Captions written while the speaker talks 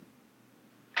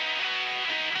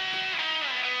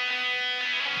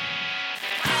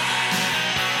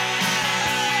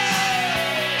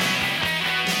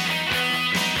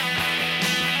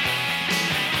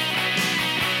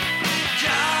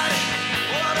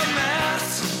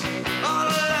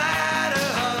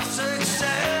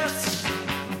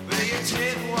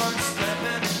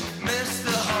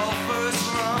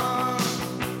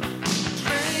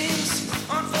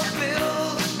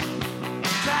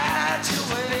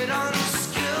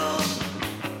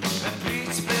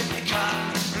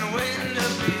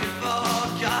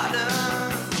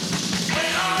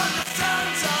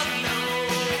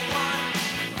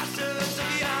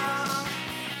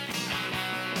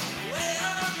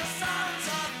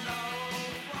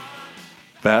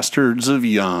Bastards of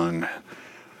Young.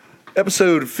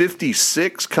 Episode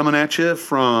 56 coming at you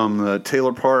from the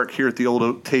Taylor Park here at the Old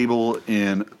Oak Table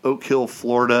in Oak Hill,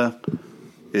 Florida.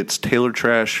 It's Taylor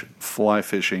Trash Fly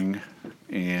Fishing,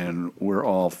 and we're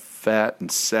all fat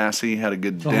and sassy, had a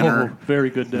good dinner. Oh, very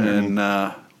good dinner. And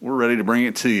we're ready to bring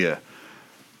it to you.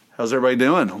 How's everybody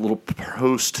doing? A little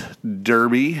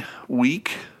post-derby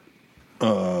week.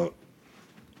 Worn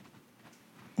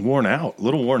out. A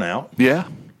little worn out. Yeah.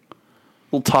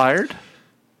 A little tired.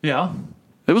 Yeah.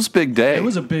 It was a big day. It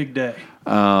was a big day.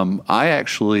 I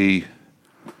actually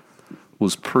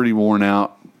was pretty worn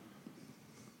out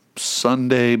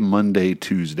Sunday, Monday,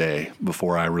 Tuesday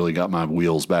before I really got my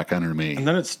wheels back under me. And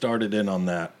then it started in on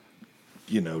that,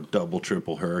 double,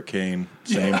 triple hurricane,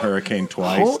 same hurricane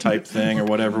twice type thing or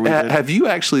whatever we did. Have you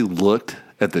actually looked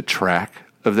at the track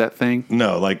of that thing?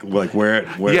 No, like where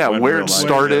it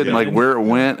started, like where it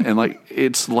went, and like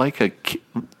it's like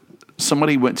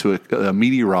somebody went to a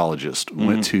meteorologist,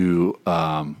 went to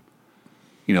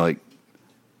like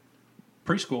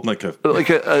preschool,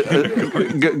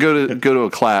 go to a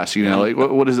class, like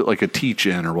what is it, like a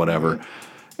teach-in or whatever,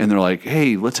 and they're like,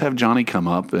 hey, let's have Johnny come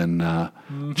up and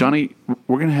Johnny,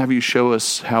 we're gonna have you show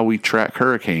us how we track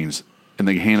hurricanes, and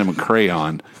they hand him a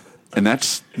crayon. And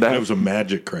that was a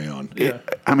magic crayon.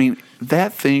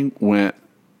 That thing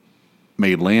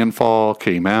made landfall,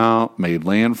 came out, made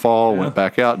landfall, went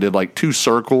back out, did like 2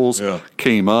 circles,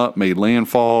 came up, made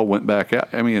landfall, went back out.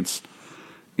 It's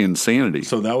insanity.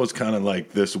 So that was kind of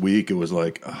like this week. It was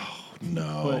like, oh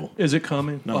no, what? Is it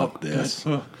coming? Not this.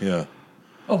 Yeah.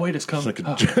 Oh wait, it's coming.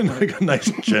 It's like a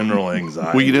nice general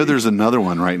anxiety. Well, there's another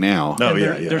one right now. No,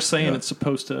 they're saying it's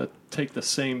supposed to take the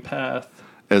same path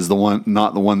as the one,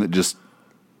 not the one that just.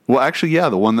 Well, actually,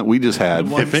 the one that we just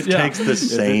had. If it takes the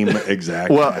same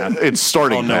exact path, it's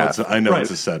starting path. I know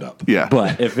it's a setup. Yeah.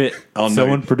 But if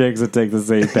someone predicts it takes the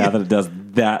same path that it does,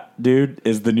 that dude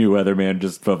is the new weatherman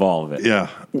just of all of it. Yeah,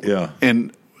 yeah.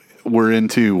 And we're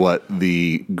into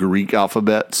the Greek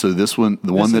alphabet. So this one,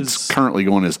 one that's currently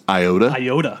going is iota.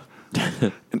 Iota.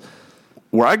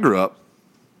 Where I grew up,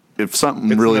 if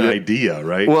something it's really an idea,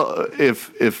 right? Well,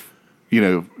 if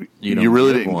you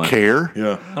really didn't care.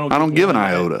 Yeah. I don't give an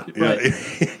iota. Right.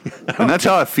 And that's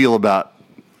how I feel about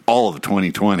all of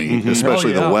 2020,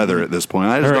 especially the weather at this point.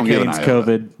 I just don't give an iota.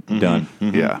 COVID, done.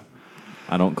 Mm-hmm. Yeah.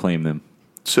 I don't claim them.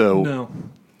 So,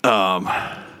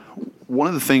 one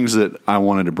of the things that I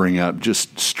wanted to bring up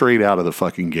just straight out of the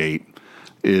fucking gate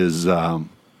is a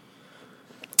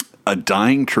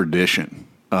dying tradition.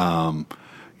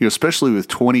 Especially with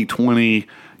 2020,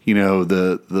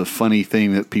 the funny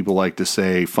thing that people like to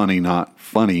say, funny, not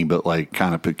funny, but like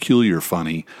kind of peculiar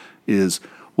funny, is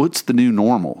what's the new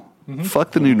normal? Mm-hmm.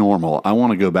 Fuck the new normal. I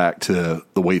want to go back to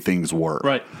the way things were.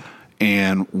 Right.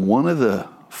 And one of the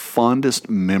fondest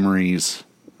memories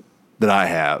that I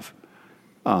have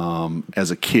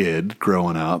as a kid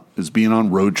growing up is being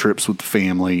on road trips with the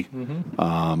family.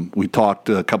 Mm-hmm. We talked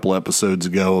a couple episodes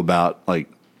ago about like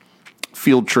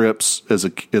field trips as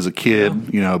a kid,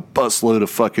 busload of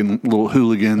fucking little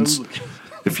hooligans.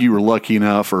 If you were lucky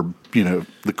enough, or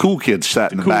the cool kids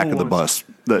sat in the back of the bus.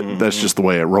 That's just the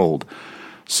way it rolled.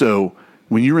 So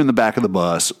when you were in the back of the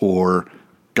bus, or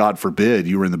God forbid,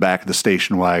 you were in the back of the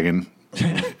station wagon,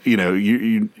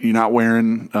 you're not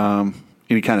wearing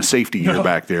any kind of safety gear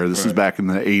back there. This is back in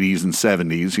the 80s and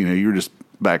 70s. You were just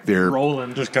back there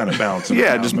rolling, just kind of bouncing.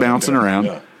 Just bouncing around.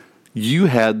 Yeah. You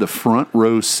had the front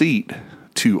row seat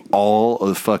to all of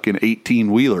the fucking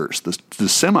 18-wheelers, the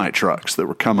semi-trucks that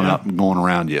were coming up and going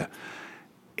around you.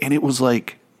 And it was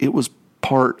like, it was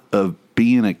part of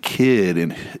being a kid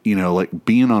and, like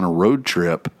being on a road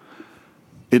trip.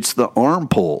 It's the arm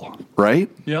pull, right?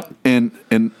 Yeah. And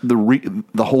the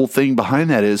whole thing behind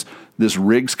that is this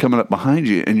rig's coming up behind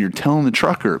you, and you're telling the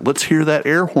trucker, let's hear that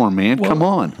air horn, man. Come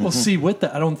on. Well, see, with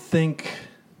that, I don't think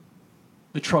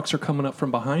the trucks are coming up from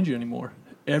behind you anymore.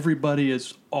 Everybody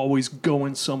is always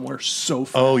going somewhere so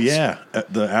fast. Oh, yeah.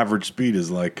 The average speed is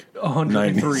like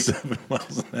 103 97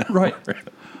 miles an hour. Right.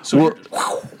 So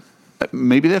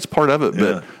maybe that's part of it.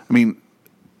 But, I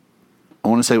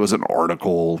want to say it was an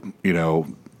article,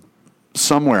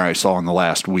 somewhere I saw in the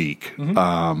last week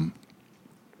that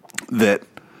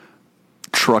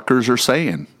truckers are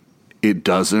saying it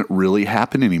doesn't really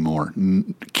happen anymore.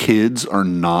 Kids are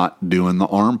not doing the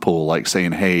arm pull, like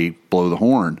saying, hey, blow the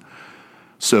horn.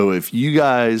 So if you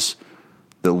guys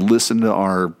that listen to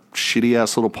our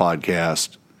shitty-ass little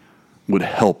podcast would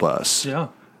help us,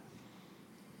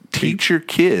 teach your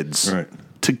kids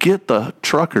to get the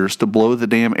truckers to blow the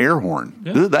damn air horn.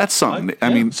 Yeah. That's something.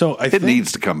 I mean, so it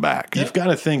needs to come back. You've got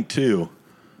to think, too,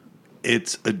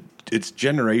 it's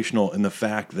generational in the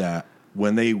fact that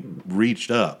when they reached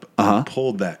up and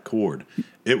pulled that cord,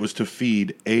 it was to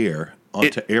feed air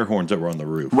onto air horns that were on the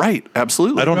roof. Right,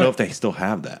 absolutely. I don't know if they still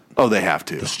have that. Oh, they have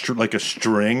to. Like a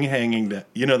string hanging down.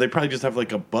 You know, they probably just have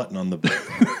like a button on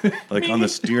the like on the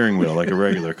steering wheel, like a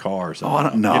regular car or something. I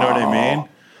don't know. You know what I mean?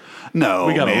 No,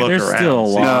 We got to man. look There's around. still a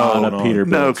see lot what's of going on.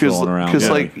 Peterbilts rolling around. because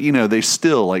Yeah. like they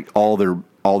still like all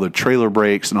the trailer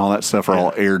brakes and all that stuff are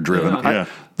all air driven. Yeah.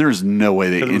 There's no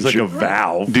way they 'Cause it was like a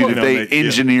valve. Dude, you if know, they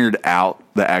engineered out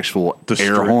the actual the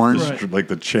air string- horns, Right. like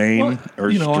the chain Well, or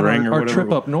on string or our whatever.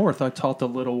 trip up north, I taught the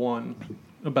little one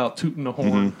about tooting the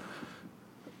horn.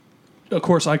 Mm-hmm. Of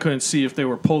course, I couldn't see if they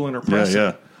were pulling or pressing,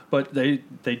 yeah. but they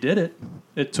did it.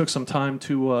 It took some time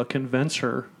to convince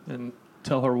her and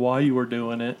tell her why you were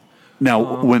doing it.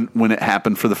 now when it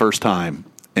happened for the first time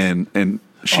and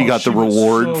she got the was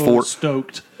reward so for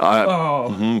stoked.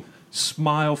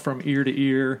 Smile from ear to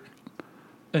ear,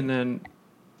 and then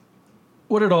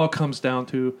what it all comes down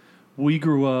to: we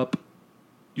grew up.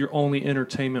 Your only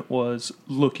entertainment was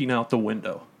looking out the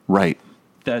window. right.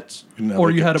 That's Isn't that or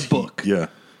like you had a book. Yeah.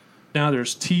 Now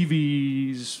there's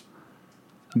TVs.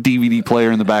 DVD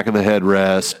player in the back of the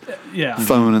headrest, Yeah.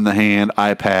 phone in the hand,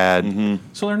 iPad. Mm-hmm.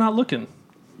 So they're not looking.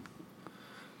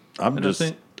 I'm And I just,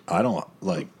 think- I don't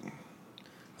like,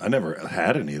 I never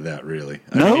had any of that really.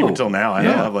 I No. mean, even until now, I Yeah.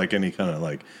 don't have like any kind of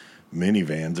like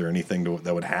minivans or anything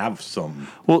that would have some,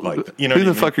 Well, like, you know, who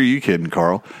the what I fuck are you kidding,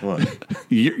 Carl? mean? What?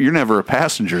 You're never a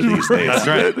passenger these days. That's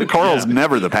right. Carl's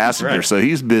never the passenger, Right. so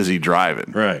he's busy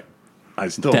driving. Right. I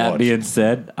still That watch. being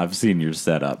said, I've seen your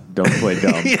setup. Don't play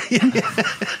dumb.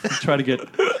 Try to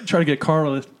get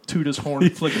Carl to toot his horn,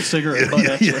 flick a cigarette butt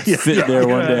at you. Sitting there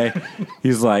one day,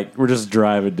 he's like, we're just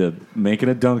driving to making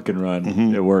a Dunkin'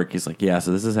 run at work. He's like, yeah,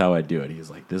 so this is how I do it.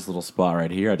 He's like, this little spot right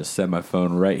here, I just set my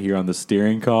phone right here on the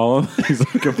steering column. He's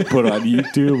like, I can put on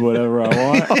YouTube whatever I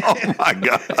want. Oh my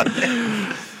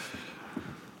god!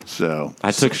 So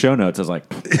I took show notes. I was like,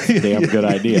 damn good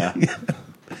idea.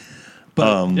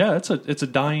 But yeah, it's a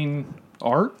dying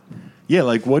art. Yeah,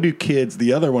 like what do kids?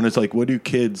 The other one is like, what do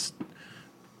kids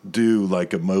do?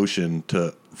 Like a motion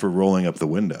for rolling up the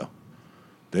window.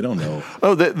 They don't know.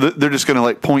 oh, they're just going to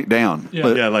like point down. Yeah.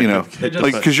 But, Yeah, like you know, they just-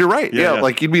 like because you're right. Yeah, Yeah, yeah.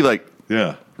 like you'd be like,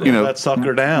 Yeah, you know, that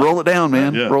sucker down. roll it down,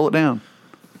 man, Yeah. roll it down.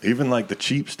 Even like the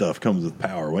cheap stuff comes with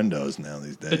power windows now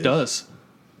these days. It does.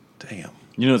 Damn.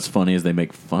 You know what's funny is they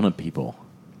make fun of people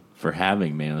for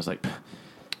having, man. I was like,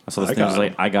 I saw this I thing. I was got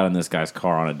like, I got in this guy's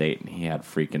car on a date and he had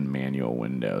freaking manual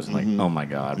windows. And like, oh my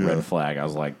God, Yeah. red flag. I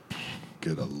was like,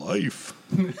 Get a life.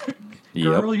 yep.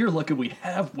 Girl, you're lucky we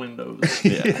have windows.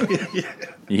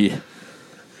 Yeah.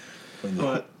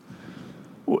 But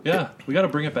yeah, we got to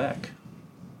bring it back.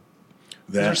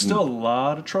 That There's still a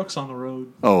lot of trucks on the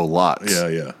road. Oh, lots. Yeah,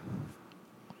 yeah.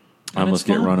 I almost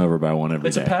get fun. run over by one every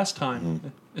It's day. a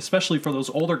pastime, especially for those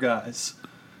older guys.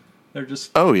 They're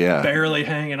just Oh yeah. barely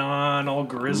hanging on, all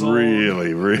grizzled.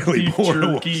 Really, really Beef bored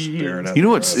of jerky staring and- at You know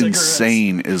the what's road.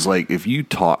 insane is like if you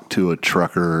talk to a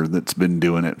trucker that's been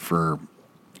doing it for,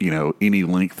 any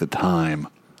length of time,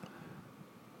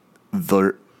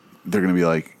 they're going to be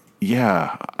like,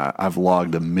 yeah, I've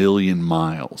logged 1 million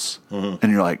miles. And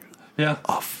you're like, Yeah,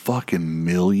 a fucking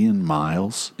 1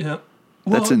 miles? yeah.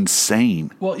 That's Well,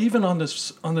 insane. Well, even on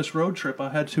this road trip, I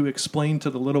had to explain to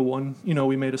the little one.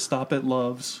 We made a stop at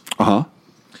Love's, Uh-huh.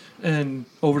 and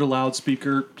over the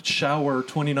loudspeaker, shower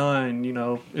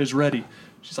 29, is ready.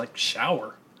 She's like,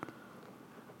 shower?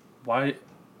 Why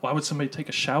would somebody take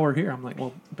a shower here? I'm like,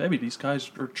 well, baby, these guys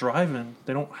are driving.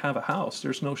 They don't have a house.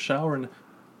 There's no shower. And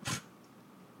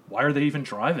why are they even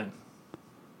driving?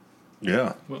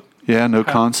 Yeah. Well, Yeah, no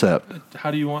concept.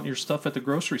 how do you want your stuff at the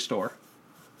grocery store?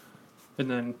 And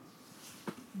then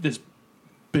this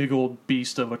big old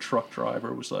beast of a truck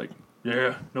driver was like,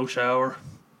 yeah, no shower.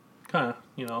 Kind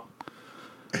of,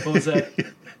 what was that?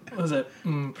 What was that?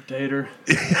 Potato.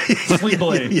 Sleep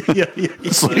blade.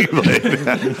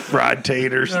 Fried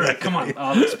taters. All right, come on.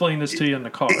 I'll explain this to you in the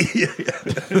car.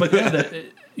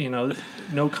 But yeah,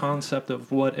 no concept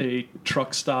of what a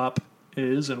truck stop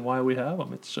is and why we have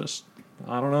them. It's just,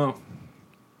 I don't know.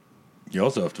 You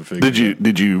also have to figure.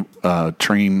 Did you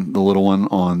train the little one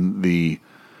on the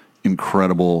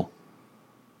incredible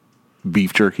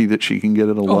beef jerky that she can get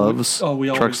at a Love's we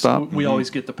truck always, stop? We always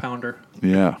get the pounder.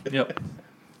 Yeah. Yep.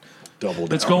 double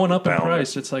down It's going up in pounder.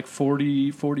 price. It's like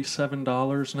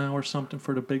 $47 now or something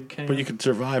for the big can. But you could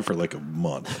survive for like a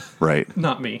month. Right.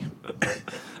 Not me.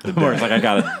 Or it's like I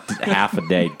got a half a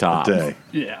day top. Day.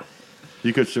 Yeah.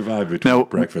 You could survive between Now,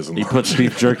 breakfast and He lunch. puts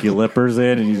beef jerky lippers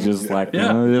in, and he's just like,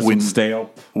 Yeah. this When- one's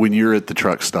stale. When you're at the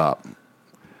truck stop,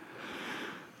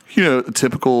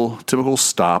 typical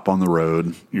stop on the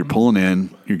road. You're pulling in,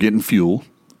 you're getting fuel,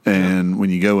 and when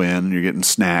you go in, you're getting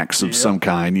snacks of some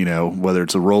kind. Whether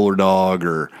it's a roller dog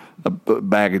or a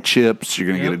bag of chips, you're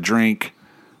going to get a drink.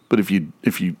 But if you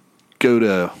go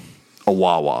to a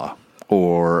Wawa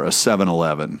or a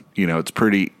 7-Eleven, it's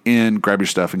pretty in, grab your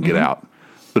stuff and get out.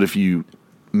 But if you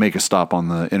make a stop on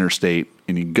the interstate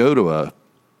and you go to a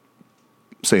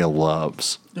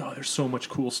Love's, there's so much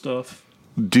cool stuff.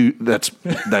 Dude, that's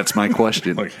my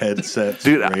question. Like headsets,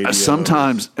 dude. radios.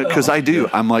 Sometimes because I do,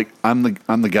 I'm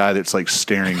the guy that's like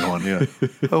staring on.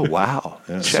 Oh wow!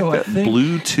 Check So that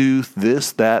Bluetooth,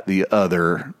 this, that, the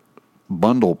other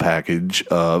bundle package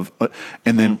of,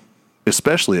 and then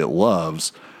especially at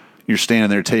Love's, you're standing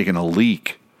there taking a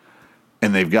leak,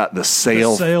 and they've got the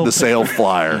sale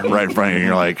flyer right in front of you. And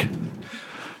you're like,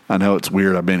 I know it's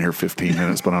weird. I've been here 15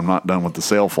 minutes, but I'm not done with the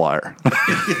sale flyer.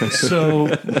 So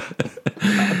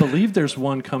I believe there's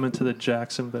one coming to the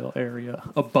Jacksonville area,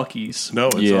 a Buc-ee's. No,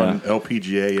 it's on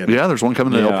LPGA. Yeah, there's one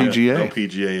coming to LPGA.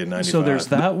 LPGA in 95. So there's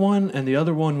that one, and the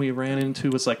other one we ran into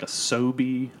was like a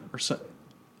Sobe or so.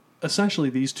 Essentially,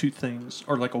 these two things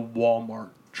are like a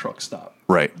Walmart truck stop.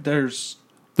 Right. They're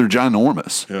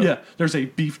ginormous. Yeah, there's a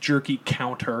beef jerky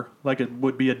counter, like it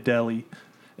would be a deli.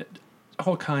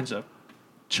 All kinds of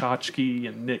tchotchke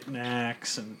and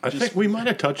knickknacks. And I think we might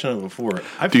have touched on it before.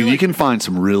 Dude, you can find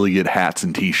some really good hats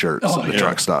and T-shirts at the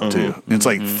truck stop, too. It's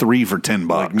like 3 for $10.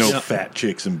 Like no fat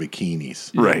chicks in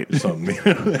bikinis. Right. Something.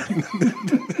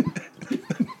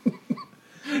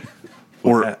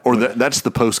 That's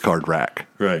the postcard rack.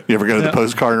 Right. You ever go to the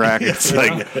postcard rack? It's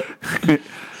like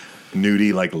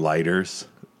nudie, like lighters.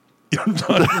 You know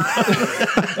what I'm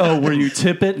talking about? where you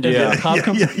tip it and then pop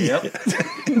comes. Yep.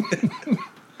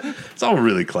 It's all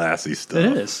really classy stuff.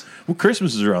 It is. Well,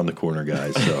 Christmas is around the corner,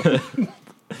 guys. So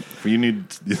if you need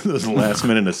those last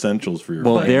minute essentials for your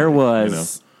Well, life, there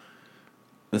was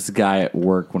this guy at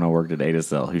work when I worked at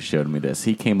Adacel who showed me this.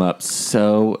 He came up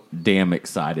so damn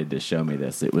excited to show me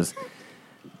this. It was,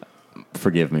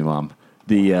 forgive me, Mom,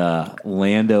 the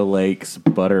Land O'Lakes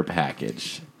butter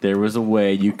package. There was a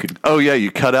way you could... Oh, yeah, you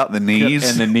cut out the knees.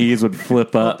 And the knees would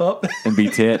flip up and be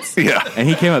tits. Yeah. And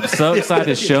he came up so excited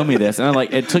to show me this. And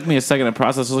it took me a second to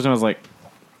process. I was like,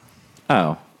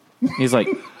 oh. He's like,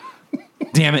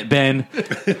 damn it, Ben.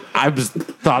 I just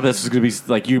thought this was going to be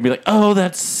like, you'd be like, oh,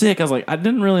 that's sick. I was like, I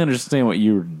didn't really understand what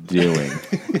you were doing.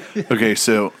 Okay,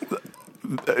 so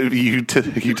you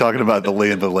talking about the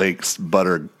Land O'Lakes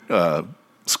butter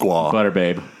squaw. Butter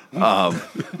babe.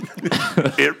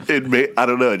 It made, I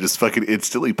don't know, it just fucking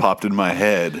instantly popped in my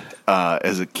head.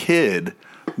 As a kid,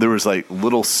 there was like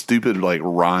little stupid like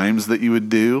rhymes that you would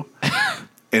do,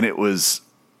 and it was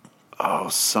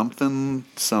something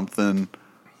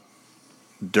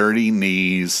dirty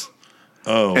knees.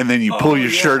 Oh, and then you pull your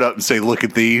shirt up and say, "Look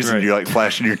at these," and you're like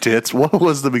flashing your tits. What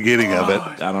was the beginning of it?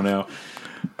 I don't know.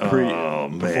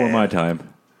 Before my time.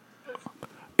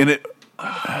 And it.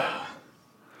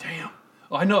 Damn.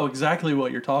 I know exactly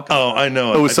what you're talking about. Oh, I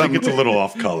know. Oh, I think it's a little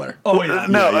off color. Oh, yeah.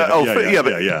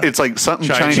 But it's like something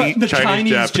Chinese. The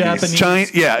Chinese,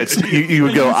 Japanese. It's you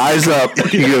would go eyes up.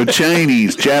 You go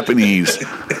Chinese, Japanese,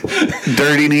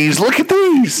 dirty knees. Look at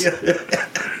these.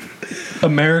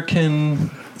 American.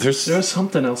 There's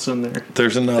something else in there.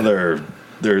 There's another.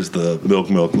 There's the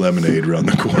milk lemonade around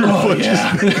the corner. Oh,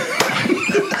 yeah.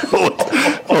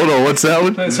 Hold on, what's that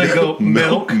one? So you go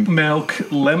milk,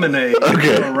 lemonade.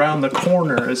 Okay. Around the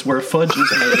corner is where fudge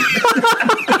is made.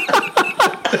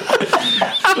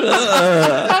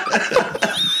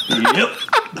 Yep.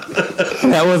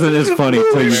 That wasn't as funny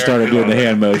until you started doing the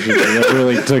hand motion. That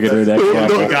really took it to that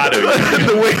level. Got it.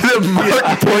 The way that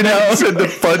Mark pointed out said the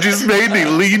fudge is made and he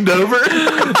leaned over.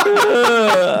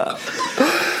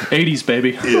 80s,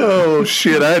 baby. Yeah. Oh,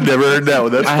 shit. I had never heard that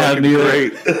one. That's fucking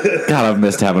great. God, I've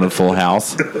missed having a full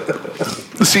house.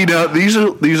 See, now, these are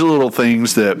little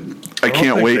things that I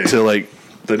can't wait to, like,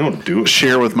 they don't do it.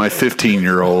 Share with my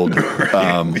 15-year-old,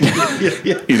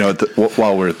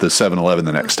 while we're at the 7-Eleven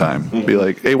the next time. Be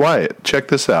like, hey, Wyatt, check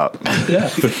this out. Yeah.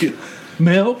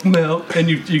 Milk, and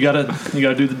you gotta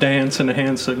do the dance and the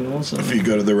hand signals. If you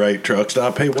go to the right truck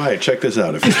stop, hey Wyatt, check this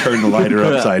out. If you turn the lighter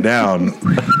upside down,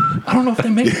 I don't know if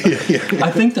they make them. I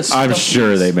think I'm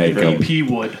sure they make them. AP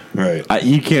would. Right.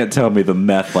 You can't tell me the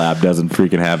meth lab doesn't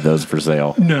freaking have those for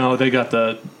sale. No, they got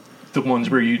the ones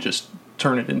where you just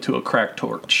turn it into a crack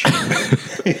torch.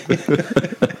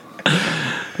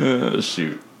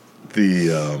 Shoot.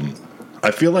 I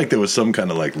feel like there was some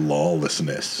kind of like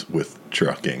lawlessness with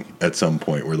trucking at some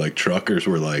point where like truckers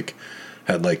were like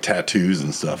had like tattoos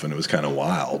and stuff and it was kind of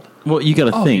wild. Well, you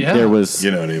got to think there was You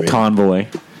know what I mean? Convoy.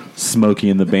 Smokey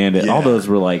and the Bandit. Yeah. All those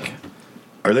were like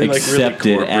Are they like really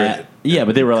accepted corporate?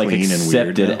 but they were like clean and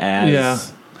weird accepted now? as. Yeah.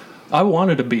 I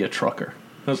wanted to be a trucker.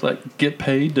 I was like, get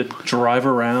paid to drive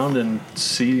around and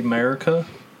see America.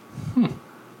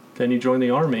 Then you join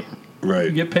the Army. Right.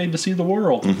 You get paid to see the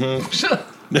world.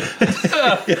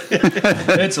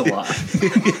 It's a lot.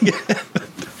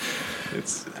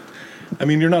 I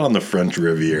mean, you're not on the French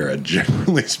Riviera,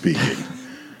 generally speaking.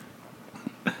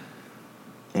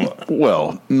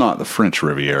 Well, not the French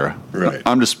Riviera. Right.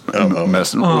 I'm just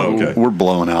messing. okay. We're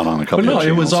blowing out on a couple. But no, of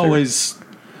it was channels here.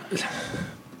 always,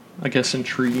 I guess,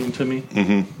 intriguing to me.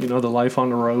 You know, the life on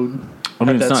the road. I mean,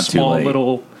 Had it's that not too small late.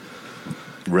 little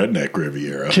Redneck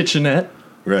Riviera. kitchenette,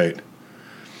 Right.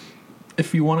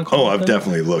 if you want to call Oh, it I've that.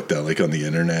 definitely looked at, like, on the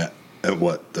internet at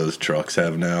what those trucks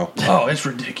have now. Oh, it's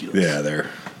ridiculous. Yeah, they're...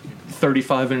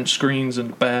 35-inch screens in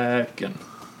the back and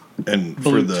And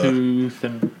for the... Bluetooth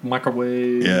and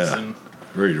microwaves. Yeah. And,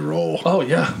 Ready to roll. oh,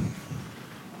 yeah.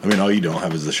 I mean, all you don't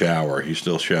have is the shower. You're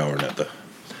still showering at the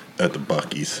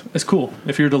Buc-ee's. It's cool.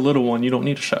 If you're the little one, you don't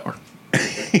need a shower.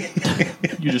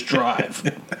 You just drive.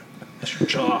 That's your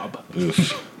job.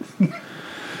 Oof.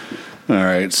 All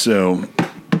right, so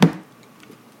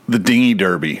the Dinghy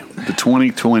Derby, the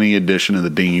 2020 edition of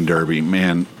the Dinghy Derby,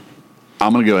 man,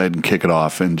 I'm going to go ahead and kick it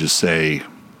off and just say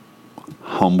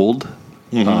humbled.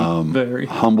 Very.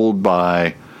 Humbled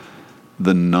by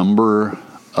the number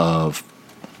of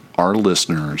our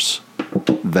listeners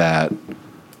that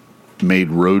made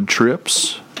road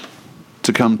trips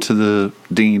to come to the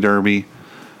Dinghy Derby.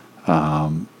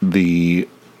 The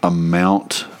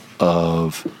amount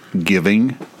of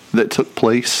giving that took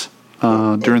place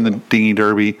during the Dinghy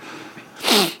Derby,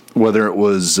 whether it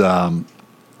was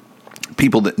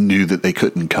people that knew that they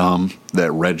couldn't come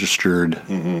that registered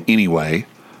anyway.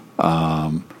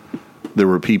 There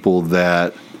were people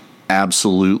that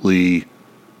absolutely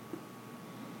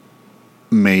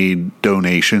made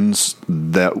donations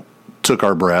that took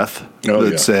our breath, Oh,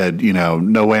 that yeah. said, you know,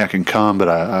 no way I can come, but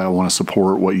I want to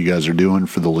support what you guys are doing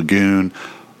for the lagoon,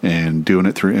 and doing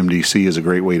it through MDC is a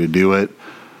great way to do it.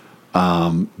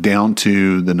 Down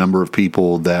to the number of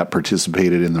people that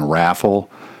participated in the raffle.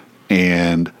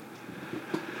 And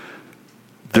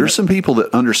there's some people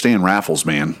that understand raffles,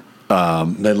 man.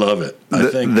 They love it. I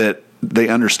think That they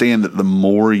understand that the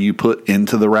more you put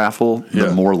into the raffle, the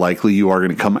Yeah. more likely you are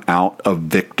going to come out a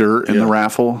victor in the Yeah.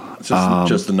 raffle. it's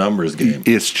just the numbers game.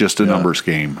 It's just a numbers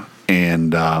game.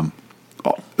 And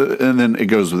then it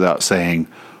goes without saying,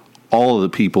 all of the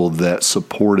people that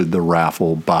supported the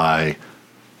raffle by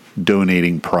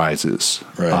donating prizes.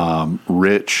 Right.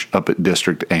 Rich up at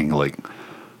District Angling.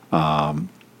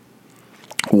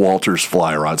 Walter's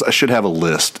Fly Rods. I should have a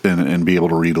list and be able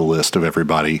to read a list of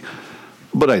everybody,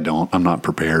 but I don't. I'm not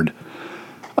prepared.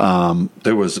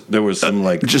 There was some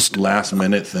like just- last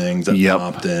minute things that Yep.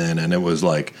 popped in, and it was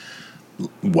like,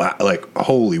 wow, like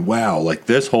holy wow, like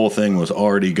this whole thing was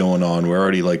already going on. We're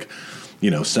already like,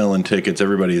 you know, selling tickets.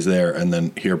 Everybody's there, and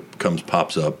then here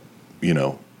pops up, you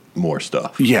know, more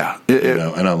stuff. Yeah. You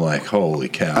know, and I'm like, holy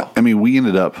cow. I mean, we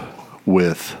ended up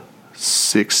with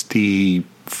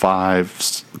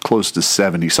 65, close to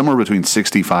 70, somewhere between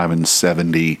 65 and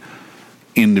 70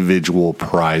 individual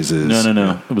prizes.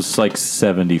 No. It was like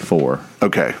 74.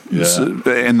 Okay. Yeah. So,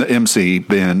 and the MC,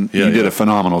 Ben, Yeah, you did yeah. a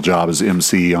phenomenal job as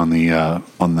MC on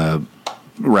the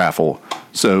raffle.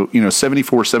 So,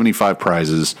 74, 75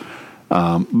 prizes.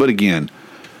 But again,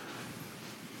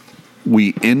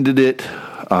 we ended it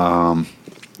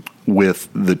with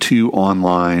the 2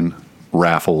 online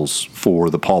raffles for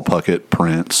the Paul Puckett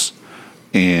prints.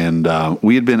 And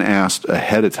we had been asked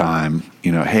ahead of time,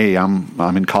 hey,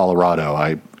 I'm in Colorado.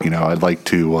 I'd like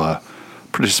to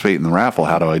participate in the raffle.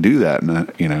 How do I do that?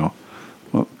 And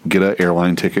well, get an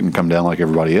airline ticket and come down like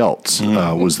everybody else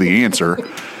was the answer.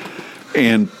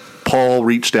 And Paul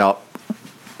reached out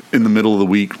in the middle of the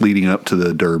week leading up to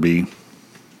the Derby.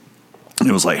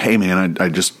 It was like, hey man, I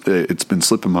just it's been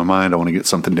slipping my mind. I want to get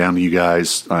something down to you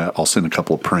guys. I'll send a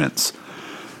couple of prints.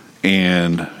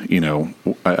 And,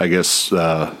 I guess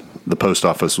the post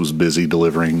office was busy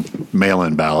delivering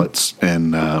mail-in ballots,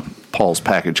 and Paul's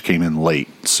package came in late.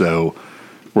 So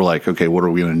we're like, okay, what are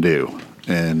we going to do?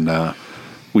 And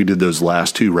we did those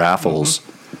last 2 raffles,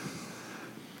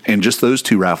 and just those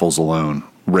 2 raffles alone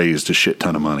raised a shit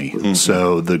ton of money.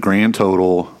 So the grand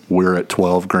total, we're at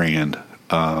 $12,000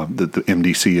 that the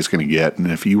MDC is going to get.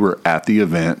 And if you were at the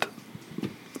event,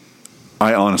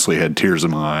 I honestly had tears in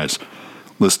my eyes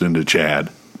listening to Chad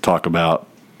talk about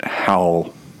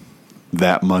how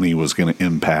that money was going to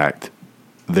impact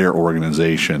their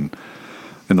organization,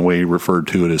 and the way he referred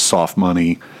to it as soft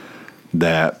money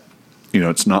that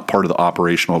it's not part of the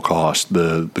operational cost,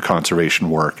 the conservation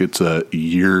work. It's a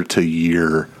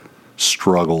year-to-year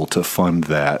struggle to fund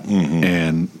that,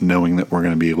 and knowing that we're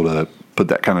going to be able to put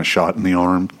that kind of shot in the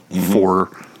arm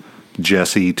for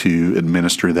Jesse to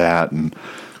administer that, and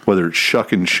whether it's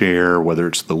Shuck and Share, whether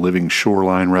it's the Living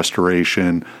Shoreline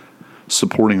Restoration,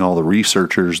 supporting all the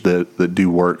researchers that do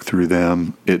work through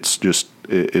them, it's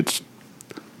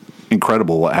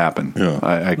incredible what happened. Yeah.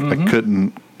 I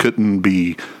couldn't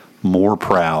be more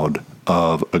proud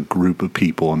of a group of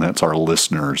people, and that's our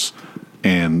listeners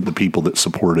and the people that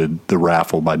supported the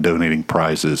raffle by donating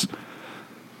prizes.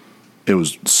 It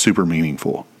was super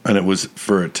meaningful. And it was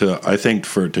for it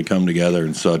to come together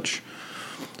in such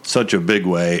a big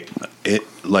way, it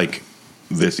like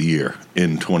this year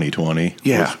in 2020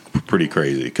 Yeah. was pretty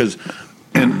crazy, because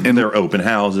and their open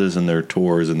houses and their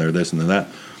tours and their this and that,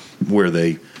 where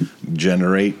they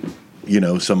generate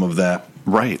some of that,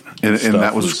 Right. And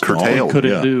that was gone. curtailed.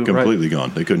 Couldn't do, completely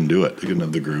gone. They couldn't do it. They couldn't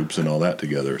have the groups and all that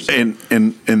together. So. And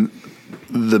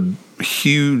the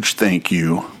huge thank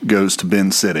you goes to Ben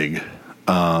Sittig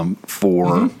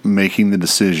for making the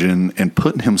decision and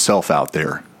putting himself out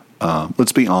there.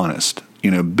 Let's be honest.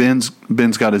 Ben's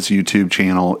got his YouTube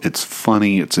channel. It's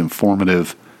funny. It's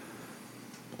informative.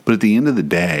 But at the end of the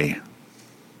day,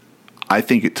 I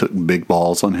think it took big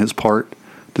balls on his part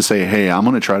to say, hey, I'm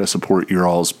going to try to support your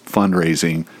all's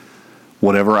fundraising.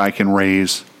 Whatever I can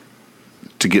raise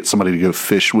to get somebody to go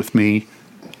fish with me,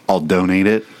 I'll donate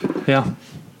it. Yeah.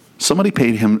 Somebody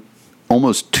paid him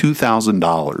almost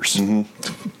 $2,000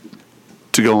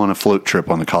 to go on a float trip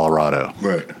on the Colorado.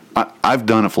 Right. I've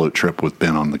done a float trip with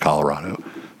Ben on the Colorado.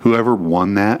 Whoever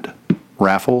won that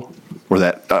raffle, or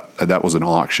that was an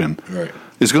auction, Right.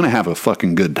 is going to have a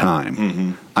fucking good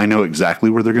time. I know exactly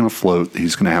where they're going to float.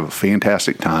 He's going to have a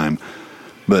fantastic time.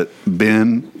 But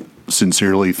Ben,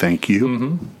 sincerely, thank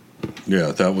you.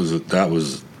 Yeah, that was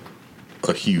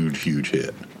a huge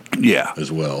hit Yeah.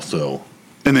 as well. So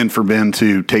And then for Ben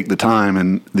to take the time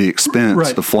and the expense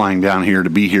Right. of flying down here to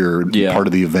be here, Yeah. part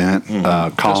of the event.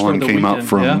 Colin the came up weekend,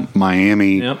 from yeah.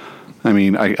 Miami. Yep. I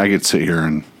mean, I could sit here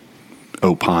and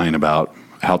opine about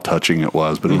how touching it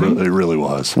was, but it really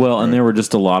was. Well, and there were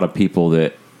just a lot of people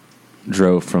that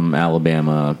drove from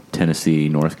Alabama, Tennessee,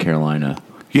 North Carolina.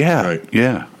 Yeah. Right.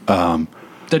 Yeah.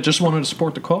 That just wanted to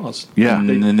support the cause. Yeah. And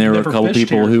then there were a never couple fished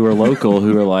people here. who were local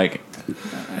who were like,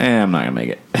 I'm not going to make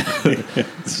it.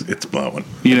 it's blowing.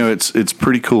 It's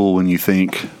pretty cool when you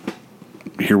think,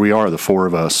 here we are, the four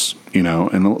of us,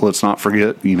 and let's not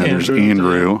forget, there's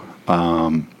Andrew.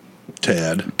 Andrew,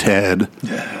 Ted.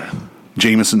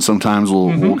 Jameson sometimes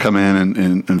will come in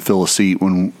and fill a seat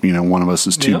when one of us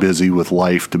is too Yep. busy with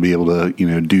life to be able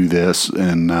to do this,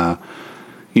 and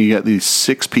you got these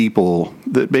 6 people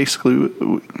that basically,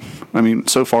 I mean,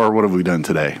 so far what have we done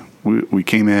today? We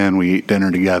came in, we ate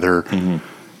dinner together.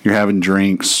 You're having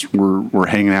drinks, we're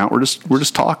hanging out, we're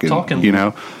just talking.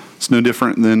 It's no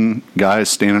different than guys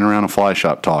standing around a fly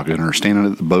shop talking, or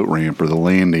standing at the boat ramp, or the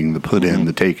landing, the put in,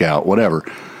 the takeout, whatever.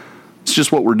 It's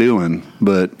just what we're doing.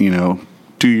 But,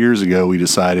 2 years ago, we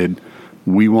decided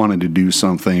we wanted to do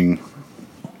something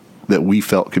that we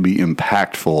felt could be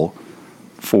impactful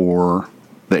for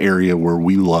the area where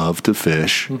we love to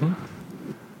fish.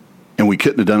 And we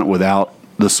couldn't have done it without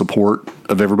the support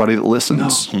of everybody that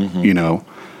listens, And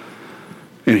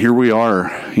here we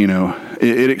are,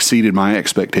 it exceeded my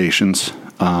expectations,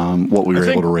 what we were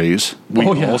think- able to raise. We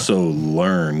Oh, yeah. also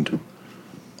learned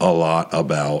a lot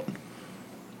about,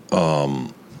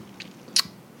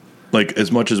 like,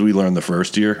 as much as we learned the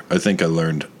first year, I think I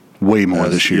learned Way more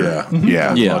as- this year. as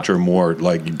Yeah. much or more,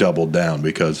 like, doubled down,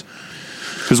 because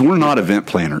Because we're not event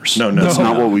planners. No, That's no.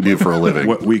 not what we do for a living.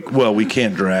 we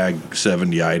can't drag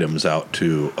 70 items out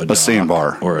to a dock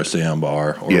sandbar. or a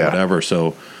sandbar or Yeah. whatever.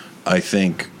 So I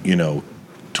think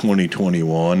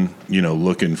 2021,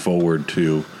 looking forward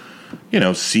to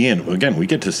seeing again. We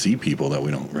get to see people that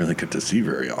we don't really get to see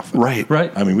very often. Right.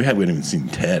 Right. I mean, we haven't even seen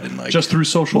Ted in like Just through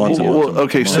social months and media. months Well, and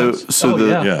okay, months. so Oh, the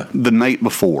yeah. the night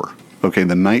before,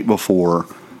 the night before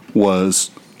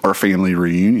was our family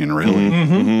reunion,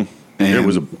 really. And it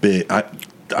was a big.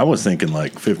 I was thinking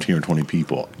like 15 or 20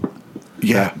 people.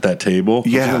 yeah, That table.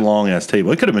 Yeah. It was a long ass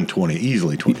table. It could have been 20,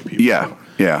 easily 20 people.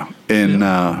 yeah,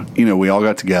 and we all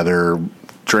got together,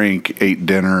 drank, ate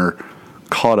dinner,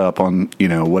 caught up on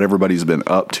what everybody's been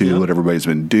up to, Yeah. what everybody's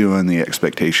been doing, the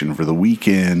expectation for the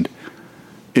weekend.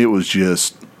 It was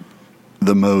just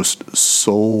the most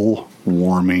soul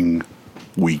warming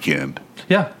weekend.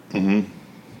 Yeah.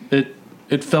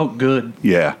 It felt good.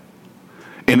 Yeah.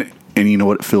 And you know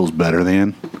what it feels better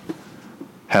than?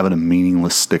 Having a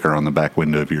meaningless sticker on the back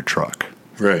window of your truck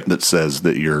Right. that says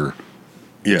that you're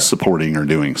supporting or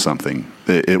doing something.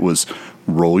 It was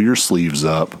roll your sleeves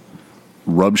up,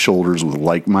 rub shoulders with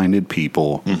like-minded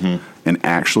people, and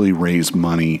actually raise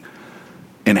money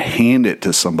and hand it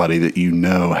to somebody that you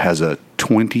know has a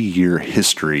 20-year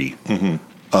history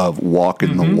of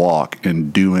walking the walk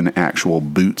and doing actual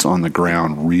boots on the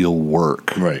ground, real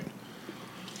work. Right.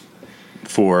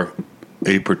 For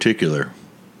a particular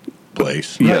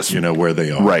place. Yes. You know, where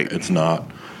they are. Right. It's not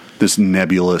This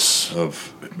nebulous...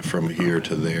 of from here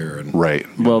to there. And Right.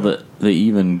 Well, the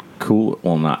even cool,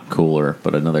 well, not cooler,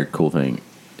 but another cool thing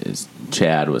is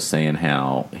Chad was saying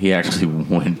how he actually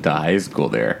went to high school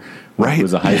there. Right. It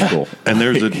was a high school. And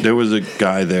there was a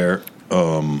guy there,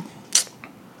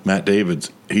 Matt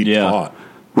Davids. He taught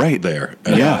Right. there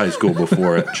at Yeah. high school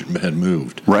before it had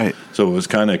moved. Right. So it was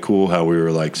kind of cool how we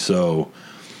were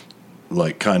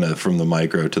kind of from the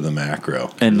micro to the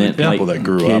macro. And then people that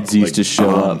grew kids up used to show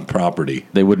on up. property.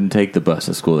 They wouldn't take the bus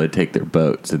to school. They'd take their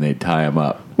boats and they'd tie them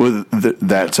up. Well,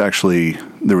 that's actually,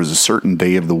 there was a certain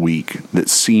day of the week that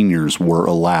seniors were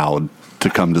allowed to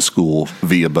come to school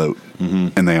via boat.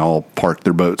 And they all parked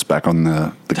their boats back on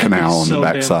the canal on so the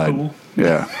damn backside. cool.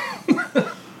 Yeah.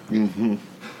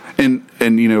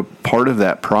 And you know, part of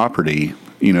that property,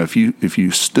 you know, if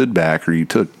you stood back or you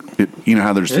took it, you know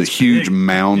how there's the It's huge big.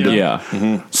 mound of, Yeah.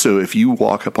 so if you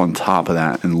walk up on top of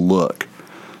that and look,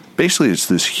 basically it's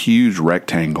this huge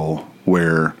rectangle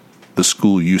where the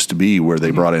school used to be, where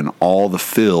they brought in all the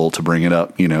fill to bring it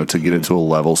up, you know, to get it to a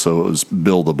level so it was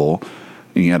buildable.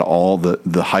 And you had all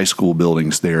the high school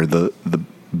buildings there. The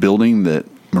building that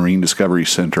Marine Discovery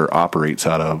Center operates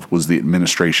out of was the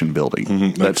administration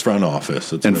building. That's front office.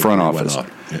 That's in where front we office.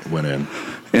 Went in.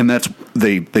 And that's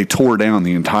they tore down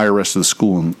the entire rest of the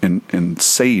school and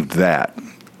saved that.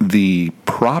 The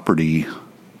property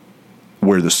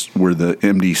where the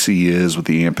MDC is with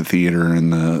the amphitheater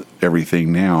and the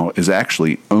everything now is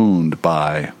actually owned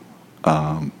by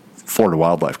Florida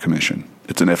Wildlife Commission.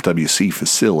 It's an FWC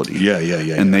facility. Yeah.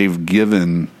 And they've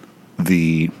given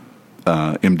the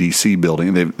MDC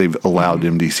building. They've allowed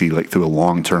MDC like through a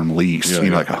long-term lease,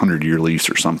 like a 100-year lease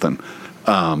or something.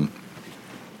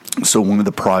 So one of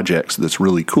the projects that's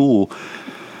really cool,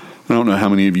 I don't know how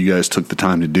many of you guys took the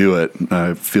time to do it.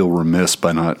 I feel remiss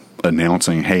by not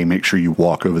announcing, hey, make sure you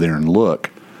walk over there and look.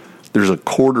 There's a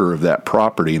quarter of that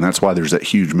property, and that's why there's that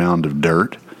huge mound of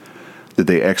dirt that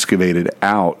they excavated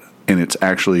out, and it's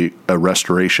actually a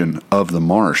restoration of the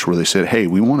marsh where they said, hey,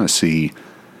 we want to see,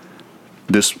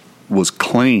 this was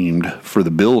claimed for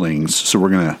the buildings, so we're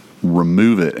going to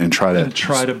remove it and try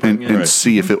to bring it.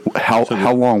 see if it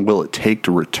how long will it take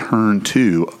to return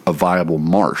to a viable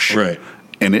marsh. Right.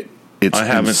 And it's I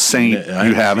haven't insane. seen it.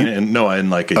 You haven't? Seen it in, no, in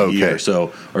like a Okay. year or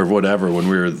so or whatever, when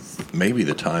we were maybe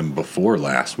the time before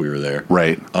last we were there.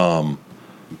 Right. And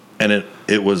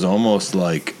it was almost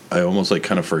like I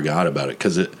kind of forgot about it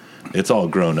because it's all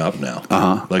grown up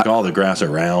now. Like all the grass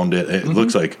around it, it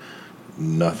looks like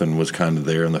nothing was kind of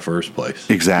there in the first place.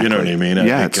 Exactly. You know what I mean?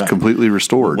 Yeah, it's completely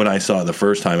restored. When I saw it the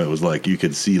first time, it was like you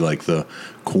could see like the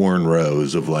corn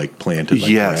rows of like planted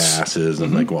like grasses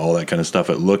and like all that kind of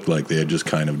stuff. It looked like they had just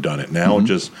kind of done it. Now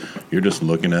you're just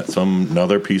looking at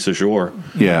another piece of shore.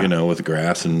 Yeah. You know, with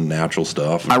grass and natural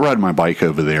stuff. I ride my bike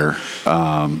over there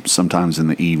sometimes in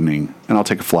the evening, and I'll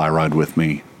take a fly ride with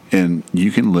me. And you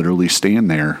can literally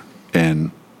stand there and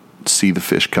see the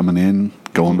fish coming in,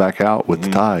 going back out with the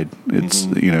tide. It's,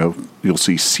 you know, you'll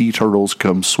see sea turtles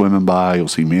come swimming by. You'll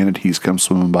see manatees come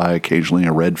swimming by, occasionally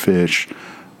a redfish.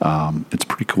 It's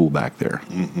pretty cool back there.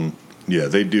 Yeah,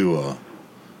 they do.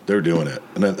 They're doing it.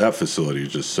 And that facility is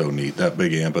just so neat. That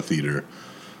big amphitheater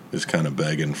is kind of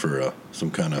begging for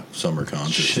some kind of summer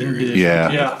concert series.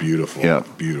 Yeah. Yeah. It's beautiful. Yeah.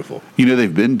 Beautiful. You know,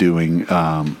 they've been doing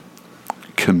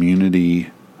community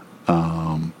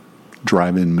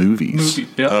drive-in movies.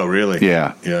 Yeah. Oh, really?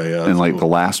 Yeah. Yeah. And like cool. the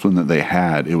last one that they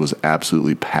had, it was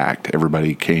absolutely packed.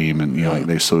 Everybody came and, you know, like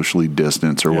they socially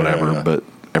distance or whatever, yeah. but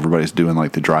everybody's doing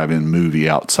like the drive-in movie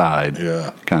outside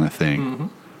kind of thing.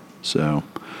 So,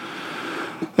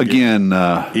 again,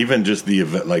 Even just the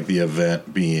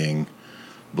event being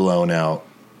blown out.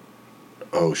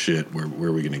 Oh shit! Where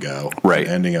are we going to go? Right.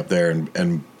 And ending up there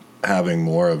and having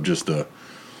more of just a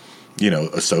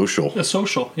social. A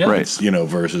social, yeah. Right. It's,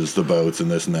 versus the boats and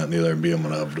this and that and the other, and being able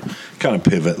to kind of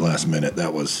pivot last minute.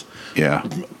 That was yeah.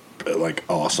 like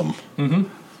awesome.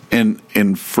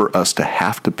 And for us to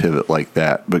have to pivot like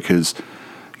that, because,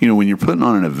 you know, when you're putting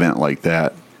on an event like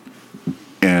that,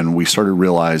 and we started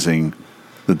realizing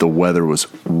that the weather was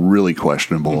really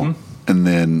questionable, and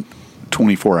then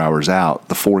 24 hours out,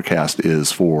 the forecast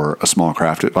is for a small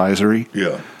craft advisory.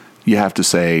 Yeah. You have to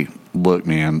say, look,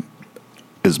 man,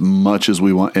 as much as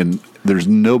we want, and there's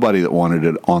nobody that wanted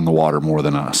it on the water more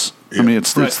than us. I mean,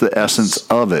 it's the essence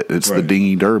of it. It's the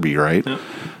dinghy derby, right? Yep.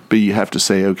 But you have to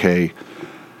say, okay,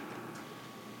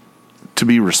 to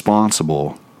be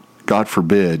responsible, God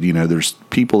forbid, there's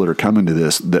people that are coming to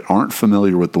this that aren't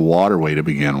familiar with the waterway to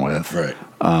begin with. Right.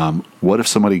 What if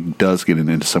somebody does get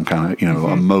into some kind of,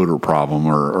 a motor problem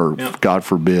or God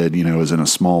forbid, is in a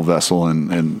small vessel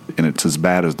and it's as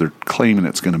bad as they're claiming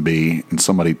it's going to be, and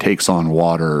somebody takes on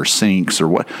water or sinks or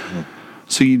what.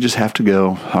 So you just have to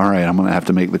go, all right, I'm going to have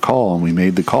to make the call. And we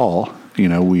made the call.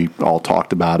 We all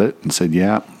talked about it and said,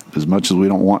 yeah, as much as we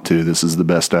don't want to, this is the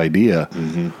best idea.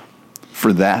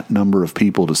 For that number of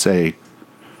people to say,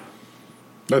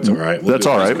 that's all right. That's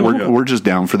all right. We're just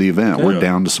down for the event. Yeah. We're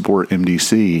down to support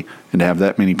MDC, and to have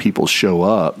that many people show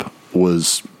up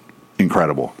was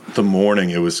incredible. The morning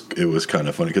it was kind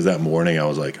of funny because that morning I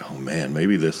was like, oh man,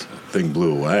 maybe this thing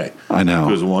blew away. I know.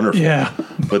 It was wonderful. Yeah.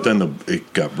 But then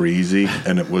it got breezy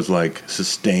and it was like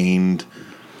sustained.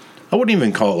 I wouldn't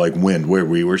even call it like wind where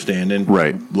we were standing.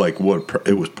 Right. Like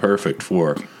it was perfect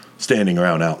for standing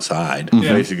around outside,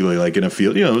 basically like in a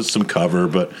field. There was some cover,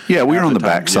 but Yeah, we were on the time,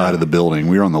 back side of the building.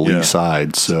 We were on the lee Yeah.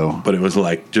 side, so But it was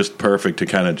like just perfect to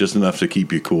kind of just enough to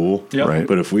keep you cool. Yep. Right.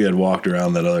 But if we had walked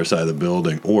around that other side of the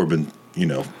building or been,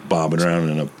 bobbing around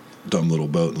in a dumb little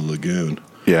boat in the lagoon,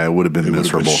 yeah, it would have been it would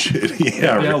have been miserable. shitty.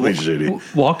 Yeah, really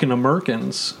shitty. Walking to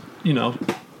Merkins,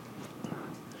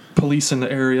 policing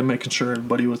the area, making sure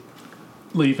everybody was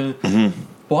leaving.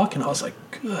 Walking, I was like,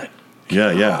 good.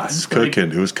 Yeah, God, it's cooking.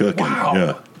 like, It was cooking. wow.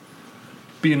 Yeah.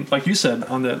 Being, like you said,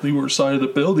 on that leeward side of the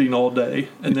building all day,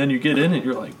 and then you get in it,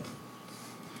 you're like,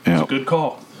 Yeah, good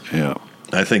call. yeah.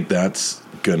 I think that's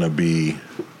going to be,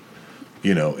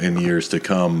 in years to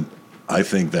come, I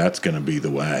think that's going to be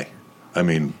the way. I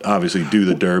mean, obviously do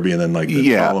the derby and then like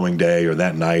the following day or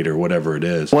that night or whatever it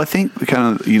is. Well, I think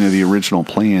kind of the original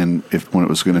plan, when it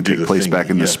was going to Do take the place thingy, back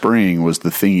in the yeah. spring, was the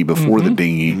thingy before the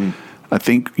dinghy. I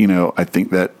think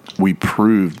that we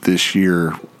proved this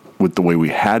year with the way we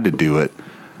had to do it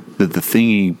that the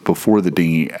thingy before the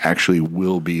dinghy actually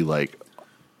will be like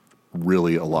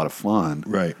really a lot of fun.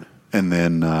 Right. And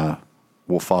then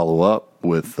we'll follow up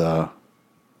with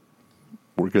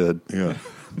we're good. Yeah.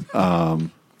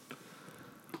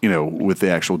 With the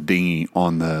actual dinghy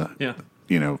on the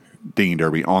dinghy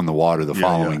derby on the water the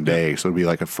following day. So it'll be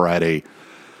like a Friday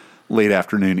late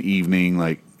afternoon, evening,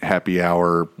 like happy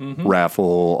hour,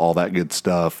 raffle, all that good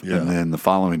stuff. Yeah. And then the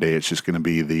following day, it's just going to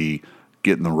be the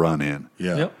getting the run in.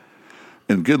 Yeah. Yep.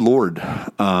 And good Lord,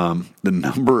 the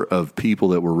number of people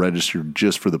that were registered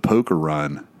just for the poker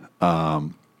run, I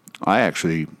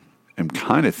actually am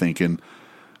kind of thinking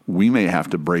we may have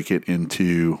to break it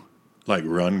into Like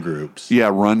run groups.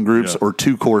 run groups Yeah. or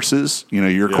two courses,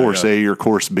 your course yeah. A, your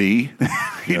course B,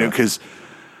 because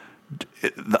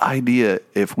the idea,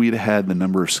 if we'd had the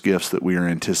number of skiffs that we are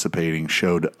anticipating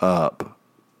showed up,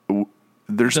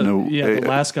 there's the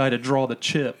last guy to draw the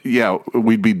chip.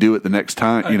 we'd be due it the next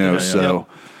time, Yeah. so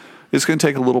it's going to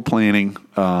take a little planning.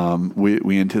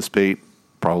 We anticipate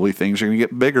probably things are going to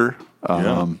get bigger,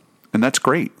 and that's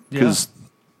great because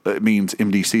it means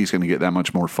MDC is going to get that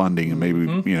much more funding, and maybe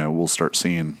we'll start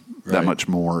seeing that Right. much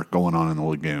more going on in the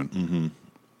lagoon.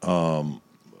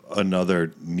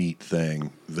 Another neat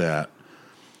thing that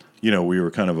we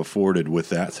were kind of afforded with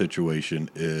that situation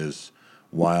is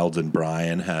Wilds and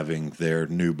Brian having their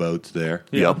new boats there.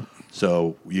 Yep.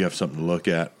 So you have something to look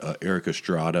at. Eric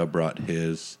Estrada brought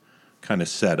his kind of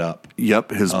set up.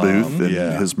 Yep, his booth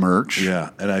and his merch. Yeah,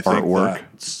 and I think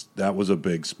artwork. that was a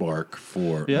big spark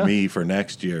for Yeah. me for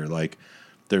next year. Like,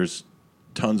 there's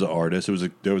tons of artists.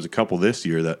 There was a couple this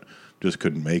year that just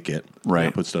couldn't make it. Right.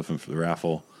 I put stuff in for the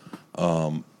raffle.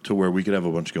 To where we could have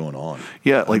a bunch going on.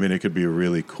 Yeah, I mean, it could be a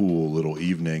really cool little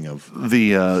evening of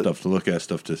The stuff to look at,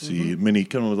 stuff to see.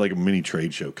 Kind of like a mini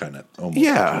trade show kind of almost.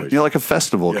 yeah, situation. like a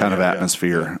festival kind of yeah,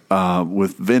 atmosphere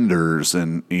with vendors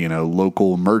and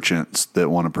local merchants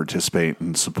that want to participate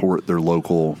and support their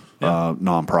local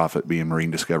nonprofit, being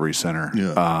Marine Discovery Center.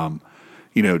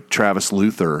 Yeah. Travis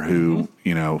Luther, who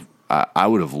I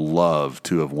would have loved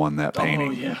to have won that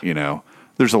painting. yeah.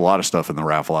 There's a lot of stuff in the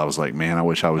raffle. I was like, man, I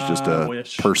wish I was just a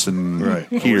person Right.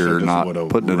 I wish I here, just not would've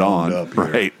putting it roamed on. up here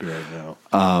Right.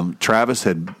 now. Travis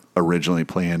had originally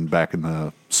planned back in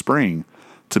the spring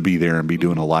to be there and be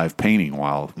doing a live painting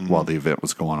while the event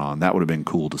was going on. That would have been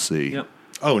cool to see. Yep.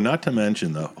 Oh, not to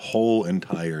mention the whole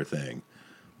entire thing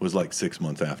was like 6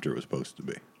 months after it was supposed to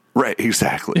be. Right,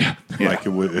 exactly. Yeah. Like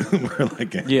we're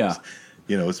like, Yeah.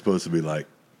 it's supposed to be like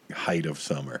height of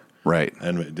summer. Right.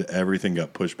 And everything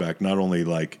got pushed back. Not only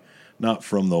like not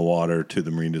from the water to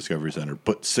the Marine Discovery Center,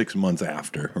 but 6 months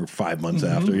after or 5 months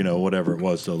after, whatever it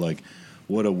was. So like,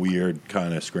 what a weird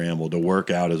kind of scramble to work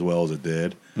out as well as it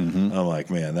did. I'm like,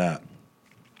 man, that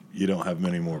you don't have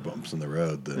many more bumps in the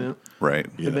road than Right.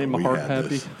 It made my we heart had happy.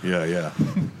 this. Yeah.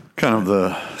 Kind of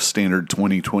the standard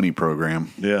 2020 program.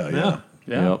 Yeah.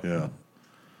 Yep. Yeah.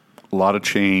 A lot of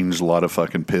change, a lot of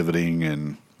fucking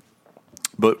pivoting,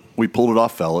 but we pulled it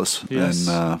off, fellas. Yes.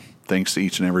 And thanks to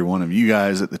each and every one of you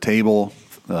guys at the table.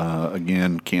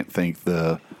 Again, can't thank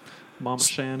Mama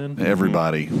Shannon.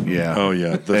 everybody. Yeah. Oh,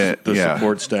 yeah. The yeah.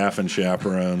 support staff and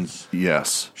chaperones,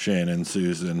 Yes. Shannon,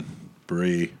 Susan,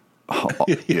 Bree.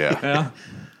 Yeah.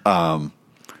 Yeah.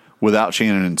 Without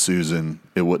Shannon and Susan,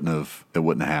 it wouldn't have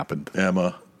happened.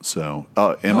 Emma. So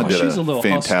Emma did she's a a little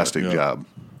fantastic hustler. job.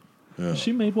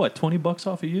 She made what, $20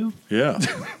 off of you? Yeah.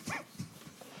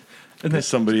 And then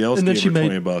Somebody else and then gave she her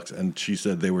made- $20, and she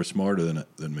said they were smarter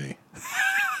than me.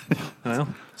 Well,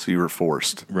 So you were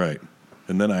forced. Right.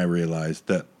 And then I realized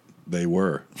that they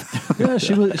were. yeah,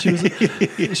 she was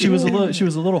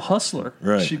a little hustler.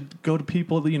 Right. She'd go to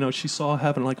people that, she saw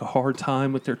having like a hard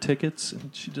time with their tickets, and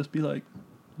she'd just be like,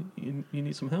 "You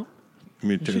need some help?" Let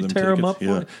me And tear she'd them tear them tickets. up.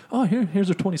 Yeah. For, oh, here's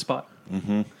a 20 spot.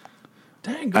 Mm-hmm.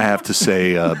 Dang. I have to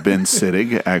say, Ben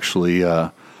Sittig actually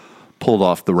pulled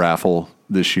off the raffle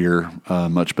this year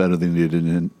much better than he did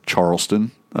in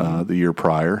Charleston the year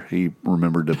prior. He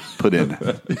remembered to put in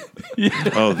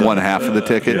one half of the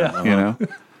ticket, I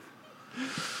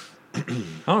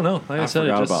don't know. Like I, I said,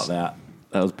 forgot it just, about that.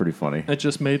 That was pretty funny. It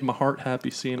just made my heart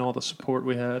happy seeing all the support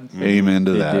we had. Amen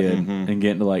to It that. did. And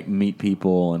getting to like meet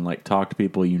people and like talk to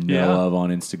people you know Yeah. of on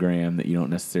Instagram that you don't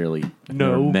necessarily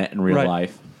No. never met in real Right.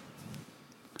 life.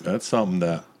 That's something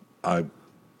that I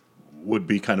would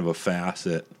be kind of a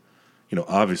facet.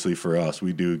 Obviously for us,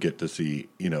 we do get to see,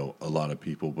 a lot of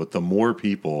people, but the more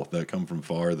people that come from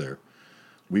farther,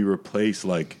 we replace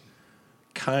like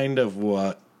kind of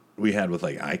what we had with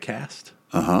like ICAST,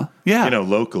 Yeah.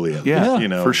 locally. At Yeah,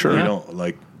 least, for sure. We don't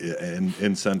like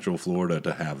in Central Florida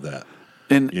to have that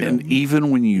and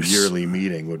even when you yearly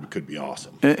meeting could be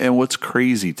awesome. And what's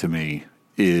crazy to me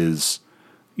is,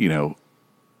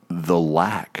 the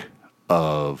lack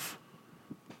of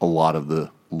a lot of the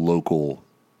local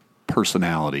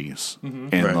personalities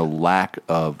and Right. the lack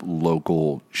of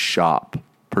local shop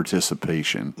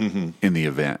participation in the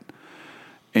event.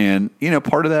 And,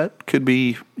 part of that could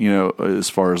be, as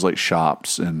far as like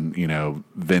shops and,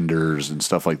 vendors and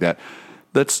stuff like that.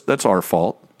 That's our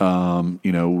fault.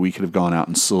 We could have gone out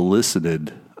and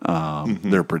solicited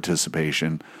their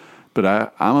participation.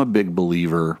 But I'm a big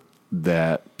believer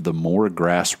that the more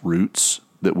grassroots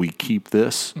that we keep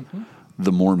this,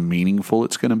 the more meaningful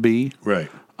it's going to be. Right.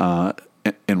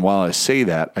 And while I say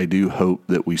that, I do hope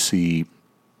that we see,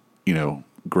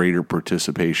 greater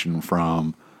participation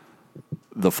from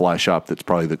the fly shop that's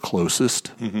probably the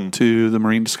closest to the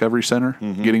Marine Discovery Center,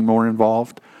 getting more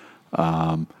involved.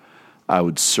 I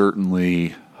would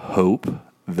certainly hope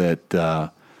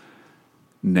that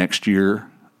next year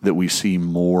that we see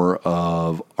more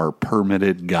of our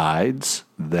permitted guides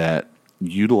that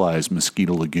utilize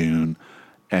Mosquito Lagoon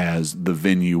as the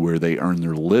venue where they earn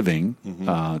their living,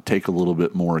 take a little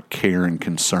bit more care and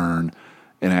concern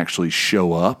and actually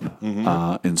show up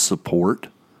and support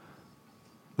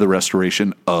the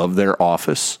restoration of their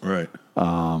office. Right.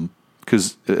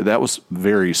 Because that was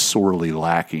very sorely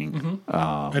lacking.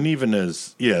 And even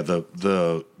as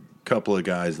the couple of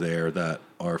guys there that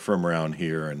are from around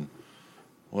here, and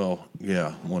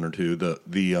one or two.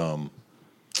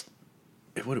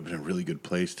 It would have been a really good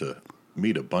place to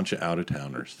meet a bunch of out of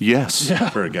towners. Yes.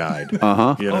 For a guide. You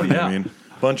know what yeah. I mean?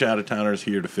 Bunch of out of towners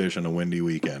here to fish on a windy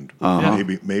weekend.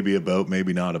 Maybe a boat,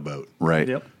 maybe not a boat. Right.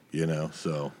 Yep.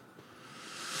 So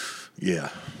yeah.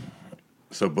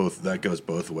 So that goes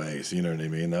both ways. You know what I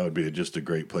mean? That would be just a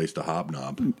great place to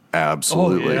hobnob.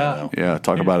 Absolutely. Oh, Yeah.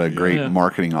 Talk about a great Yeah.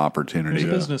 marketing opportunity.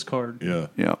 Here's a business card. Yeah.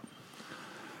 Yeah.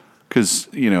 Because,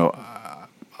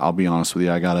 I'll be honest with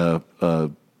you, I got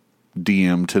a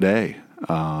DM today.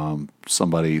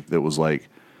 Somebody that was like,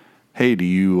 hey, do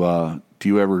you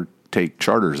ever take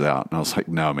charters out? And I was like,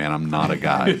 no, man, I'm not a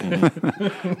guide.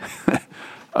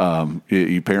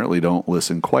 You apparently don't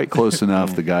listen quite close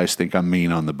enough. The guys think I'm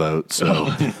mean on the boat. So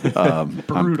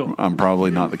Brutal. I'm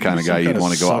probably not the kind of guy you'd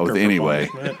want to go out with anyway.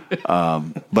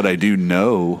 But I do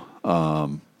know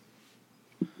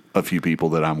a few people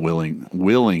that I'm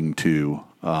willing to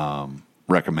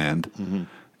recommend.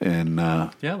 And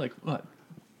Yeah, like what?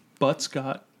 Butts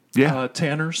got Yeah.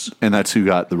 Tanners, and that's who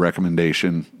got the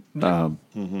recommendation.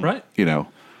 right?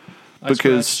 I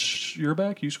because scratch your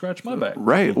back, you scratch my back.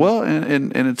 right. Well,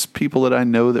 and it's people that I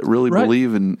know that really Right.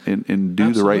 believe and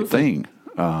do the right Absolutely. thing.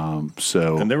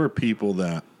 So And there were people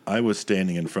that I was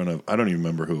standing in front of. I don't even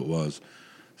remember who it was.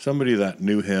 Somebody that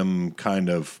knew him kind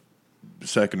of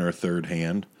second or third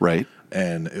hand. right.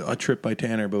 And a trip by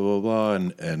Tanner, blah, blah, blah.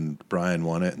 And Brian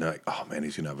won it. And they're like, oh, man,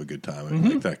 he's going to have a good time. And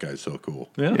like, that guy's so cool.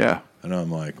 Yeah. Yeah. And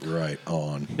I'm like, right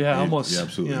on. Yeah, I You- almost. You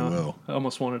absolutely you know, will. I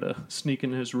almost wanted to sneak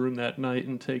into his room that night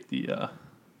and take the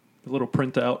little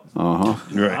printout.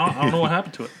 Right. I don't know what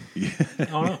happened to it. I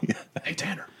don't know. Hey,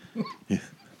 Tanner.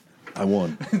 I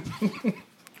won.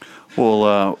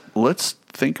 Well, let's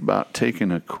think about taking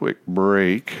a quick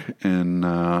break, and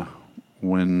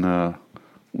when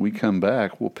we come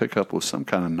back, we'll pick up with some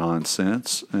kind of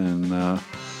nonsense and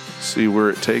see where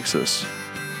it takes us.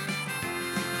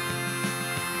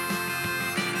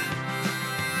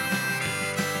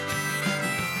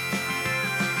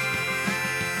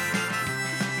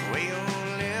 Way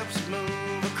your lips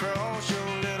move across your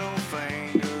little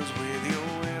fingers with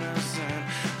your innocent,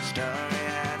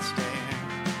 starry-eyed stare.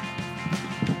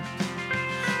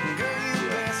 Girl, you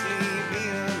best leave me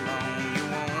alone. You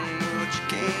want what you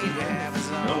can't have as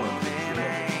long as it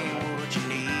ain't what you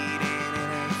need and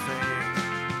it ain't fair.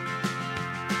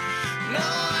 No,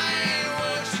 I ain't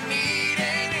what you need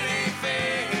and it ain't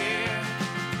fair.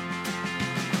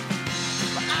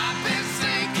 I've been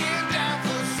sinking down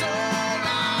for so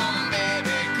long,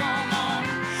 baby, come on.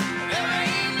 There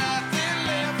ain't nothing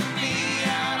left for me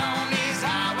out on these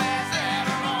highways that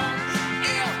are wrong.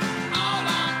 If all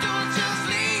I'm doing is just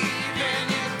leaving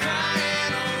you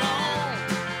crying alone,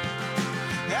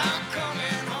 I'm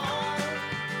coming home.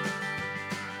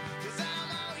 'Cause I'm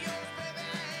all yours, baby,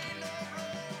 ain't no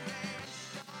romance.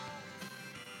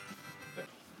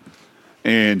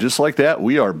 And just like that,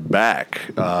 we are back.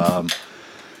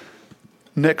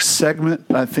 Next segment,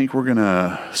 I think we're going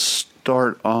to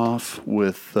start off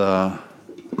with a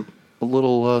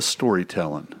little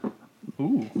storytelling.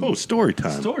 Oh, story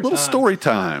time. Story Little time. story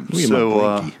time. Look at my So,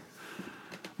 blankie.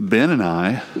 Ben and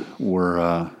I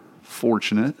were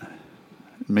fortunate,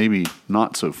 maybe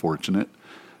not so fortunate,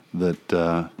 that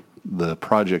the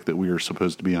project that we were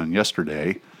supposed to be on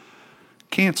yesterday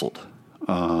canceled.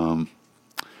 I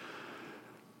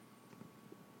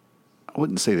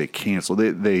wouldn't say they canceled.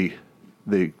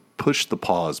 They pushed the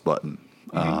pause button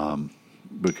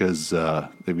because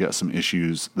they've got some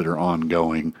issues that are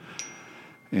ongoing,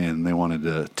 and they wanted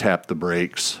to tap the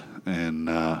brakes. And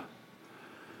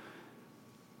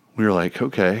we were like,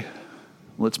 okay,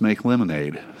 let's make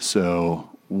lemonade. So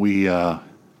we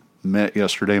met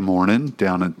yesterday morning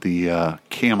down at the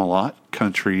Camelot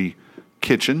Country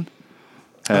Kitchen.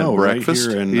 Had Oh, right breakfast.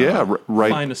 here in,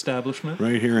 right Fine establishment.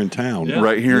 Right here in town. Yeah.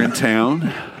 right here in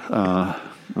town,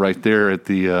 right there at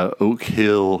the Oak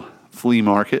Hill Flea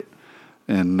Market,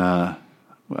 and I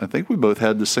think we both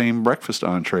had the same breakfast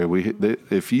entree.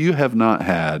 If you have not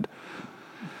had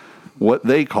what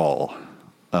they call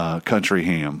country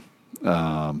ham,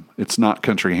 it's not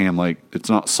country ham, like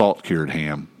it's not salt cured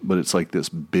ham, but it's like this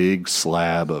big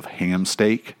slab of ham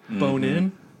steak. Bone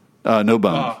in. No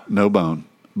bone, no bone,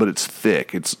 but it's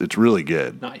thick. It's really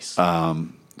good. Nice.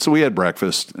 So we had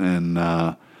breakfast,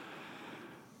 and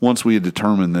once we had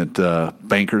determined that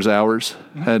banker's hours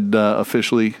had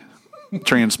officially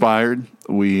transpired,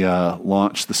 we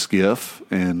launched the skiff,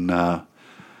 and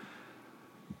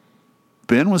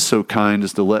Ben was so kind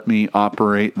as to let me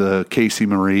operate the Casey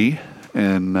Marie,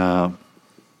 and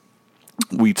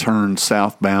we turned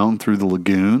southbound through the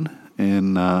lagoon.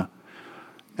 And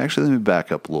actually, let me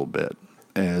back up a little bit.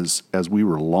 As we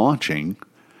were launching,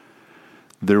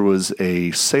 there was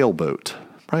a sailboat,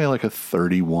 probably like a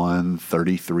 31,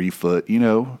 33 foot,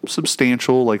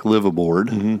 substantial, like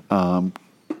liveaboard,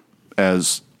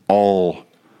 as all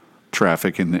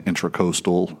traffic in the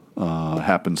intracoastal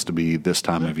happens to be this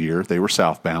time of year. They were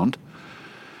southbound.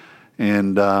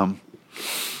 And out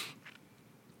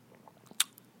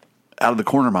of the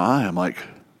corner of my eye, I'm like,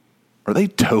 are they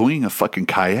towing a fucking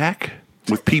kayak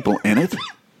with people in it?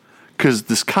 Because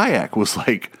this kayak was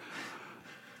like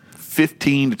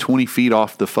 15 to 20 feet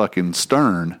off the fucking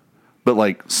stern, but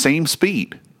like same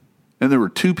speed. And there were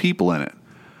two people in it.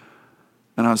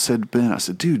 And I said to Ben,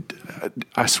 dude,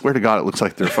 I swear to God, it looks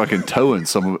like they're fucking towing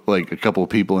like a couple of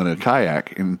people in a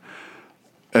kayak. And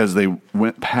as they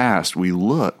went past, we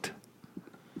looked.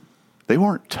 They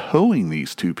weren't towing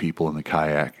these two people in the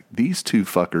kayak. These two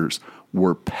fuckers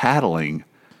were paddling,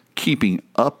 keeping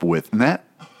up with. And that,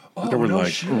 There were no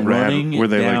like shit. Running were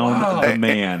they down like a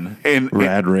man. and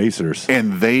rad racers?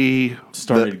 and they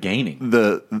Started gaining.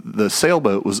 The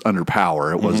sailboat was under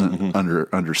power. It wasn't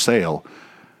under sail.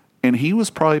 and he was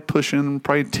probably pushing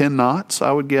 10 knots,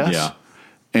 I would guess. Yeah.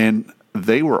 And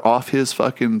they were off his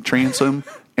fucking transom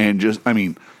and just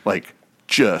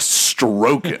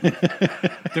stroking.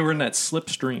 They were in that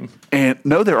slipstream. And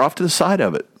no, they're off to the side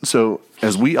of it. So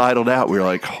as we idled out, we were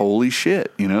like, holy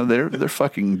shit, they're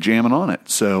fucking jamming on it.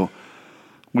 So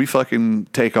we fucking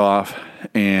take off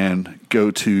and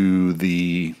go to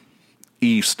the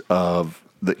east of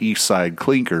the east side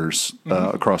clinkers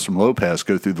across from Lopez,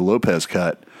 go through the Lopez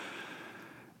cut.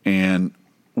 And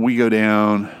we go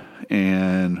down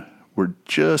and we're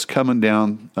just coming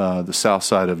down the south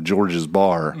side of George's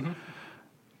Bar.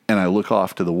 And I look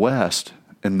off to the west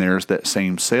and there's that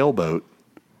same sailboat.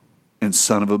 And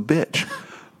son of a bitch,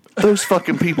 those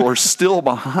fucking people are still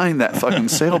behind that fucking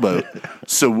sailboat.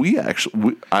 So we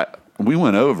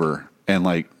went over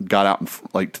and got out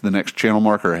to the next channel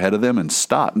marker ahead of them and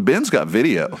stopped. And Ben's got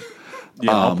video.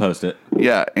 Yeah, I'll post it.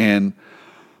 Yeah, and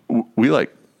we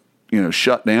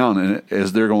shut down, and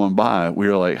as they're going by, we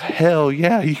were like, hell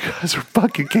yeah, you guys are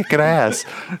fucking kicking ass.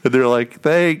 And they're like,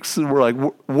 thanks. And we're like,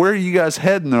 where are you guys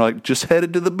heading? They're like, just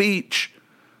headed to the beach.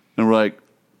 And we're like,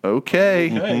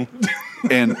 okay.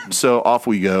 And so off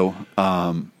we go.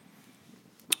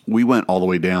 We went all the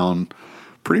way down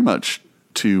pretty much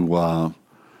to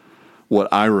what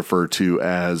I refer to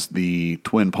as the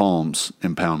Twin Palms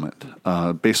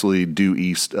impoundment, basically due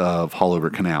east of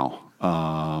Hollover Canal.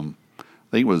 I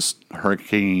think it was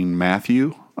Hurricane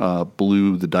Matthew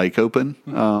blew the dike open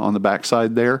on the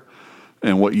backside there.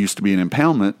 And what used to be an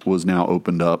impoundment was now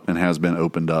opened up and has been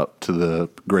opened up to the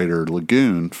greater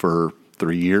lagoon for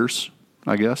 3 years,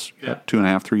 I guess. Yeah.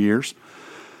 2.5, 3 years.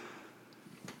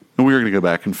 And we were going to go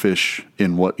back and fish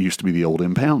in what used to be the old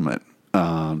impoundment.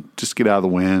 Just get out of the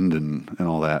wind and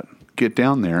all that. Get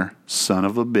down there, son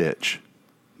of a bitch.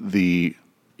 The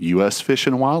U.S. Fish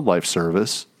and Wildlife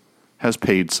Service has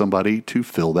paid somebody to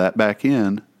fill that back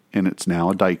in, and it's now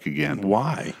a dike again.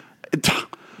 Why?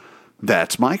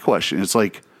 That's my question. It's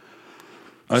like,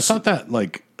 I thought that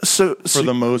for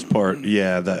the most part,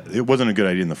 that it wasn't a good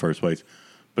idea in the first place.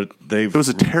 But it was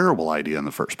a terrible idea in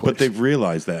the first place. But they've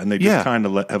realized that, and they just kind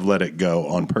of have let it go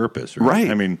on purpose, right?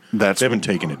 I mean, they haven't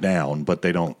taken it down, but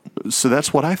they don't. So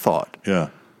that's what I thought. Yeah.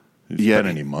 Spend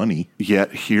any money.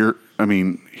 Yet here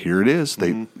it is.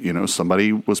 They,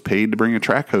 somebody was paid to bring a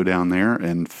track hoe down there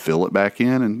and fill it back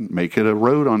in and make it a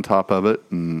road on top of it,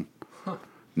 and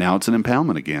now it's an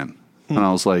impoundment again. And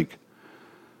I was like,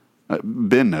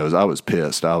 Ben knows I was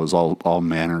pissed. I was all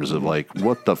manners of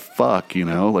what the fuck,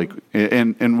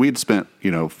 and we'd spent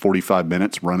 45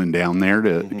 minutes running down there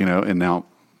to and now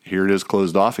here it is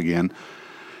closed off again.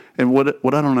 And what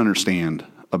I don't understand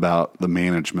about the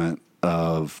management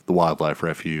of the wildlife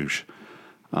refuge.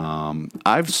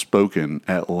 I've spoken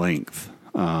at length,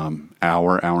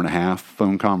 hour and a half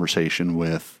phone conversation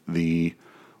with the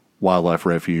wildlife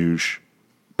refuge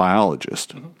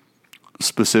biologist,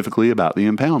 specifically about the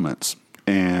impoundments.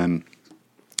 And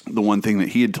the one thing that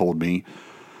he had told me,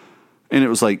 and it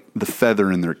was like the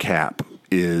feather in their cap,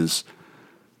 is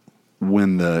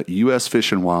when the U.S.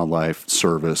 Fish and Wildlife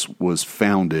Service was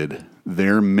founded,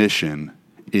 their mission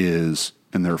is,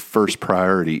 and their first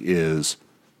priority is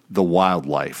the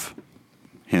wildlife,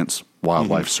 hence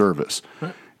Wildlife Service.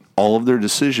 Right. All of their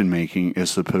decision making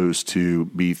is supposed to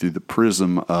be through the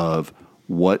prism of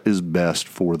what is best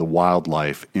for the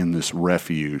wildlife in this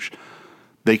refuge.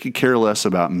 They could care less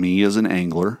about me as an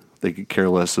angler. They could care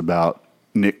less about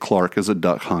Nick Clark as a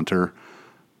duck hunter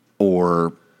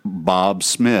or Bob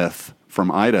Smith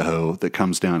from Idaho that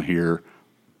comes down here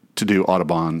to do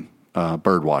Audubon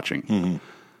bird watching.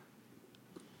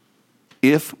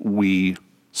 If we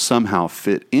somehow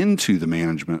fit into the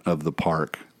management of the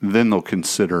park, then they'll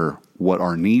consider what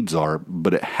our needs are,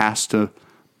 but it has to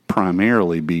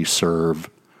primarily be serve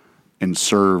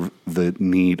the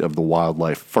need of the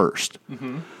wildlife first.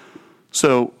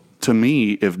 So to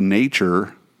me, if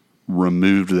nature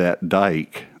removed that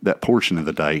dike, that portion of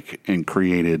the dike, and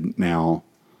created now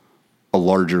a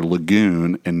larger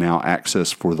lagoon and now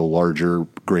access for the larger,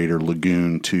 greater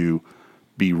lagoon to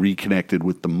be reconnected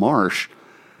with the marsh,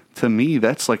 to me,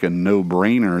 that's like a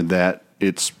no-brainer that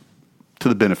it's to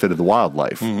the benefit of the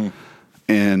wildlife. And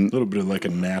a little bit of like a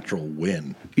natural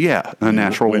win. Yeah, a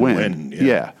natural win. Win-win,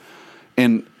 Yeah.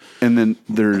 And then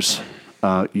there's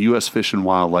U.S. Fish and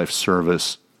Wildlife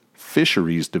Service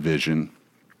Fisheries Division.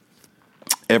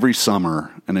 Every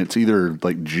summer, and it's either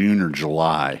like June or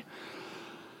July,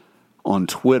 on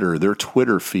Twitter, their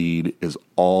Twitter feed is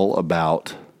all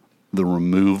about the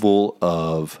removal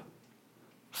of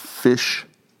fish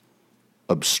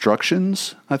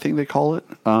obstructions, I think they call it.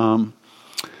 And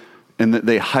and that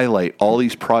they highlight all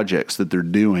these projects that they're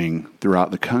doing throughout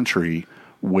the country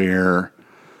where,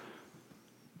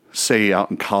 say, out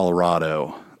in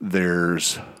Colorado,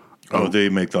 there's they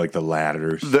make like the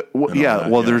ladders.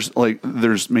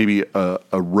 There's maybe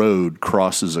a road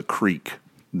crosses a creek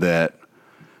that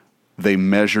they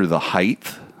measure the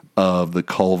height of the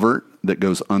culvert that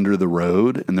goes under the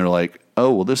road, and they're like,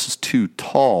 oh, well, this is too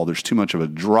tall. There's too much of a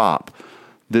drop.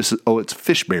 It's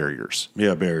fish barriers.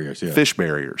 Yeah, barriers. Yeah, Fish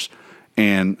barriers.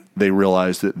 And they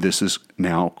realize that this is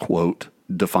now, quote,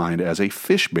 defined as a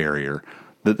fish barrier,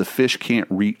 that the fish can't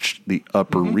reach the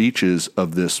upper reaches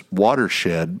of this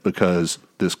watershed because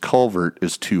this culvert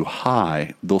is too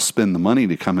high. They'll spend the money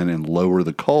to come in and lower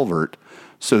the culvert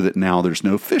so that now there's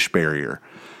no fish barrier.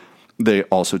 They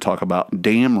also talk about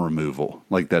dam removal.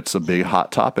 Like, that's a big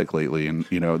hot topic lately. And,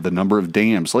 the number of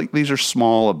dams, like, these are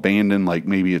small, abandoned, like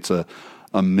maybe it's a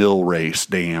mill race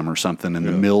dam or something, and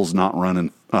the mill's not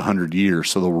running 100 years.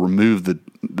 So they'll remove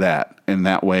that. And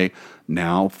that way,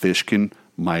 now fish can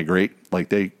migrate like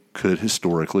they could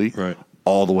historically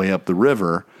all the way up the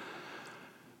river.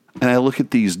 And I look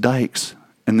at these dikes,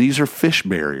 and these are fish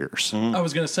barriers. I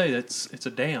was going to say it's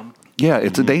a dam. Yeah,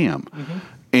 it's a dam.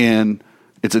 And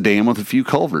it's a dam with a few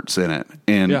culverts in it.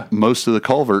 And most of the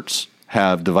culverts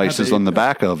have devices on the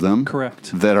back of them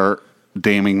that are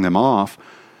damming them off.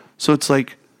 So it's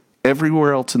like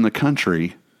everywhere else in the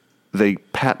country, they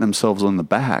pat themselves on the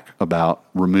back about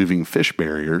removing fish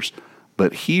barriers.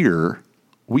 But here,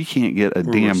 we can't get a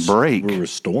damn break. We're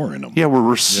restoring them. Yeah, we're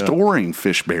restoring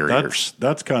fish barriers.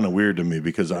 That's kind of weird to me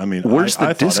because, I mean, Where's the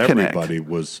I thought disconnect? everybody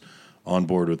was on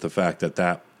board with the fact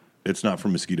that it's not for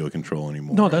mosquito control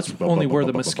anymore. No, that's only where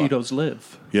the mosquitoes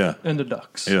live. Yeah. And the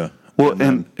ducks. Yeah. Well,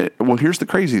 well, here's the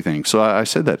crazy thing. So I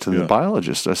said that to the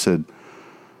biologist. I said,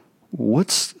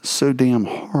 what's so damn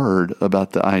hard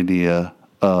about the idea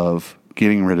of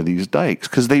getting rid of these dikes?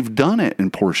 Because they've done it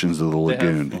in portions of the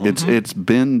lagoon. It's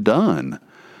been done.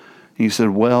 He said,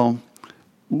 well,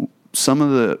 some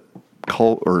of the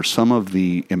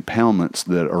impoundments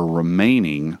that are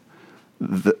remaining,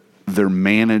 they're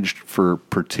managed for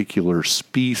particular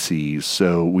species.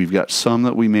 So we've got some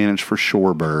that we manage for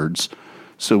shorebirds.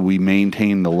 So we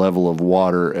maintain the level of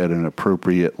water at an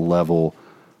appropriate level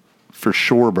for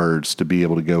shorebirds to be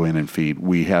able to go in and feed.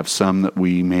 We have some that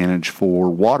we manage for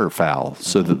waterfowl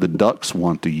so that the ducks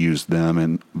want to use them,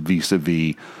 and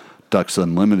vis-a-vis Ducks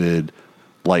Unlimited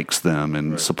likes them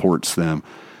and supports them.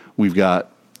 We've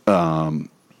got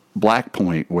Black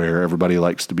Point where everybody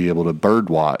likes to be able to bird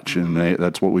watch, and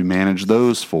that's what we manage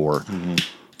those for.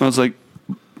 I was like,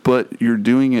 but you're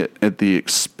doing it at the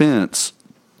expense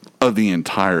of the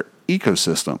entire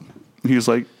ecosystem. He was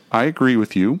like, I agree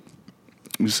with you.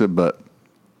 He said, but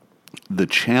the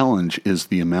challenge is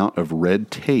the amount of red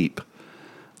tape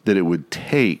that it would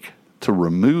take to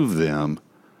remove them.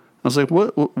 I was like,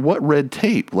 what red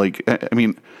tape? Like, I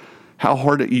mean, how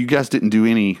hard? You guys didn't do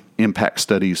any impact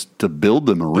studies to build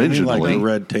them originally. Like the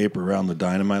red tape around the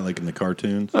dynamite, like in the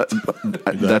cartoons.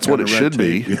 That's what it should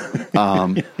be.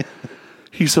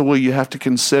 He said, well, you have to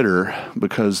consider,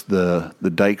 because the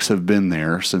dikes have been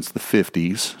there since the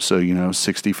 50s, so,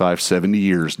 65, 70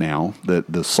 years now,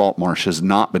 that the salt marsh has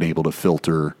not been able to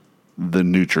filter the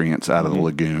nutrients out of the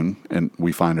lagoon, and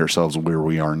we find ourselves where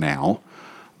we are now.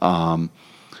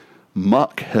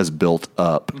 Muck has built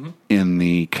up in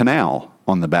the canal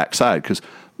on the backside, because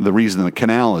the reason the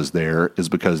canal is there is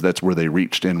because that's where they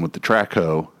reached in with the track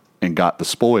hoe and got the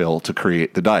spoil to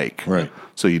create the dike. Right.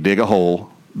 So you dig a hole,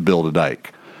 build a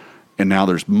dike. And now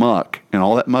there's muck, and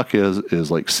all that muck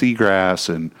is like seagrass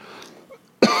and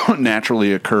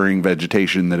naturally occurring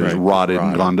vegetation that is rotted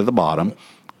and gone to the bottom.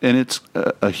 And it's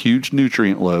a huge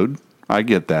nutrient load. I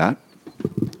get that.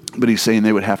 But he's saying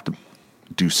they would have to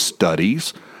do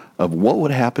studies of what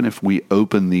would happen if we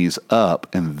open these up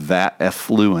and that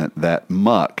effluent, that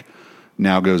muck,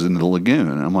 now goes into the lagoon.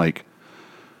 And I'm like,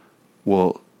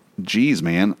 well, geez,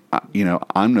 man,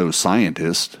 I'm no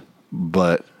scientist,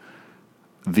 but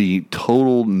the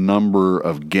total number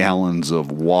of gallons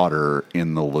of water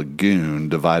in the lagoon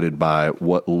divided by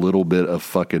what little bit of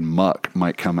fucking muck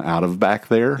might come out of back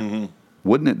there,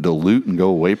 wouldn't it dilute and go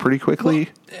away pretty quickly?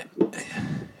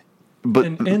 But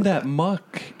and that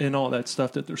muck and all that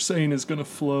stuff that they're saying is going to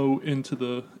flow into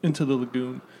the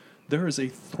lagoon, there is a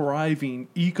thriving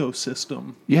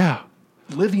ecosystem. Yeah.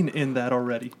 Living in that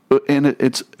already. And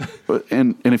it's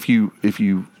and if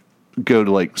you go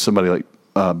to like somebody like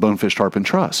Bonefish Tarpon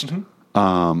Trust,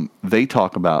 they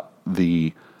talk about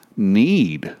the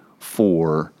need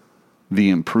for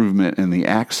the improvement in the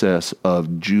access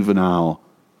of juvenile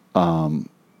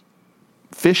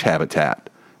fish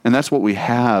habitat, And that's what we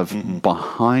have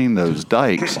behind those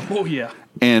dikes. Oh yeah.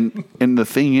 And the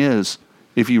thing is,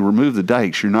 if you remove the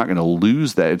dikes, you're not going to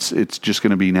lose that. It's just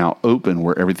going to be now open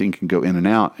where everything can go in and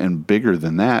out. And bigger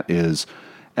than that is,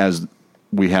 as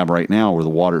we have right now where the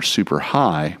water's super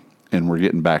high, and we're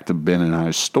getting back to Ben and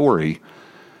I's story,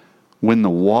 when the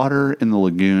water in the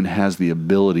lagoon has the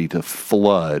ability to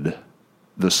flood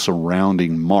the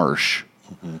surrounding marsh,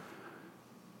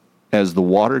 as the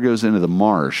water goes into the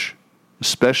marsh,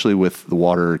 especially with the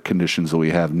water conditions that we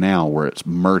have now where it's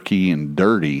murky and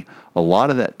dirty, a lot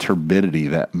of that turbidity,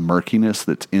 that murkiness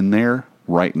that's in there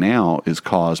right now is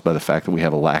caused by the fact that we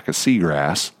have a lack of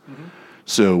seagrass.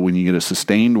 So when you get a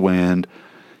sustained wind,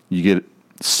 you get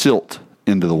silt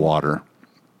into the water.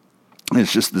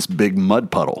 It's just this big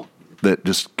mud puddle that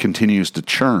just continues to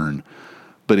churn.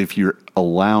 But if you're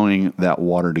allowing that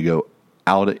water to go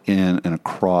out, in, and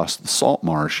across the salt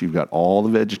marsh, you've got all the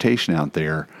vegetation out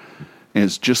there. And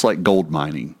it's just like gold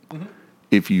mining.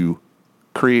 If you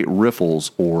create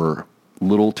riffles or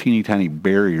little teeny tiny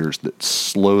barriers that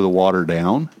slow the water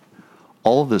down,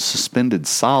 all of the suspended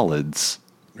solids,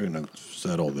 You're going to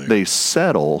settle there. they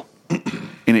settle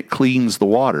and it cleans the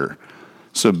water.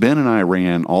 So Ben and I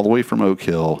ran all the way from Oak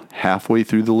Hill halfway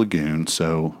through the lagoon.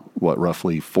 So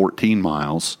roughly 14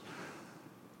 miles.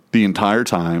 The entire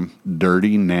time,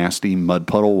 dirty, nasty mud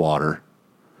puddle water.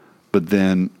 But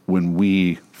then when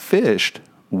we fished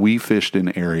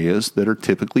in areas that are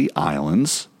typically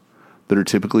islands, that are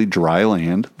typically dry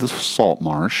land, the salt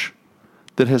marsh,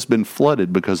 that has been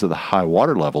flooded because of the high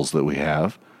water levels that we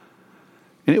have.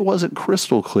 And it wasn't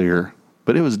crystal clear,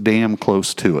 but it was damn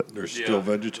close to it. There's still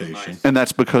vegetation. And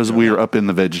that's because we were up in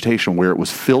the vegetation where it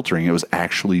was filtering. It was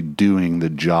actually doing the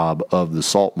job of the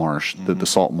salt marsh that the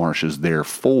salt marsh is there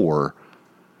for.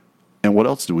 And what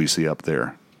else do we see up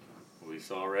there? We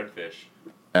saw redfish.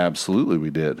 Absolutely, we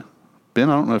did. Ben,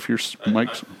 I don't know if your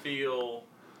mic's... feel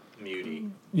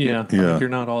muty. Yeah. Yeah. You're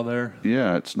not all there.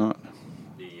 Yeah, it's not...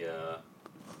 The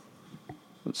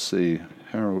Let's see.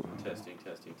 How... testing.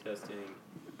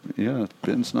 Yeah,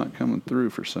 Ben's not coming through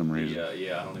for some reason.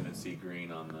 Yeah, I don't even see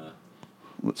green on the.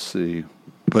 Let's see.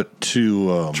 But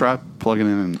to Try plugging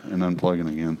in and unplugging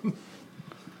again.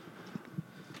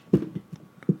 A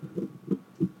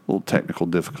little technical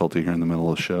difficulty here in the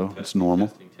middle of the show. It's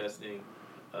normal. Testing.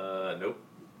 Nope.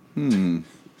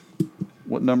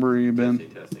 What number are you, Ben?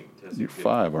 Testing. You're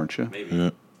 5, aren't you? Maybe.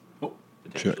 yeah,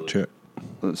 Potentially. check.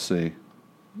 Let's see.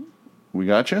 We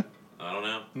got you? I don't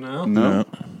know. No. No.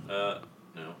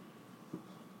 No.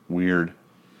 Weird.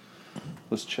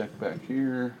 Let's check back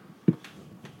here.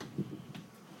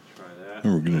 Try that.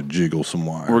 And we're going to jiggle some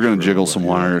wires. We're going to for jiggle some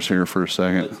everybody. wires here for a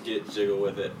second. Let's get jiggle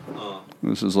with it.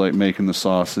 This is like making the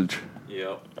sausage.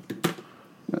 Yep.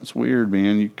 That's weird,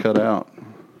 man. You cut out.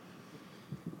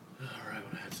 All right,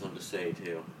 when I had something to say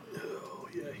too. Oh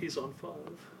yeah, he's on 5.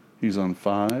 He's on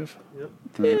 5. Yep.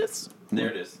 There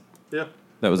it is. Yeah.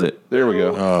 That was it. There we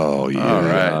go. Oh, yeah. All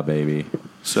right. Yeah, baby.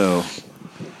 So,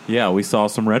 Yeah, we saw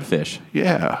some redfish.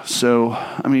 yeah. So,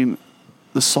 I mean,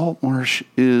 the salt marsh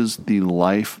is the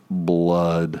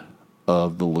lifeblood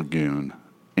of the lagoon.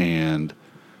 And,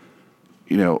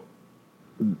 you know,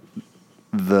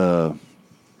 the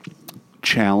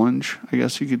challenge, I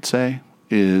guess you could say,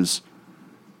 is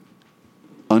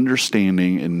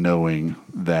understanding and knowing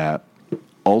that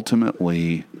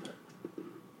ultimately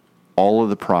all of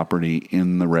the property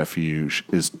in the refuge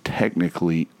is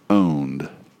technically owned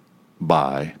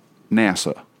by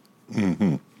NASA.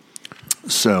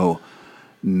 So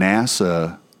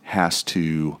NASA has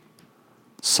to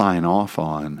sign off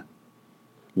on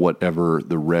whatever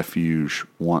the refuge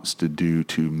wants to do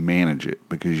to manage it,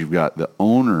 because you've got the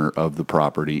owner of the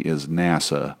property is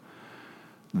NASA.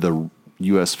 The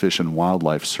U.S. Fish and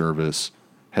Wildlife Service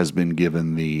has been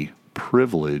given the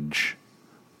privilege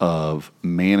of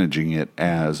managing it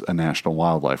as a national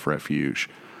wildlife refuge.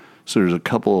 So there's a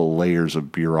couple of layers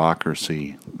of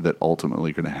bureaucracy that ultimately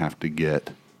are going to have to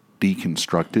get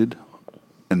deconstructed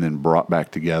and then brought back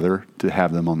together to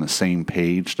have them on the same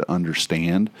page to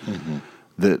understand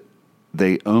that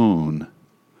they own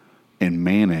and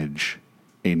manage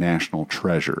a national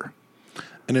treasure.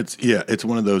 And it's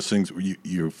one of those things where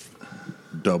you're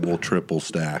double, triple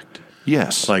stacked.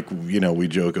 Yes. Like, we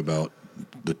joke about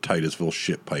the Titusville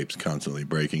ship pipes constantly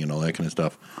breaking and all that kind of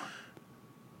stuff.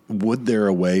 Would there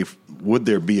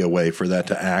be a way for that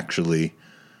to actually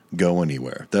go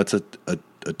anywhere? That's a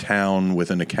town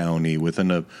within a county,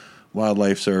 within a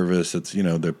wildlife service. It's,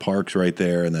 the parks right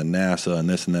there, and then NASA and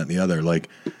this and that and the other. Like,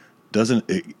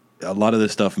 a lot of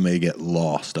this stuff may get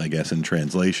lost, I guess, in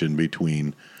translation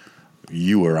between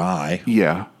you or I.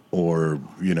 Yeah. Or,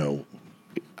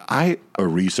 I a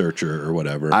researcher or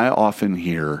whatever. I often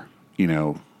hear,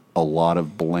 a lot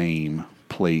of blame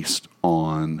placed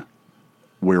on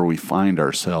where we find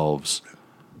ourselves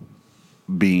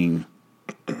being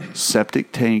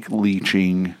septic tank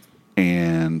leaching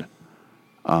and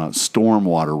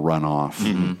stormwater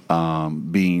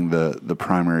runoff being the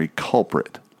primary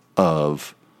culprit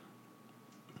of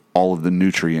all of the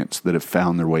nutrients that have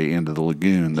found their way into the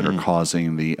lagoon that are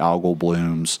causing the algal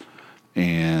blooms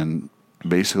and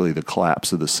basically the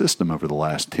collapse of the system over the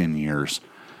last 10 years.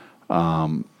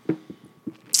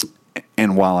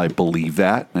 And while I believe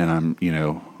that, and I'm,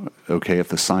 okay, if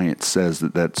the science says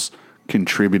that that's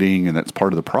contributing and that's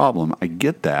part of the problem, I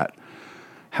get that.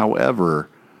 However,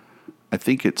 I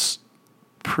think it's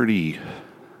pretty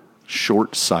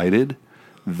short-sighted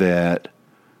that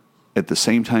at the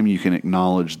same time you can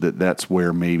acknowledge that that's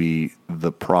where maybe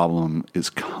the problem is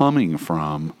coming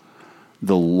from.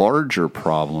 The larger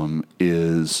problem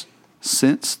is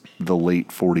since the late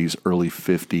 40s, early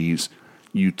 50s,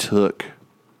 you took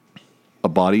a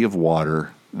body of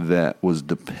water that was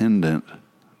dependent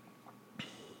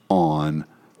on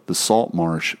the salt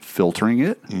marsh filtering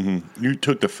it. Mm-hmm. You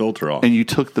took the filter off. And you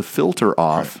took the filter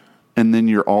off, right. And then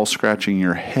you're all scratching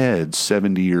your head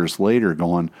 70 years later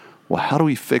going, well, how do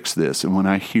we fix this? And when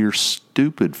I hear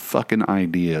stupid fucking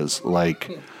ideas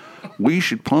like we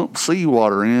should pump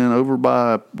seawater in over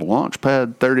by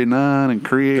Launchpad 39 and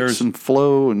create some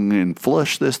flow and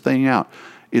flush this thing out.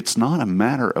 It's not a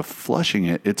matter of flushing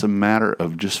it. It's a matter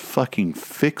of just fucking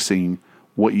fixing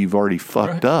what you've already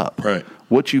fucked up. Right.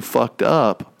 What you fucked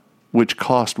up, which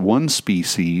cost one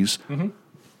species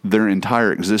their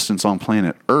entire existence on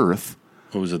planet Earth.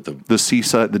 What was it? The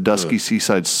seaside, the dusky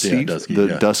seaside,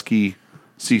 dusky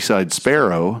seaside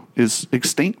sparrow is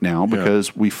extinct now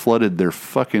because we flooded their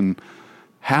fucking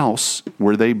house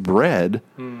where they bred,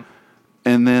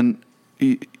 and then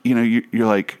you're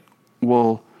like,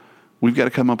 well, we've got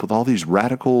to come up with all these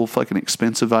radical fucking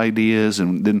expensive ideas,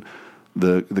 and then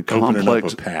the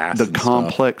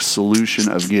complex solution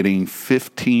of getting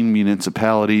 15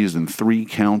 municipalities and 3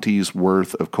 counties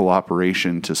worth of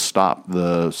cooperation to stop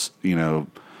the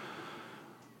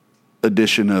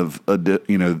addition of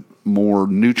more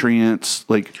nutrients.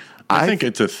 Like I think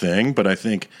it's a thing, but I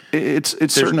think it's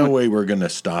there's no way we're going to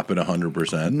stop it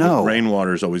 100%. No,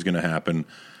 rainwater is always going to happen.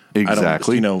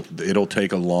 Exactly. It'll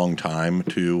take a long time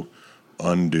to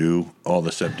undo all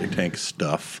the septic tank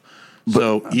stuff.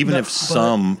 So even if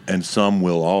some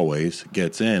will always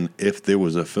gets in, if there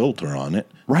was a filter on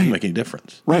it, it doesn't make any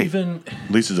difference. Right. Even at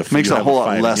least it's makes a whole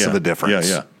lot less of a difference.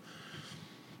 Yeah.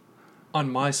 on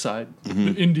my side,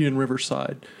 the Indian River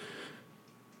side,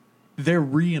 they're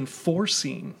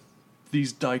reinforcing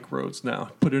these dike roads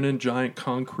now, putting in giant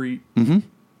concrete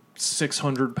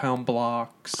 600-pound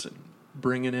blocks and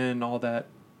bringing in all that,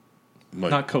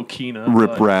 not coquina,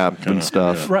 riprap and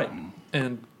stuff. Right.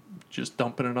 And just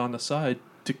dumping it on the side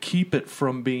to keep it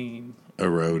from being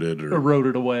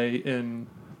eroded away and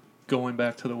going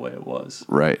back to the way it was.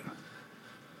 Right.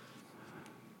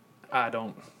 I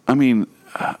mean,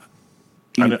 I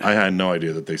had no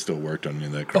idea that they still worked on any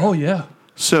of that crap. Oh, yeah.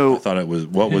 So I thought it was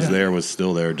what was there was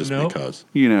still there just because.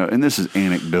 And this is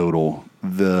anecdotal.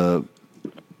 The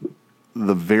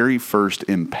very first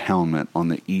impoundment on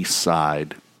the east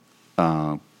side,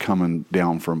 coming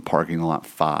down from parking lot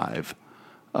 5,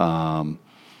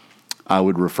 I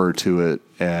would refer to it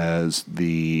as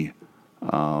the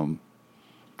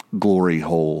Glory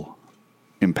Hole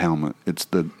impoundment. It's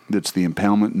the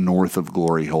impoundment north of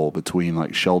Glory Hole between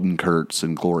like Sheldon Kurtz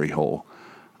and Glory Hole.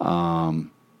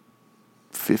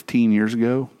 15 years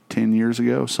ago, 10 years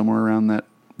ago, somewhere around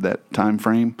that time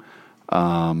frame,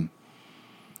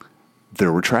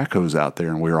 there were track hose out there,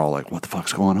 and we were all like, "What the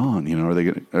fuck's going on? Are they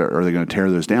going to tear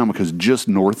those down?" Because just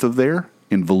north of there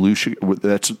in Volusia,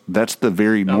 that's the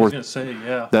very north. I was going to say,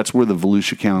 yeah, that's where the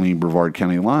Volusia County Brevard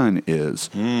County line is.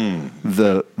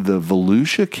 The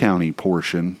Volusia County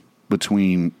portion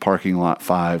between parking lot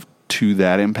 5 to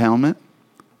that impoundment,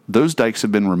 those dikes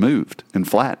have been removed and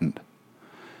flattened.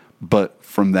 But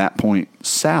from that point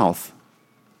south,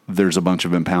 there's a bunch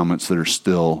of impoundments that are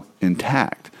still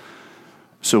intact.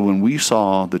 So when we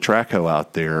saw the track hoe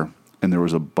out there and there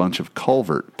was a bunch of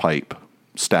culvert pipe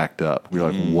stacked up, we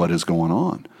were like, what is going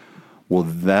on? Well,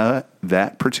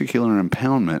 that particular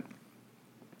impoundment,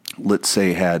 let's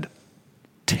say, had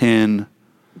 10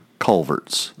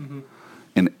 culverts.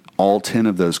 And all 10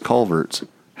 of those culverts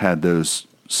had those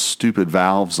stupid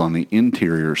valves on the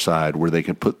interior side where they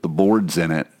could put the boards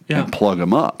in it and plug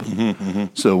them up.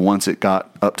 So once it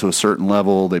got up to a certain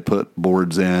level, they put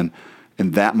boards in,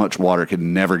 And that much water could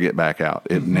never get back out.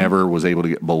 It never was able to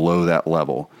get below that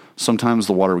level. Sometimes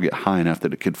the water would get high enough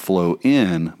that it could flow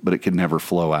in, but it could never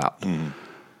flow out.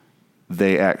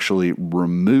 They actually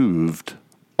removed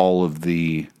all of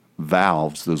the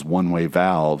valves, those one-way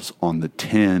valves, on the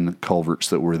 10 culverts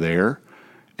that were there.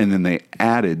 And then they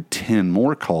added 10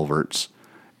 more culverts,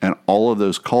 and all of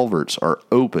those culverts are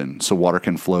open so water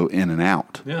can flow in and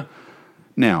out. Yeah.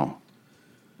 Now,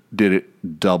 did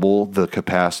it double the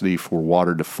capacity for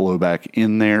water to flow back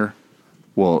in there?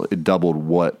 Well, it doubled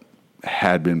what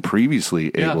had been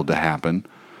previously able to happen.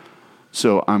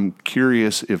 So I'm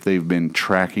curious if they've been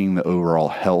tracking the overall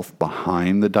health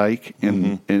behind the dike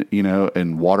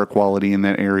and water quality in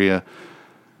that area.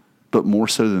 But more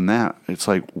so than that, it's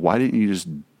like, why didn't you just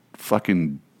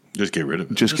fucking Just get rid of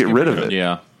it. just get rid of it?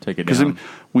 Yeah, take it Because down.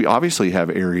 we obviously have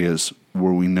areas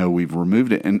where we know we've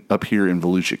removed it. And up here in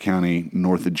Volusia County,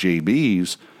 north of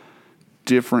JB's,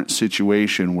 different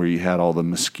situation where you had all the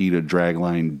mosquito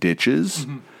dragline ditches.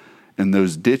 And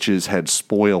those ditches had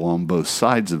spoil on both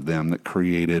sides of them that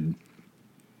created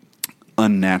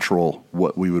unnatural,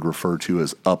 what we would refer to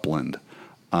as upland.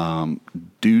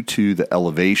 Due to the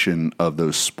elevation of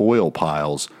those spoil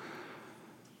piles,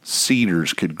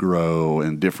 cedars could grow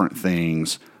and different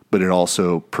things, but it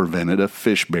also prevented a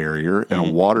fish barrier and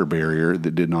a water barrier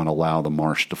that did not allow the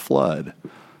marsh to flood.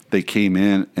 They came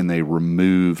in and they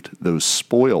removed those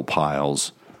spoil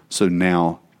piles. So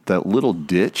now that little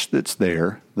ditch that's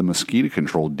there, the mosquito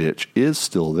control ditch, is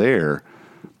still there,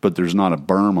 but there's not a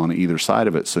berm on either side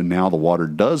of it. So now the water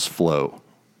does flow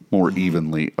more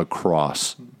evenly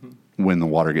across when the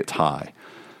water gets high.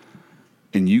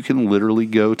 And you can literally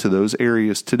go to those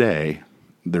areas today.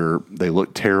 They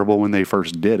looked terrible when they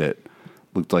first did it.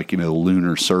 Looked like, the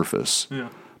lunar surface. Yeah.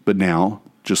 But now,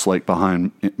 just like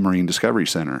behind Marine Discovery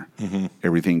Center,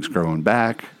 everything's growing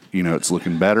back. It's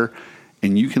looking better.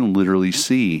 And you can literally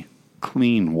see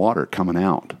clean water coming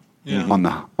out on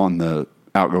the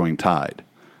outgoing tide.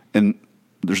 And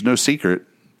there's no secret.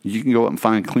 You can go up and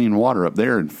find clean water up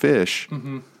there and fish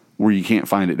where you can't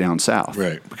find it down south.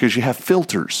 Right. Because you have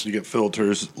filters. You get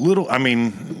filters.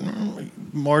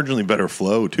 Marginally better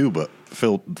flow too, but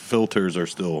filters are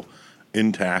still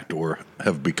intact or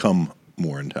have become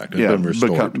more intact. Have been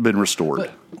restored. Been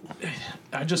restored. But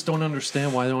I just don't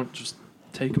understand why they don't just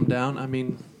take them down. I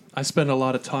mean, I spend a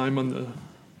lot of time on the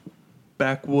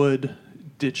backwood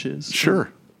ditches.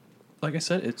 Sure. Like I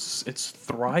said, it's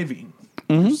thriving.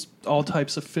 There's all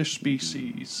types of fish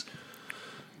species,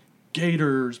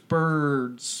 gators,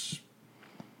 birds,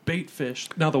 bait fish.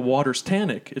 Now the water's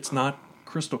tannic. It's not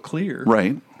crystal clear.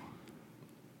 Right.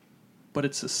 But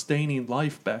it's sustaining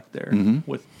life back there and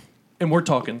we're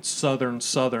talking southern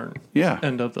Yeah.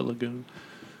 end of the lagoon.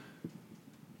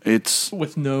 It's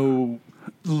With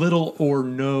little or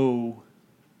no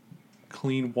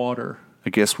clean water. I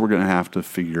guess we're going to have to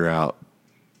figure out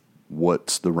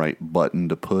what's the right button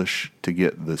to push to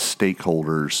get the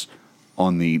stakeholders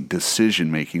on the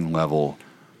decision-making level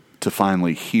to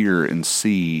finally hear and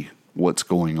see what's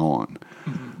going on.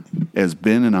 As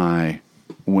Ben and I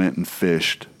went and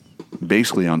fished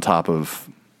basically on top of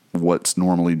what's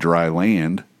normally dry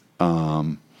land,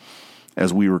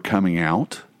 as we were coming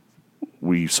out,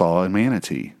 we saw a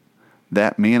manatee.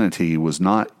 That manatee was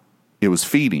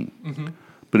feeding,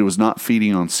 but it was not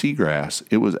feeding on seagrass.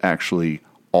 It was actually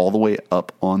all the way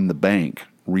up on the bank,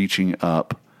 reaching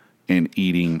up and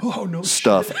eating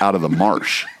stuff out of the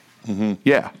marsh.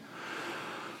 Yeah.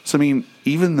 So,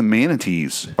 even the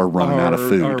manatees are running out of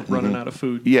food. Are running out of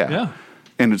food. Yeah.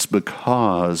 And it's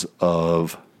because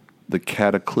of the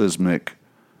cataclysmic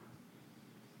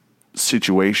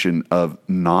situation of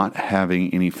not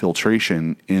having any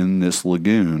filtration in this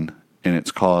lagoon, and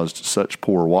it's caused such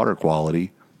poor water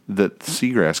quality that the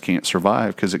seagrass can't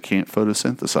survive because it can't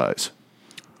photosynthesize.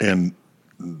 And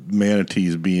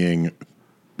manatees being,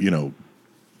 a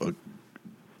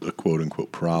quote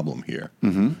unquote problem here.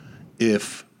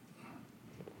 If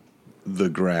the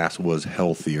grass was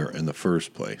healthier in the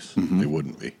first place, it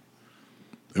wouldn't be.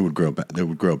 It would grow back. They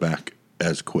would grow back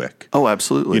as quick. Oh,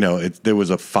 absolutely. There was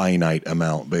a finite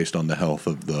amount based on the health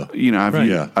of the.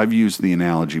 I've used the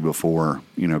analogy before.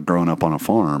 Growing up on a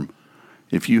farm,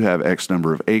 if you have X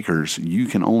number of acres, you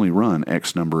can only run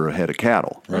X number of head of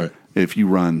cattle. Right. If you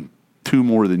run 2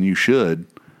 more than you should,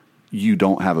 you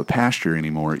don't have a pasture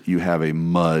anymore. You have a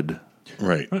mud,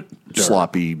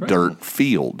 sloppy dirt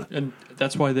field. And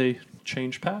that's why they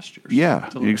change pastures. Yeah,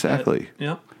 to look exactly. ahead.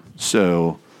 Yeah.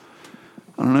 So,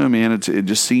 I don't know, man. It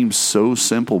just seems so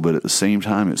simple, but at the same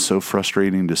time, it's so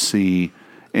frustrating to see.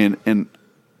 And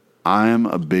I'm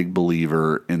a big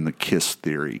believer in the KISS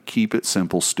theory. Keep it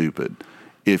simple, stupid.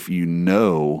 if you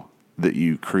know that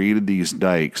you created these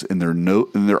dikes and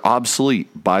they're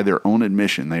obsolete by their own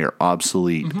admission, they are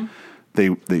obsolete.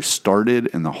 They started,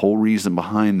 and the whole reason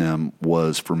behind them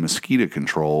was for mosquito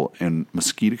control, and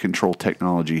mosquito control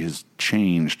technology has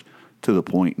changed to the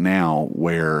point now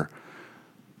where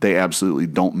they absolutely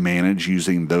don't manage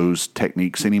using those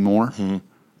techniques anymore. And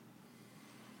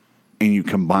you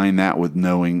combine that with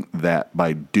knowing that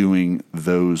by doing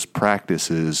those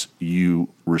practices, you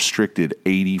restricted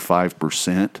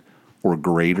 85% or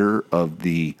greater of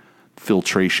the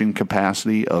filtration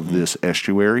capacity of this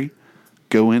estuary.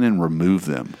 Go in and remove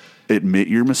them. Admit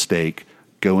your mistake,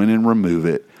 go in and remove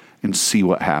it, and see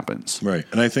what happens. Right.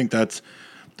 And I think that's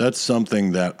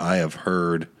something that I have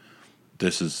heard.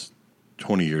 This is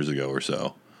 20 years ago or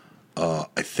so.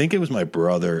 I think it was my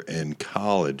brother in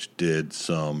college did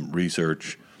some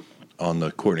research on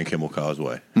the Courtney Kimball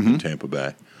Causeway in Tampa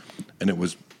Bay. And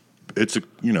it's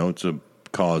a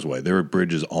causeway. There were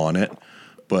bridges on it,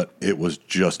 but it was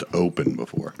just open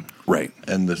before. Right.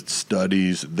 And the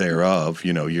studies thereof,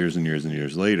 years and years and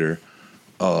years later,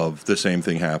 of the same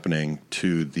thing happening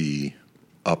to the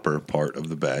upper part of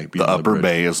the bay. The upper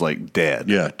bay is like dead.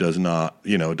 Yeah, it does not,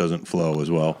 it doesn't flow as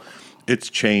well. It's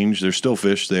changed. There's still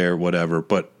fish there, whatever,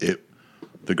 but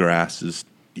the grass is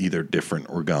either different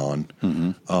or gone.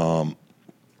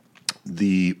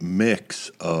 The mix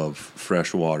of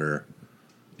fresh water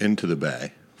into the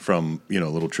bay from,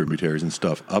 little tributaries and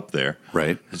stuff up there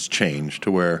Right. has changed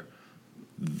to where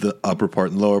the upper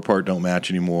part and lower part don't match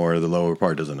anymore. The lower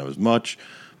part doesn't have as much,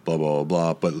 blah, blah,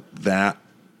 blah, blah. But that,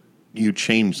 you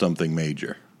change something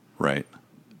major. Right.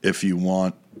 If you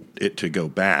want it to go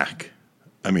back,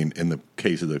 I mean, in the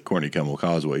case of the Courtney Kimball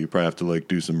Causeway, you probably have to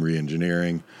do some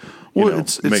re-engineering,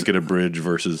 make it a bridge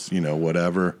versus,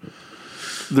 whatever.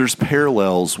 There's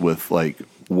parallels with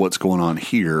what's going on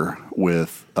here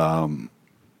with the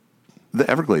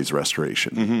Everglades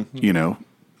restoration.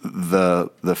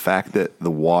 The fact that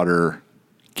the water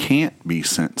can't be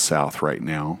sent south right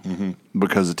now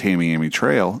because of Tamiami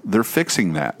Trail, they're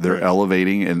fixing that. They're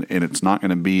elevating, and it's not going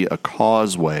to be a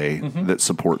causeway that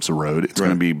supports a road. It's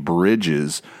going to be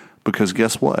bridges, because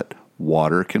guess what?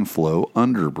 Water can flow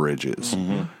under bridges.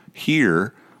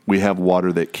 Here, we have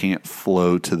water that can't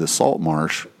flow to the salt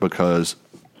marsh because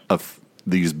of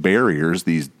these barriers,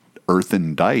 these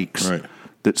earthen dikes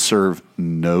that serve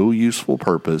no useful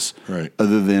purpose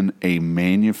other than a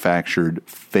manufactured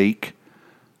fake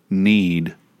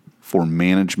need for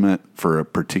management for a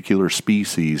particular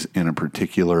species in a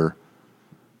particular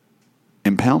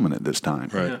impoundment at this time.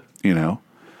 Right.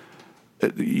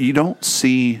 You don't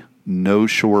see no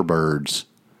shorebirds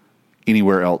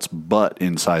anywhere else but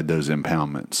inside those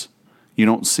impoundments. You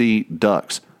don't see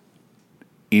ducks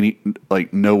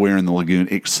nowhere in the lagoon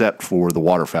except for the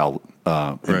waterfowl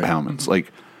impoundments.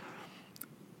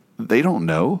 They don't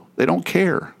know. They don't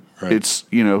care. Right. It's,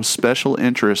 special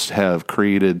interests have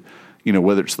created,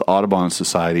 whether it's the Audubon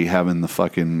Society having the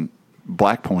fucking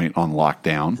Black Point on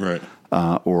lockdown,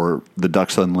 or the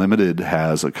Ducks Unlimited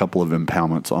has a couple of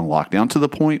impoundments on lockdown, to the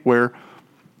point where,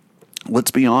 let's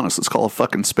be honest, let's call a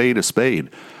fucking spade a spade.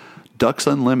 Ducks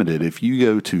Unlimited, if you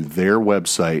go to their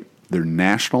website, their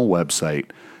national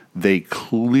website, they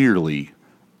clearly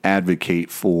advocate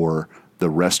for the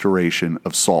restoration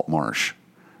of salt marsh.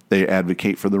 They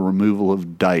advocate for the removal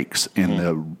of dikes and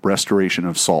the restoration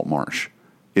of salt marsh.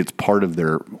 It's part of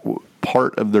their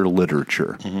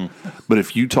literature. But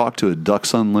if you talk to a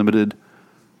Ducks Unlimited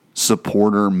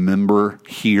supporter member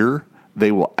here,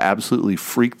 they will absolutely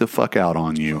freak the fuck out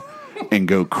on you and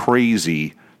go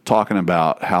crazy talking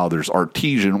about how there's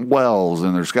artesian wells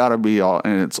and there's got to be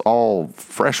and it's all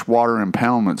freshwater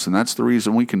impoundments, and that's the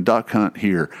reason we can duck hunt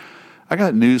here. I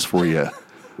got news for you.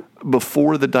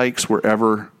 Before the dikes were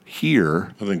ever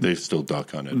here, I think they still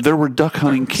duck hunted. There were duck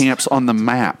hunting camps on the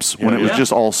maps when it was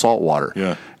just all saltwater.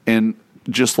 Yeah. And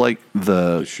just like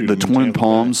the Twin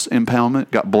Palms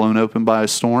impoundment got blown open by a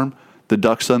storm, the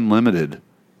Ducks Unlimited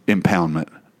impoundment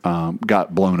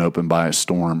got blown open by a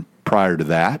storm prior to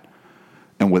that.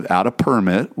 And without a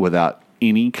permit, without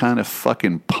any kind of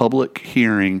fucking public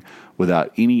hearing,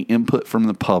 without any input from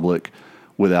the public,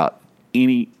 without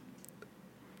any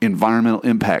environmental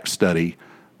impact study,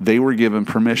 they were given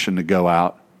permission to go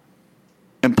out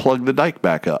and plug the dike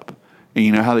back up. And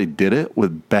you know how they did it?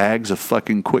 With bags of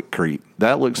fucking Quickcrete.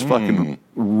 That looks fucking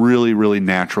really, really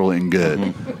natural and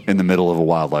good in the middle of a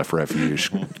wildlife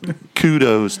refuge.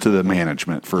 Kudos to the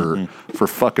management for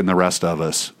fucking the rest of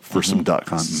us for some duck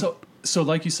hunting. So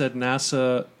like you said,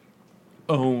 NASA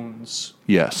owns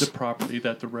the property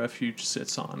that the refuge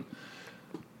sits on.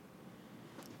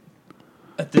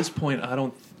 At this point,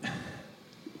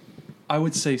 I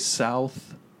would say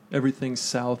south, everything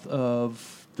south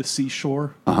of the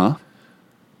seashore. Uh-huh.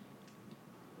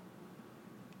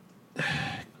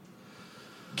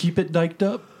 Keep it diked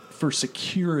up for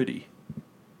security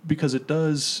because it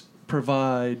does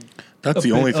provide. That's a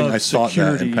the only bit thing of I saw that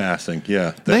in security. passing.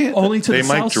 Yeah, They Only to they the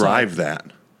might south drive side.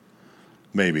 that.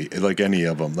 Maybe like any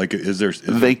of them. Like, is there?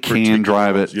 They can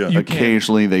drive it. Yeah. You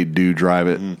Occasionally, they do drive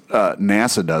it.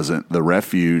 NASA doesn't. The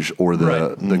Refuge or the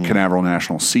Right. the Canaveral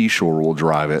National Seashore will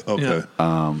drive it. Okay.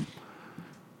 Yeah.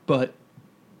 But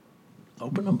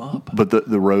open them up. But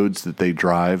the roads that they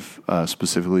drive,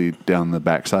 specifically down the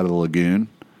backside of the lagoon,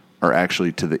 are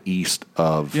actually to the east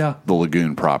of Yeah. the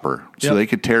lagoon proper. So Yep. they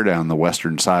could tear down the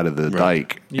western side of the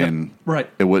dike, Yep. and Right.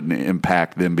 it wouldn't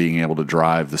impact them being able to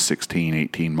drive the 16,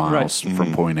 18 miles Right.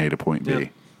 from point A to point B. Yep.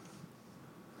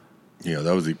 Yeah,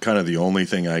 that was kind of the only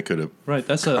thing I could have Right.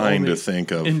 That's a kind only of think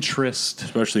of. interest.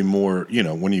 Especially more,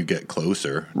 when you get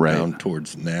closer Right. down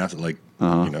towards NASA, like,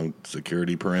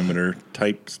 security perimeter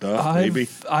type stuff, maybe.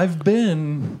 I've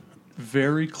been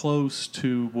very close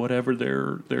to whatever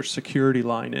their security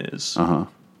line is,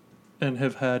 and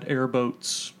have had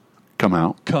airboats Come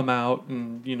out. come out,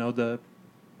 and the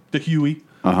Huey.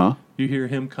 You hear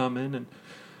him coming, and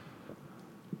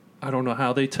I don't know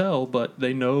how they tell, but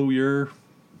they know you're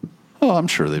Oh, I'm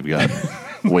sure they've got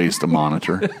ways to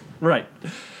monitor. right.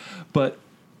 But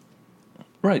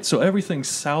right, so everything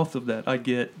south of that I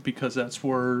get because that's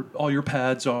where all your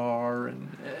pads are, and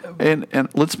And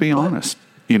let's be honest,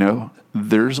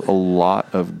 there's a lot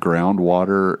of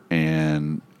groundwater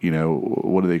and,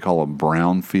 what do they call them?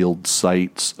 Brownfield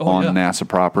sites on yeah. NASA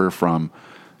proper from,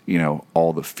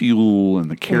 all the fuel and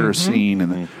the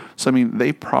kerosene. So, I mean,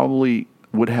 they probably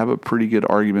would have a pretty good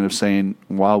argument of saying,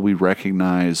 while we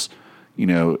recognize,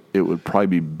 it would probably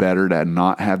be better to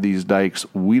not have these dikes,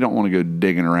 we don't want to go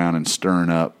digging around and stirring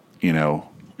up,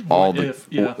 all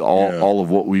all of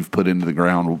what we've put into the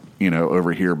ground,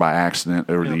 over here by accident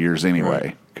over the years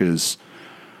anyway, because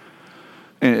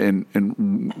and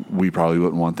we probably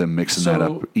wouldn't want them mixing that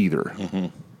up either.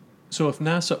 So if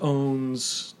NASA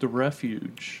owns the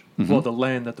refuge, well, the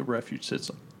land that the refuge sits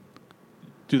on,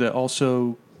 do they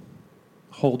also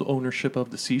hold ownership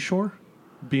of the seashore,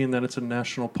 being that it's a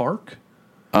national park?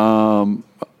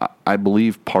 I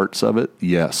believe parts of it,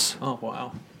 yes. Oh,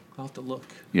 wow. I'll have to look.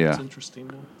 Yeah. That's interesting.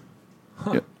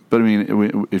 Though. Yeah. But I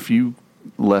mean, if you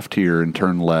left here and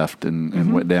turned left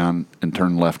and went down and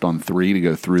turned left on 3 to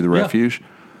go through the Yeah. refuge,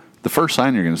 the first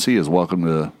sign you're going to see is "Welcome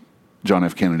to John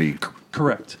F. Kennedy,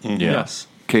 Correct. Yes.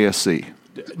 KSC."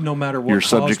 No matter what You're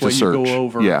subject to causeway you search. go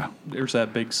over, Yeah. there's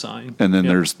that big sign. And then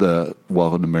Yep. there's the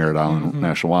 "Welcome to Merritt Island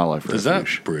National Wildlife Does that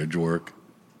Refuge." bridge work?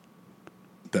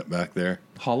 That back there?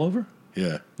 Hollover?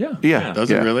 Yeah. Yeah. Yeah.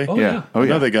 Does it really? Oh, yeah. yeah. Oh, I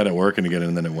know yeah. they got it working again,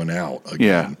 and then it went out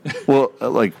Yeah. again. Well,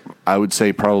 like I would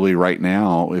say probably right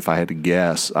now, if I had to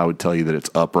guess, I would tell you that it's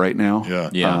up right now. Yeah.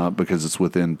 Yeah. Because it's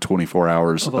within 24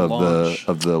 hours Of a of launch.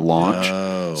 the launch.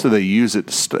 Oh. So they use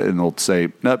it and they'll say,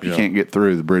 "Nope, you Yeah. can't get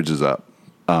through. The bridge is up."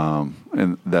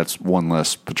 And that's one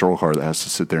less patrol car that has to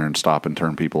sit there and stop and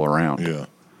turn people around. Yeah.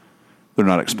 They're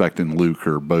not expecting Luke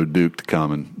or Bo Duke to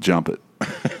come and jump it.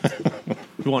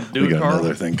 You want to do We it, got Carl?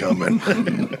 another thing coming.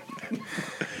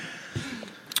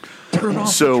 Turn off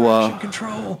So, the traction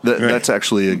control. That's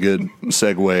actually a good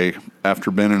segue.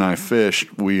 After Ben and I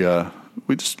fished, we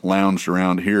just lounged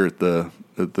around here at the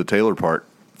Taylor Park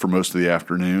for most of the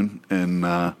afternoon, and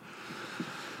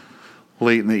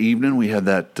late in the evening we had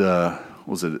that.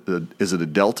 Is it a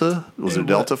Delta? Was it a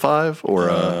Delta 5 or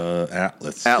a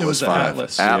Atlas. Atlas was a 5?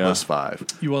 Atlas, Atlas 5.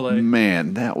 ULA.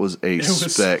 Man, that was a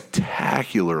was-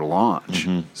 spectacular launch.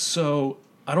 So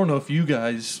I don't know if you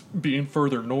guys, being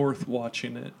further north,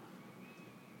 watching it,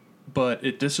 but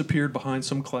it disappeared behind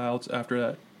some clouds after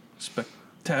that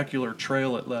spectacular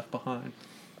trail it left behind,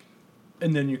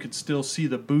 and then you could still see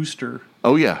the booster,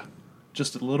 Oh yeah.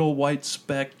 just a little white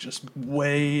speck, just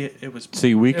way. It was.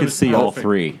 See, we it could was see all perfect.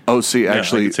 3. Oh, see, Yeah,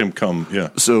 actually, I could see him come. Yeah.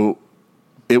 so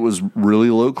it was really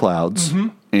low clouds,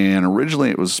 and originally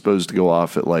it was supposed to go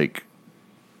off at like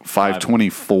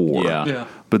 5:24. Yeah. Yeah.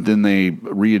 But then they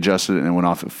readjusted it and it went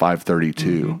off at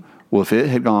 5:32. Well, if it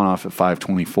had gone off at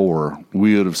 5:24,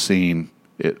 we would have seen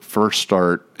it first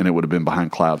start, and it would have been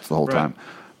behind clouds the whole Right. time.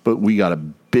 But we got a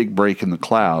big break in the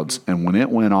clouds, and when it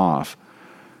went off,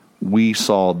 we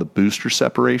saw the booster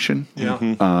separation. Yeah.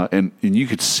 And you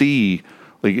could see,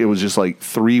 like, it was just like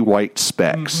 3 white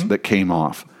specks that came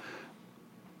off.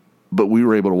 But we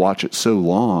were able to watch it so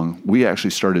long, we actually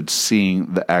started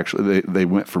seeing they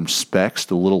went from specks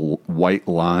to little white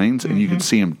lines, and you could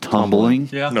see them tumbling.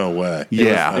 Yeah. No way.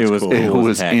 Yeah, That's cool. it cool as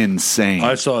was heck. insane.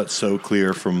 I saw it so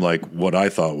clear from like what I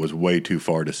thought was way too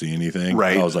far to see anything.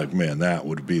 Right. I was like, man, that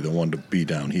would be the one to be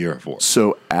down here for.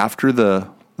 So after the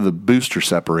booster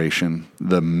separation,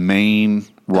 the main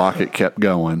rocket kept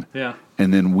going. Yeah.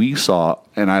 And then we saw,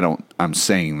 and I'm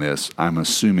saying this, I'm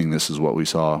assuming this is what we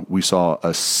saw. We saw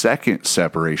a second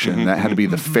separation. That had to be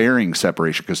the fairing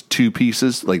separation because two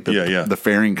pieces, like the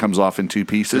fairing comes off in two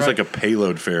pieces. It's like a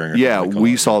payload fairing. Or Yeah, something they we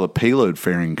call it. saw the payload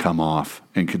fairing come off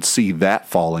and could see that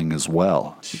falling as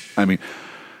well. I mean,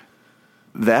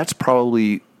 that's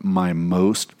probably my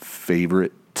most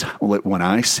favorite. When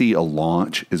I see a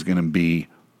launch is going to be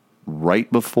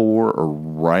right before or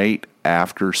right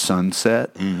after sunset.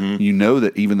 You know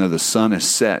that even though the sun is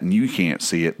set and you can't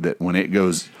see it, that when it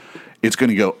goes, it's going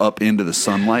to go up into the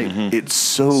sunlight. It's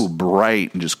so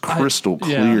bright and just crystal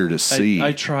clear to see.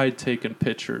 I tried taking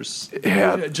pictures.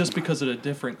 Yeah. Just because of the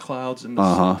different clouds and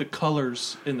the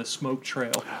colors in the smoke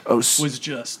trail was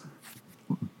just.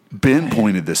 Ben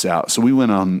pointed this out. So we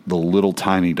went on the little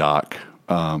tiny dock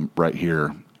right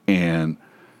here, and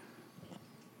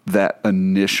that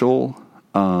initial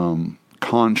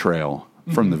contrail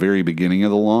from the very beginning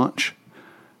of the launch,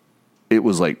 it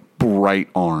was like bright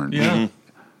orange. Yeah.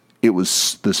 It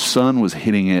was, the sun was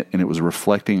hitting it, and it was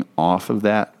reflecting off of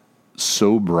that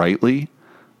so brightly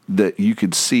that you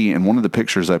could see. And one of the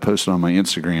pictures I posted on my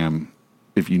Instagram,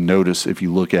 if you notice, if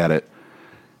you look at it,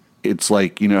 it's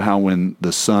like, you know how when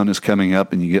the sun is coming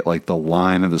up and you get like the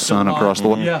line of the sun across the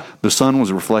water? Yeah. The sun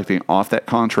was reflecting off that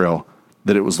contrail,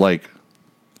 that it was like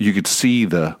you could see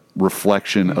the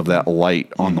reflection of that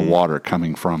light on the water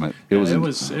coming from it. It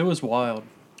was wild.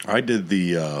 I did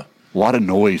the a lot of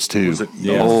noise too. Was it-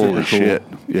 Yeah, Holy super cool. shit.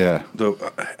 Yeah.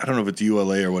 I don't know if it's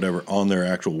ULA or whatever, on their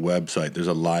actual website, there's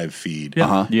a live feed.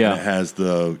 Yeah. Yeah. And it has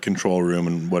the control room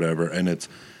and whatever. And it's,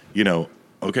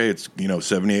 okay, it's,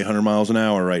 7,800 miles an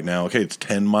hour right now. Okay, it's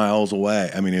 10 miles away.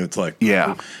 I mean, it's like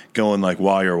Yeah. going like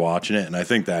while you're watching it. And I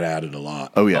think that added a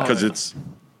lot. Oh, yeah. Because it's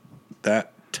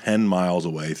that 10 miles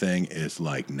away thing is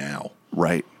like now.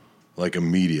 Right. Like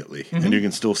immediately, and you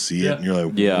can still see it, Yeah. and you're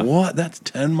like, Yeah. "What? That's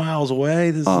 10 miles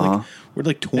away. This is like we're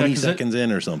like 20 'cause it- seconds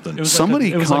in or something." It was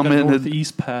Somebody like a commented-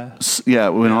 northeast pass. Yeah,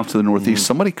 it went off to the northeast.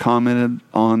 Somebody commented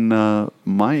on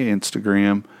my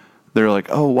Instagram. They're like,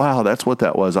 "Oh wow, that's what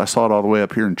that was. I saw it all the way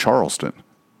up here in Charleston."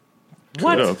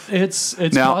 What? Could've. It's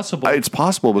Now, possible. It's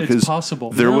possible because It's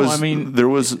possible. there No, was I mean- there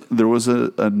was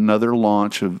another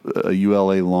launch of a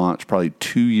ULA launch probably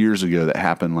 2 years ago that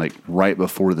happened like right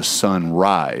before the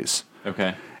sunrise.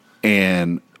 Okay.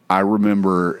 And I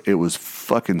remember it was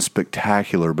fucking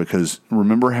spectacular because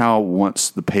remember how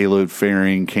once the payload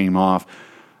fairing came off,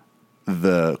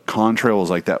 the contrail was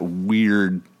like that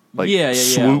weird like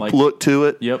swoop like- look to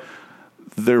it? Yep.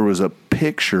 There was a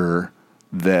picture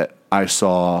that I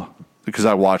saw because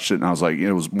I watched it and I was like,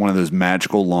 it was one of those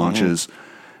magical launches.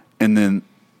 And then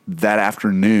that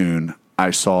afternoon,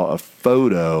 I saw a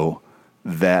photo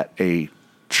that a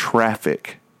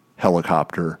traffic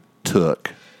helicopter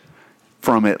took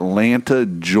from Atlanta,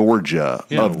 Georgia,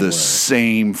 of the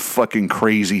same fucking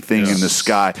crazy thing in the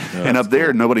sky. And up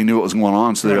there, nobody knew what was going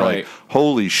on. So they're Right. like,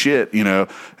 holy shit, hey,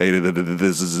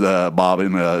 this is Bob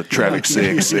in Traffic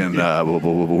 6, and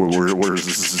we're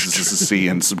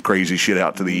seeing some crazy shit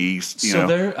out to the east. You know?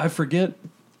 there, I forget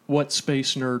what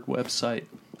Space Nerd website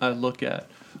I look at,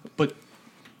 but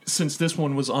since this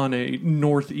one was on a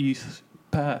northeast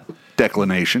path,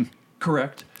 Declination,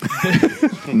 correct?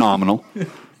 nominal.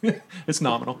 It's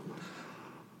nominal.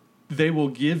 They will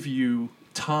give you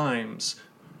times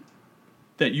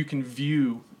that you can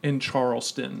view in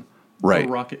Charleston. Right.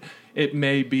 The rocket. It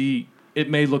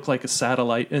may look like a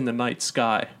satellite in the night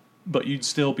sky, but you'd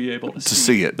still be able to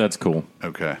See it. That's cool.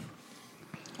 Okay.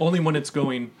 Only when it's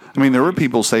going. I mean, there were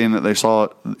people saying that they saw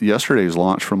yesterday's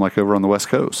launch from like over on the West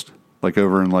Coast, like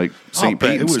over in like St. Pete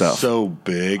It and was stuff. so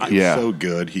big, Yeah. so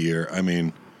good here. I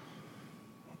mean,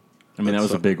 That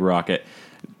was a big rocket.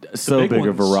 So big big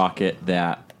of a ones. rocket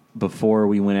that before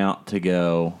we went out to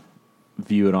go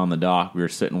view it on the dock, we were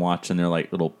sitting watching their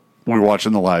like little we were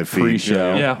watching the live feed.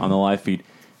 pre-show Yeah. on the live feed,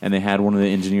 and they had one of the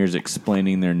engineers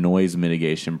explaining their noise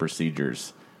mitigation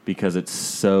procedures because it's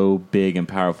so big and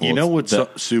powerful. you know what's The-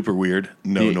 super weird?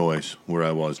 No the- noise where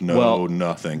I was. No, Well,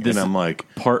 nothing. this And I'm like,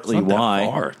 partly it's not that why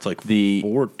far. It's like the-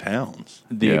 4 towns.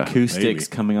 the Yeah, acoustics maybe.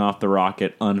 coming off the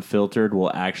rocket unfiltered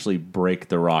will actually break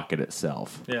the rocket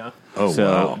itself. Yeah. Oh, So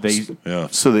wow. they- yeah.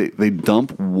 So they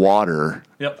dump water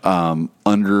Yep.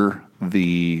 under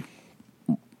the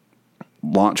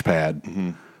launch pad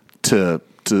to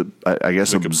I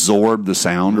guess absorb the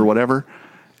sound or whatever.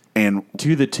 And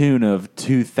To the tune of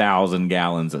 2,000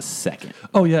 gallons a second.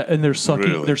 Oh yeah, and they're sucking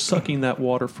Really? they're sucking that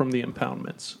water from the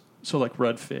impoundments. So like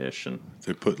redfish and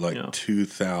They put like Yeah.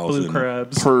 2,000 blue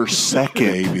crabs. per second,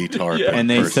 baby tarpon. Yeah. And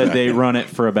they per said they second. run it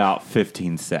for about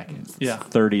 15 seconds. It's Yeah.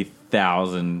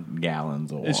 30,000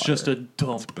 gallons of water. It's just a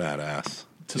dump Badass.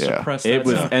 to Yeah. suppress It that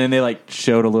was, sound. and then they like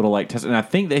showed a little like test, and I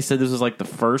think they said this was like the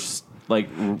first like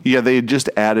yeah, they had just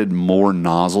added more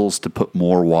nozzles to put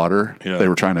more water. Yeah. They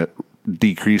were trying to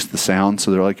decrease the sound,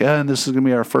 so they're like, and this is going to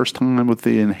be our first time with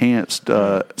the enhanced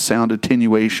sound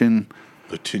attenuation.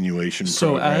 Attenuation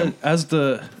So program. as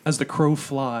the crow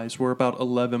flies, we're about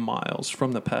 11 miles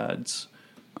from the pads.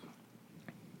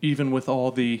 Even with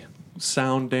all the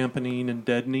sound dampening and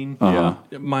deadening, Yeah.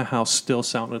 my house still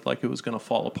sounded like it was going to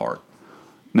fall apart.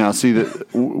 Now, see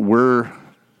that we're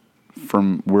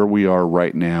from where we are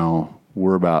right now.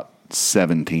 We're about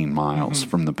 17 miles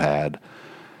from the pad,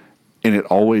 and it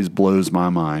always blows my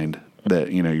mind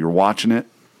that you're watching it,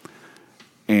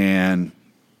 and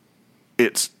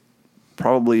it's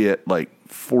probably at like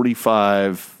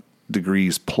 45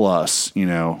 degrees plus,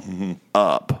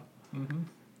 up.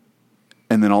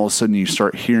 And then all of a sudden you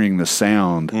start hearing the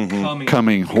sound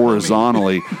coming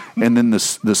horizontally, and then the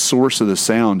source of the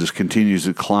sound just continues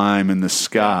to climb in the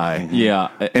sky. yeah.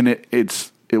 And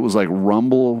it was like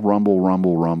rumble, rumble,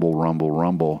 rumble, rumble, rumble,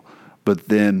 rumble. But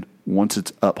then once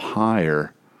it's up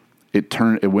higher, it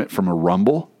went from a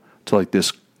rumble to like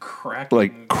this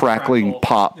Crackling crackling crackle.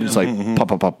 pop. It's like pop,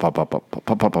 pop, pop, pop, pop, pop, pop,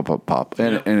 pop, pop, pop, pop, pop.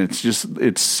 And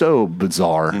it's so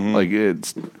bizarre. Like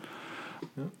it's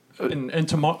And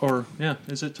tomorrow, or yeah,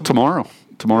 is it tomorrow?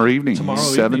 tomorrow evening, Tomorrow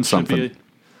 7 evening should something. be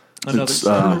another It's,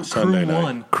 crew Sunday night.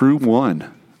 one. Crew 1,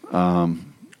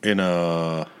 in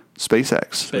a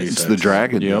SpaceX. It's SpaceX. the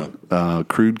Dragon, Yep.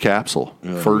 crewed capsule.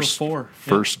 First Crew 4, yeah.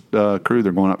 first crew.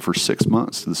 They're going up for 6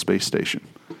 months to the space station.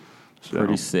 So,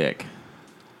 Pretty sick.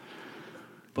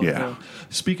 But, Yeah.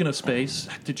 Speaking of space,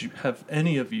 have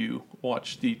any of you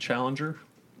watched the Challenger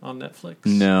on Netflix?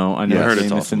 No, I know Yeah. I heard it's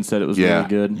Jameson awesome. said it was Yeah. really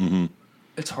good.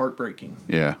 It's heartbreaking.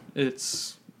 yeah.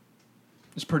 It's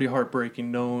pretty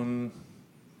heartbreaking knowing.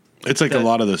 It's like That- a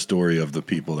lot of the story of the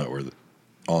people that were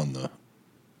on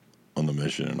the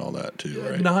mission and all that too,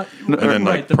 right? Not and then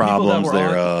right, like the people that problems were on-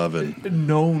 thereof, and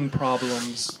known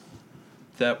problems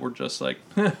that were just like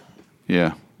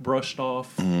Yeah. brushed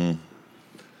off.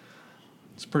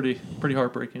 It's pretty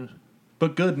heartbreaking,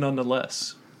 but good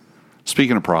nonetheless.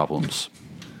 Speaking of problems,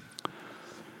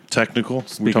 technical.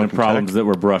 Speaking of problems that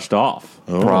were brushed off.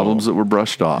 problems that were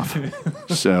brushed off.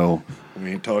 So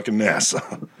we ain't talking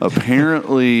NASA.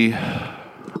 apparently,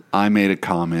 I made a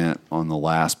comment on the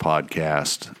last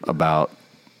podcast about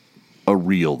a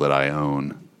reel that I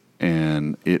own,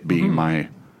 and it being my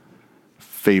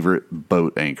favorite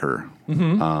boat anchor.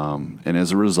 And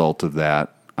as a result of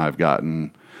that, I've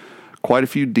gotten quite a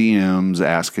few DMs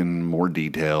asking more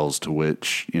details, to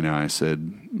which, I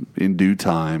said, in due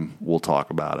time, we'll talk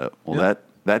about it. Well,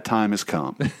 that time has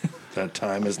come. That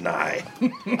time is nigh.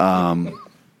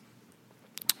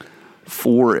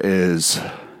 For as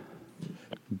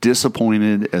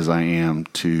disappointed as I am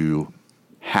to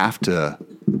have to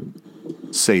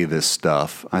say this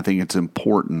stuff, I think it's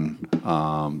important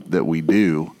that we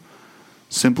do,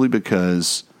 simply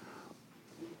because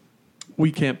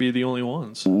We can't be the only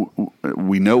ones.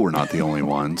 we know we're not the only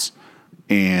ones.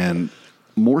 And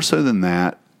more so than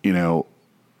that,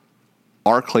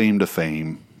 our claim to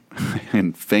fame,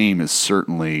 and fame is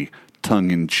certainly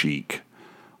tongue in cheek.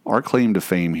 Our claim to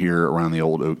fame here around the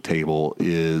Old Oak Table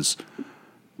is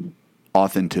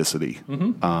authenticity.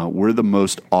 We're the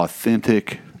most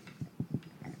authentic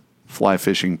fly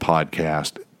fishing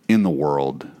podcast in the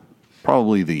world,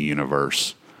 probably the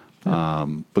universe,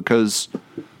 because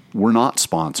we're not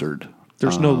sponsored.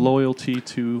 There's no loyalty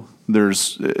to.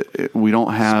 We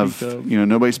don't have, Speak of.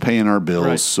 nobody's paying our bills,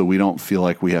 Right. so we don't feel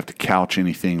like we have to couch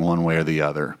anything one way or the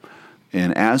other.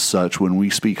 And as such, when we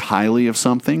speak highly of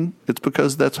something, it's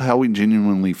because that's how we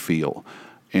genuinely feel.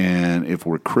 And if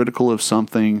we're critical of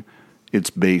something, it's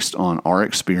based on our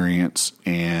experience,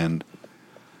 and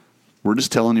we're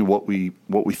just telling you what we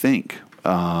think.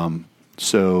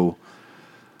 So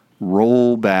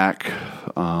roll back.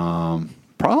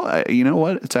 Probably, you know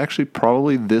what? It's actually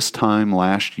probably this time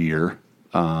last year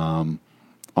on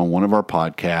one of our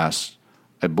podcasts.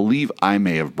 I believe I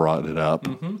may have brought it up,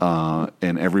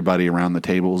 and everybody around the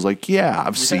table was like, "Yeah,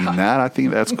 I've seen that. I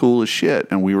think that's cool as shit."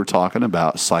 And we were talking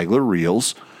about Seigler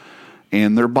reels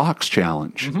and their box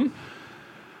challenge,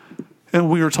 and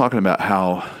we were talking about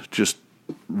how just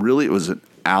really it was an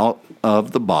out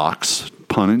of the box,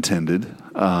 pun intended,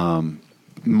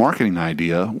 marketing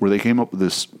idea where they came up with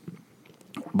this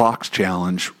box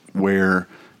challenge where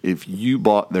if you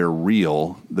bought their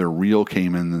reel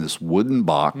came in this wooden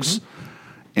box,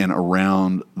 and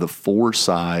around the four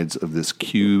sides of this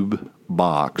cube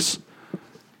box,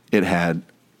 it had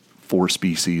 4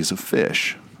 species of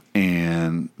fish.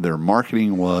 And their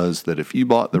marketing was that if you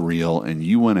bought the reel and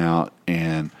you went out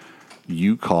and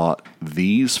you caught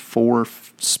these 4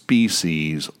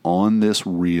 species on this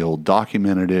reel,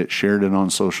 documented it, shared it on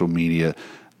social media,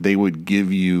 they would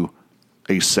give you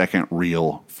a second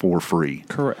reel for free.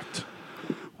 Correct.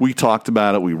 We talked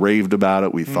about it. We raved about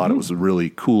it. We thought it was a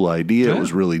really cool idea. Yeah. It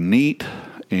was really neat.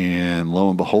 And lo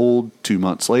and behold, 2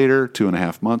 months later,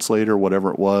 2.5 months later,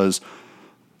 whatever it was,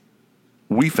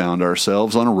 we found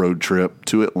ourselves on a road trip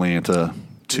to Atlanta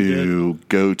to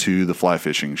go to the fly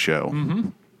fishing show.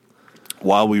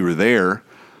 While we were there,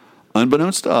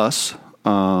 unbeknownst to us,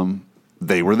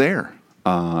 they were there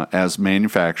as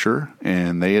manufacturer,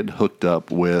 and they had hooked up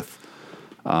with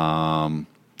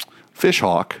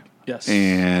Fishhawk. Yes.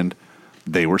 And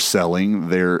they were selling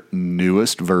their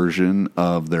newest version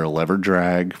of their lever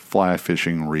drag fly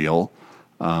fishing reel,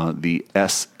 the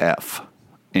SF.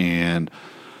 And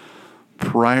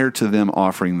prior to them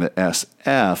offering the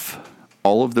SF,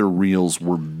 all of their reels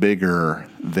were bigger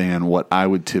than what I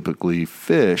would typically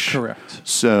fish. Correct.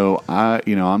 So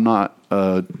I'm not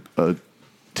a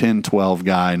 10, 12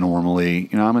 guy normally.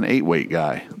 I'm an 8-weight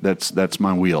guy. That's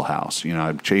my wheelhouse.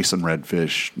 I'm chasing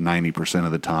redfish 90%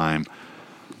 of the time.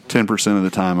 10% of the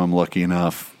time I'm lucky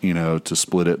enough, to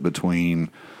split it between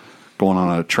going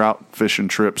on a trout fishing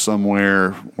trip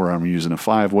somewhere where I'm using a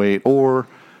 5-weight, or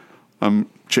I'm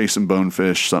chasing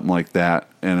bonefish, something like that,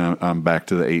 and I'm back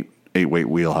to the 8-weight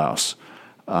wheelhouse.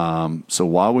 So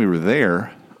while we were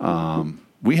there,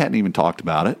 we hadn't even talked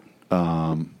about it.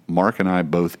 Mark and I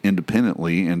both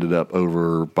independently ended up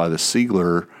over by the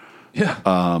Siegler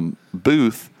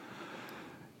booth,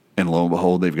 and lo and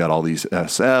behold, they've got all these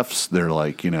SFs. They're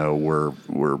like,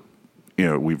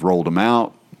 we've rolled them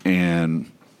out,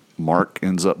 and Mark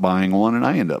ends up buying one, and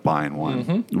I end up buying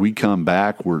one. We come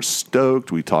back, we're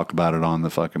stoked. We talk about it on the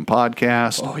fucking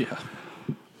podcast. Oh, yeah.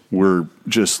 We're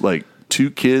just like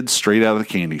 2 kids straight out of the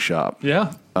candy shop.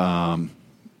 Yeah.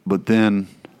 But then,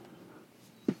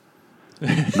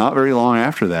 not very long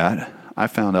after that, I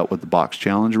found out what the box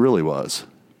challenge really was.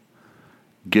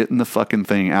 Getting the fucking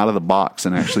thing out of the box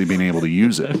and actually being able to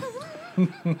use it.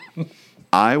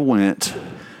 I went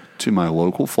to my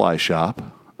local fly shop,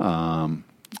 and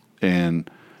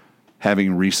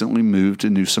having recently moved to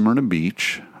New Smyrna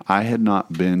Beach, I had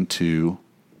not been to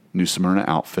New Smyrna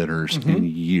Outfitters in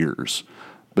years.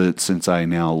 But since I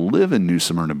now live in New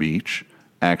Smyrna Beach,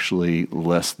 actually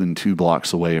less than 2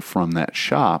 blocks away from that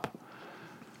shop,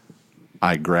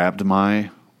 I grabbed my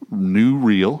new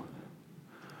reel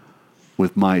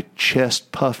with my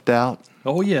chest puffed out.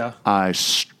 Oh, yeah. I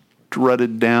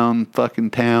strutted down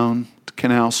fucking town to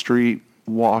Canal Street,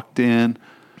 walked in,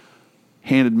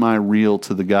 handed my reel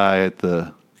to the guy at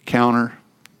the counter,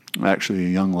 actually a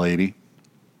young lady,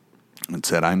 and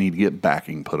said, I need to get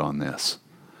backing put on this.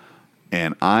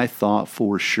 And I thought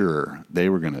for sure they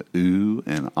were going to ooh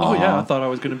and ah. Oh, yeah. I thought I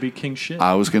was going to be king shit.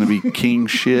 I was going to be king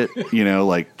shit,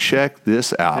 like, check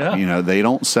this out. Yeah. They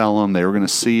don't sell them. They were going to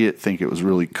see it, think it was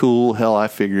really cool. Hell, I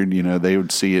figured, they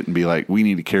would see it and be like, we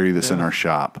need to carry this in our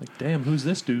shop. Like, damn, who's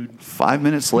this dude? 5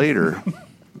 minutes later,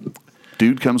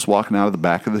 dude comes walking out of the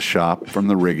back of the shop from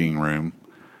the rigging room,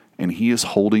 and he is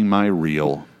holding my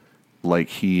reel like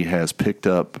he has picked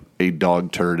up a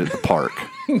dog turd at the park.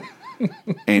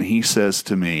 And he says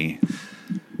to me,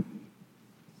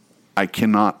 I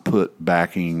cannot put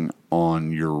backing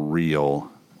on your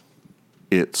reel.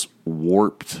 It's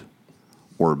warped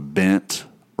or bent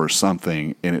or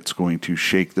something, and it's going to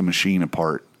shake the machine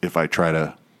apart if I try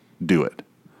to do it.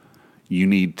 You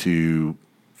need to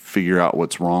figure out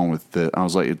what's wrong with it. I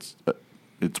was like,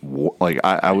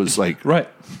 I was like, Right.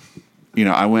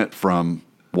 I went from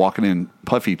walking in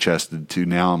puffy chested to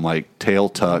now I'm like tail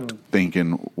tucked,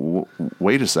 thinking,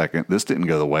 wait a second, this didn't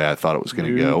go the way I thought it was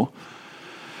going to go.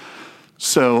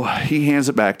 So he hands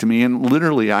it back to me, and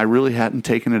literally I really hadn't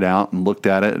taken it out and looked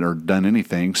at it or done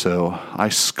anything. So I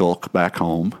skulk back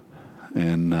home,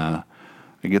 and I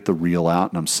get the reel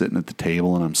out, and I'm sitting at the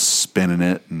table and I'm spinning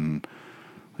it and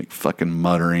like fucking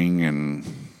muttering and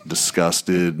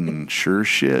disgusted, and sure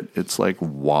shit, it's like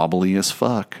wobbly as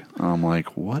fuck. And I'm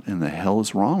like, what in the hell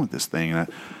is wrong with this thing? And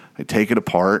I take it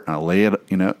apart and I lay it,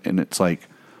 and it's like,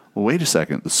 well, wait a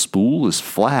second, the spool is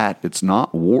flat. It's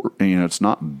not it's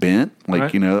not bent.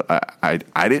 Like, Right.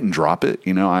 I didn't drop it.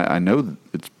 I know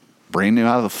it's brand new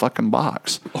out of the fucking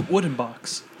box. A wooden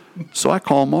box. So I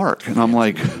call Mark, and I'm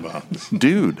like,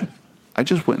 dude, I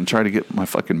just went and tried to get my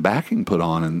fucking backing put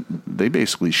on, and they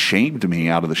basically shamed me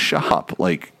out of the shop.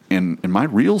 Like, and my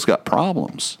reel's got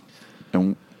problems.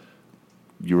 And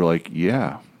you were like,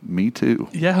 yeah, me too.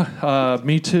 Yeah,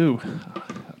 me too.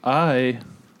 I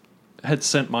had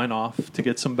sent mine off to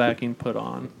get some backing put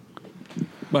on.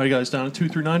 My guy's down at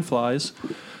 239 Flies,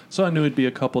 so I knew it'd be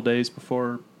a couple days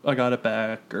before I got it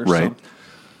back or Right. something.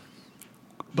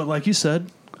 But like you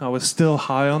said, I was still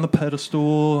high on the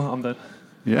pedestal. I'm the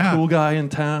Yeah. cool guy in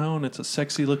town. It's a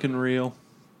sexy looking reel.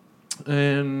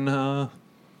 And the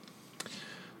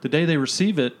day they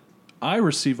receive it, I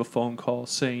receive a phone call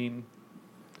saying,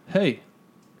 hey,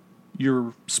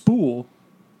 your spool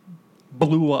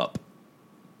blew up.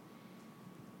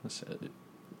 I said,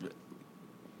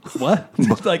 what?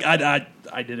 Like, I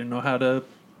didn't know how to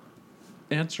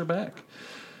answer back.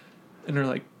 And they're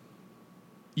like,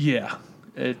 yeah,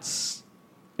 it's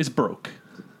broke.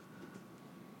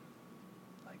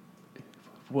 Like,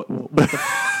 what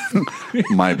the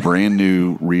My brand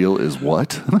new reel is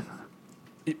what?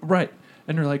 right.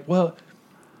 And they're like, well,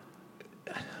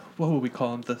 what would we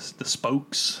call them? The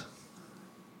spokes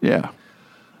Yeah.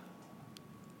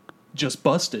 just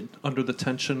busted under the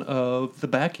tension of the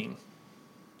backing.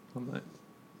 I'm like,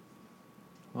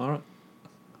 all right.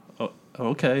 Oh,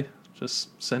 okay. Just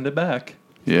send it back.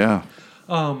 Yeah.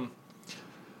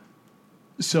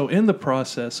 So in the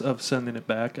process of sending it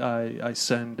back, I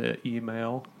send an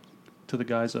email to the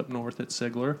guys up north at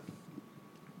Sigler.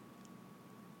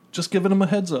 Just giving them a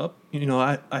heads up. You know,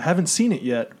 I haven't seen it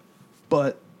yet,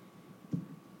 but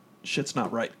shit's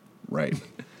not right. Right. And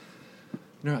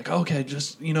they're like, okay,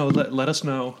 just, you know, let us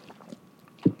know.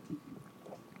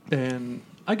 And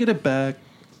I get it back,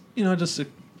 you know, just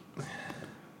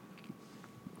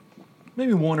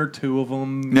maybe one or two of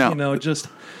them, Now- you know, just,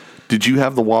 Did you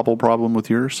have the wobble problem with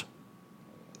yours?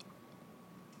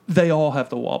 they all have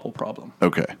the wobble problem.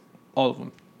 Okay. All of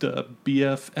them. The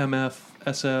BF, MF,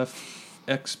 SF,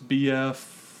 XBF,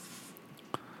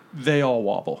 they all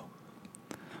wobble.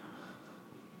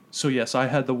 So yes, I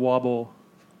had the wobble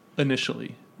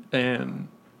initially, and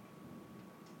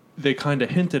they kind of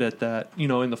hinted at that, you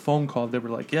know, in the phone call. They were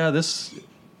like, yeah, this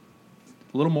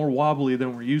a little more wobbly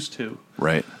than we're used to.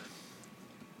 Right.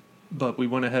 But we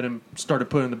went ahead and started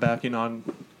putting the backing on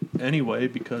anyway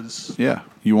because Yeah.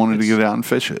 You wanted to It's- get out and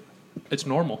fish it. it's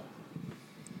normal.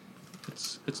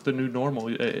 It's the new normal.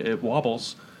 It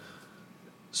wobbles.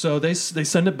 So they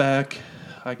send it back.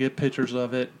 I get pictures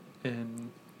of it, and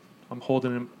I'm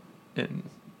holding him. And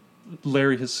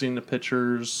Larry has seen the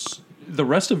pictures. The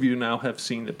rest of you now have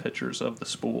seen the pictures of the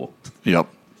spool. Yep.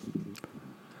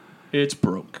 It's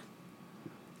broke.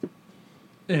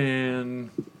 And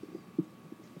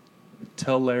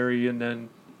tell Larry, and then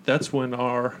that's when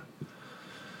our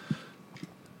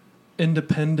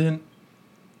independent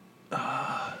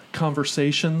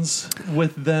conversations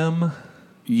with them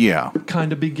Yeah.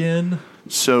 kind of begin.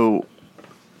 So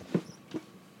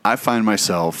I find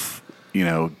myself, you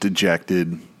know,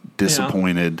 dejected,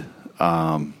 disappointed,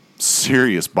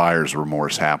 serious buyer's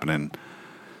remorse happening.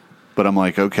 But I'm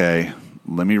like, okay,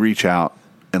 let me reach out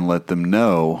and let them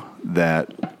know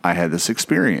that I had this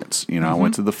experience. You know, I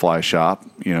went to the fly shop,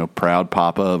 you know, proud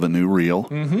papa of a new reel.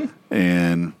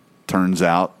 And turns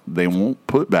out they won't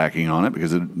put backing on it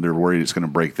because they're worried it's going to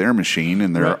break their machine.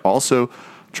 And they're Right. also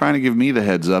trying to give me the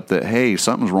heads up that, hey,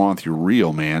 something's wrong with your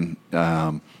reel, man.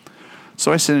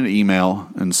 So I send an email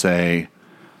and say,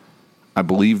 I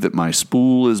believe that my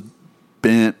spool is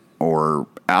bent or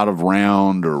out of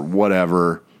round or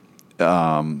whatever.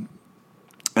 And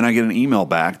I get an email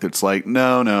back that's like,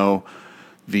 no,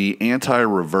 the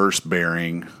anti-reverse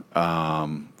bearing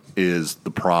is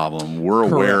the problem. We're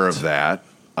aware Correct. of that.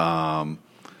 And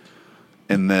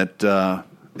that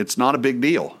it's not a big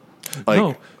deal. Like,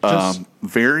 No, just-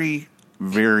 very,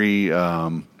 very...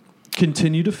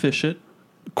 Continue to fish it.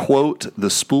 quote, the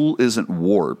spool isn't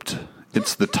warped.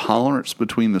 It's the tolerance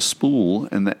between the spool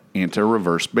and the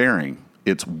anti-reverse bearing.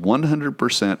 It's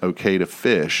 100% okay to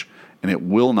fish, and it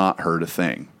will not hurt a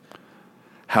thing.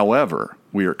 However,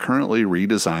 we are currently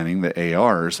redesigning the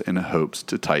ARs in hopes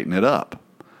to tighten it up.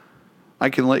 I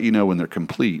can let you know when they're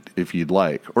complete if you'd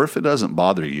like, or if it doesn't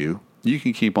bother you, you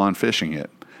can keep on fishing it.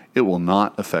 It will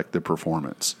not affect the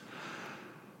performance.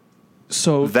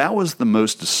 So That was the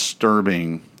most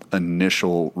disturbing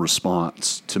initial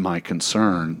response to my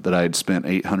concern that I had spent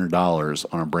 $800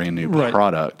 on a brand new Right.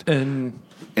 product. and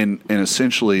And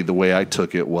essentially the way I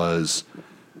took it was,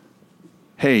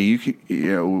 hey, you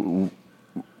know,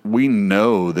 we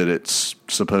know that it's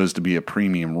supposed to be a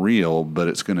premium reel, but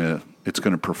it's going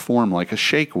to perform like a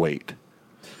shake weight.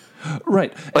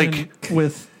 Right. Like- and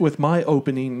with my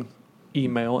opening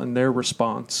email and their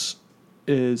response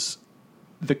is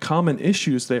the common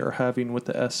issues they are having with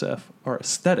the SF are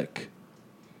aesthetic,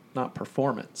 not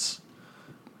performance.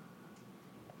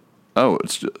 Oh,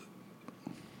 it's just,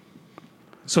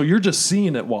 So you're just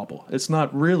seeing it wobble. It's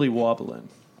not really wobbling.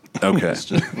 okay. It's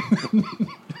just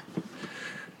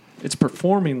it's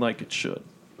performing like it should.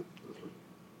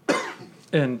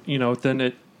 And then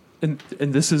it and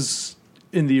this is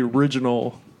in the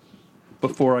original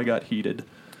before I got heated.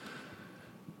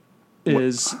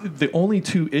 Is the only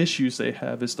two issues they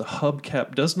have is the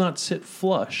hubcap does not sit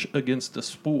flush against the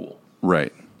spool.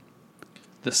 Right.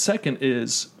 The second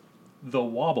is the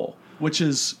wobble, which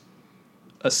is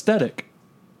aesthetic,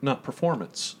 not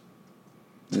performance.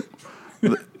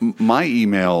 My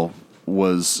email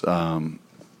was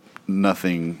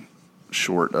nothing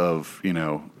short of,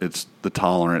 it's the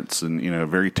tolerance and,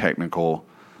 very technical.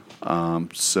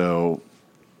 So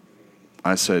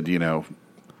I said,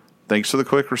 thanks for the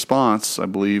quick response. I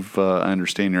believe I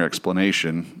understand your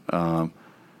explanation.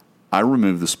 I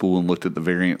removed the spool and looked at the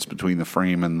variance between the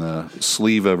frame and the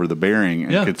sleeve over the bearing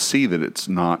and Yeah. could see that it's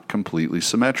not completely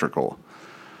symmetrical.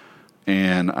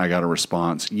 And I got a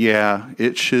response, yeah,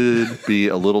 it should be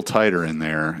a little tighter in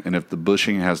there. And if the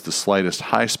bushing has the slightest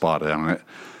high spot on it,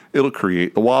 it'll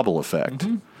create the wobble effect.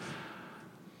 Mm-hmm.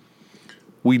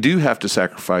 We do have to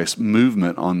sacrifice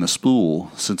movement on the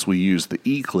spool since we use the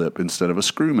E-clip instead of a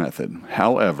screw method.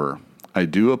 However, I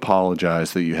do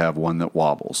apologize that you have one that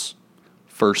wobbles.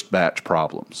 First batch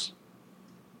problems.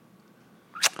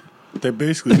 They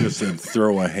basically just said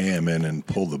throw a ham in and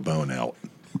pull the bone out.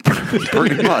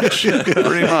 Pretty much.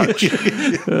 Pretty much.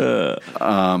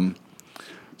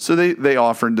 So they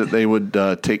offered that they would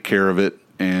take care of it,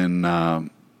 and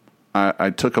I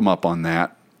took them up on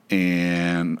that,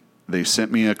 and they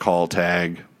sent me a call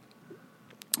tag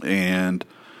and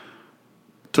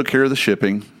took care of the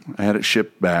shipping. I had it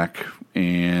shipped back,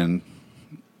 and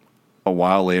a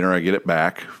while later I get it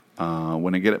back.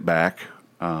 When I get it back,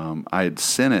 I had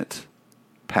sent it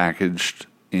packaged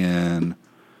in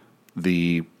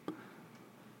the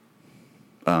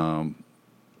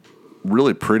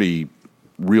really pretty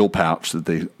reel pouch that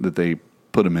they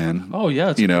put them in. Oh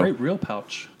yeah, it's a great reel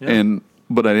pouch. Yeah.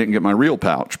 But I didn't get my reel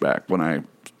pouch back when I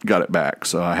got it back,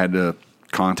 so I had to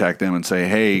contact them and say,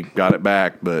 "Hey, got it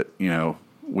back, but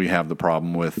we have the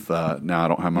problem with now I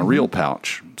don't have my reel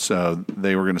pouch." So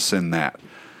they were going to send that.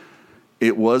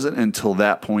 It wasn't until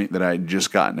that point that I had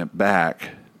just gotten it back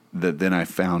that then I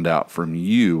found out from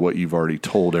you what you've already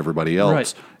told everybody else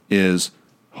Right. is,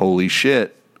 holy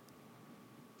shit,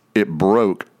 it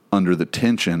broke under the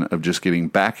tension of just getting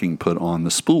backing put on the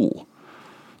spool.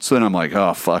 So then I'm like,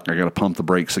 oh, fuck, I got to pump the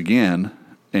brakes again.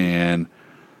 And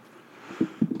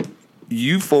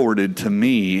you forwarded to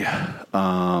me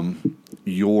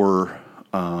your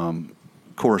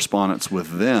correspondence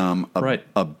with them Right.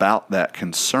 about that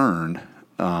concern.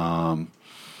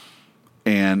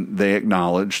 And they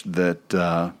acknowledged that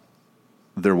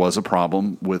there was a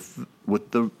problem with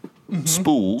the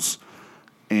spools.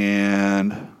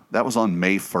 And that was on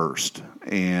May 1st.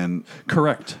 And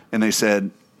Correct. they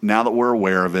said, now that we're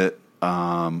aware of it,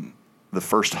 the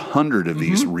first 100 of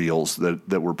these reels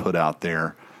that were put out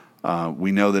there,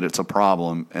 we know that it's a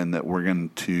problem and that we're going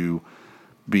to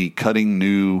be cutting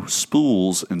new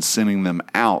spools and sending them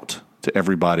out to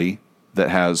everybody that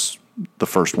has the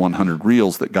first 100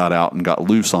 reels that got out and got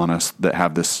loose on us that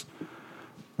have this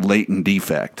latent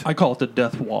defect. I call it the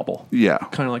death wobble. Yeah.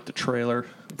 Kind of like the trailer.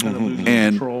 Kind of losing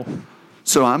And- control.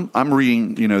 So I'm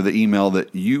reading, the email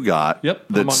that you got. Yep,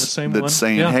 I'm on the same that's one.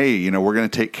 saying, Yeah. hey, we're going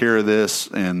to take care of this,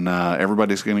 and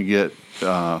everybody's going to get.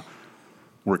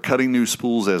 We're cutting new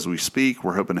spools as we speak.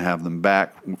 We're hoping to have them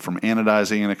back from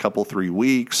anodizing in a couple 3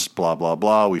 weeks. Blah blah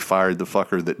blah. We fired the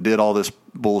fucker that did all this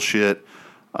bullshit.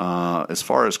 As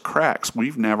far as cracks,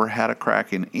 we've never had a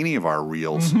crack in any of our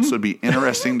reels, so it'd be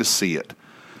interesting to see it.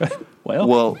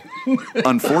 Well,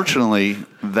 unfortunately,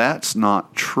 that's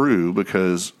not true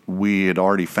because we had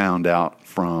already found out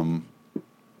from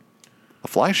a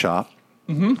fly shop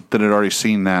that had already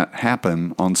seen that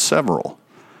happen on several.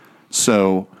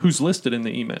 So, Who's listed in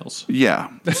the emails? yeah.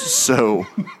 So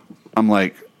I'm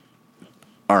like,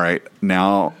 all right,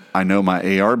 now I know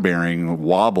my AR bearing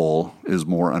wobble is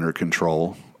more under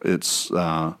control. It's,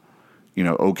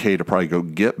 okay to probably go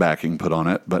get backing put on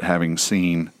it, but having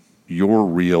seen your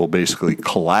reel basically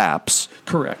collapse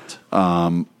Correct.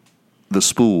 the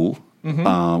spool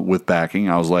with backing,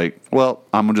 I was like, well,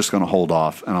 I'm just going to hold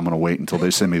off and I'm going to wait until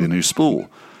they send me the new spool.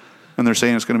 And they're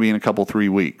saying it's going to be in a couple, 3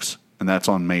 weeks. And that's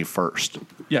on May 1st.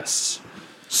 Yes.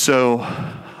 So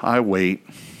I wait.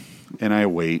 and I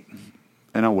wait,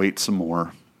 and I wait some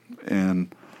more.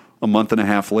 And a month and a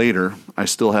half later, I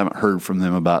still haven't heard from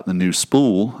them about the new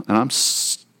spool, and I'm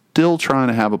still trying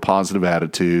to have a positive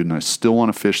attitude, and I still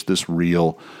want to fish this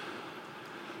reel.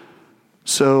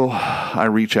 So I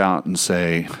reach out and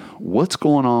say, what's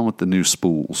going on with the new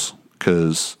spools?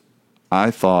 Because I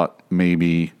thought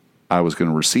maybe I was going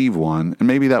to receive one, and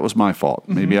maybe that was my fault.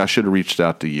 Maybe I should have reached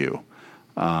out to you.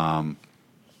 And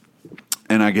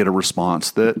I get a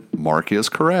response that Mark is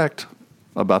correct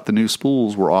about the new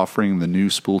spools. We're offering the new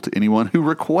spool to anyone who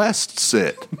requests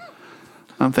it.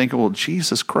 I'm thinking, well,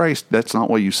 Jesus Christ, that's not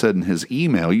what you said in his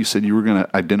email. You said you were going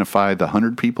to identify the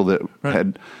 100 people that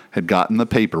had gotten the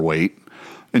paperweight,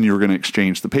 and you were going to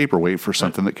exchange the paperweight for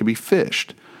something that could be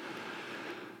fished.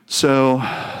 So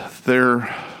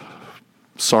they're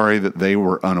sorry that they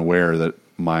were unaware that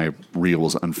my reel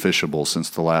was unfishable since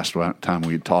the last time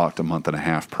we had talked a month and a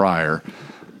half prior.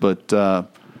 But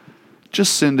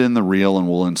just send in the reel and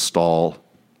we'll install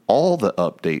all the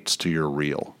updates to your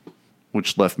reel,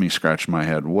 which left me scratching my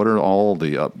head. What are all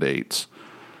the updates?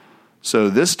 So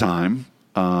this time,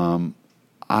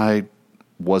 I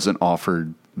wasn't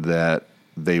offered that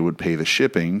they would pay the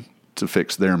shipping to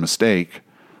fix their mistake.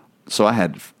 So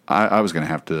I was going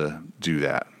to have to do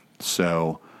that.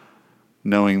 So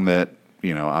knowing that,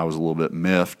 I was a little bit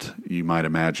miffed, you might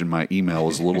imagine my email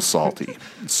was a little salty.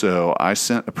 So I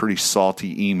sent a pretty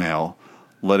salty email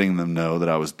letting them know that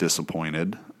I was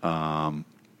disappointed. That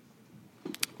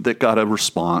got a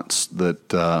response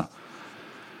that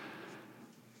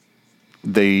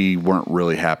they weren't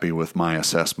really happy with my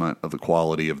assessment of the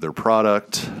quality of their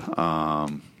product.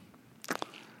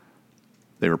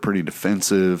 They were pretty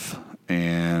defensive,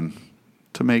 and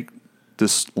to make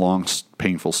this long,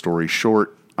 painful story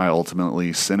short, I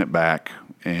ultimately sent it back,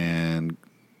 and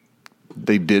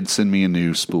they did send me a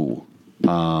new spool.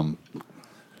 I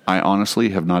honestly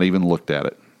have not even looked at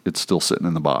it. It's still sitting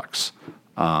in the box.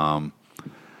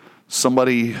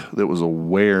 Somebody that was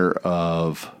aware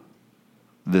of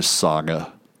this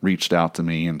saga reached out to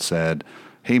me and said,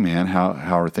 hey man, how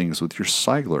are things with your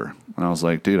Seigler? And I was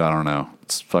like, dude, I don't know.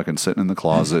 It's fucking sitting in the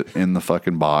closet, in the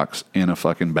fucking box, in a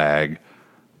fucking bag.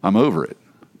 I'm over it.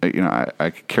 I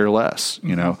could care less,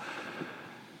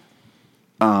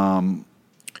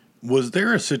 Was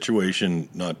there a situation,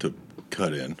 not to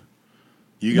cut in,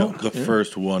 you got the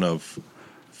first one of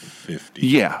 50.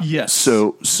 Yeah. Yes.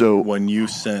 So When you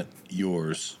sent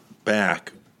yours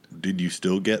back, did you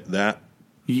still get that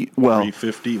well,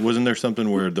 350? Wasn't there something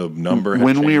where the number had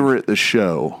when we changed? were at the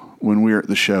show,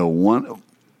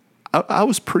 I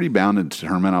was pretty bound and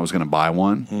determined I was going to buy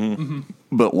one. Mm-hmm.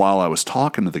 But while I was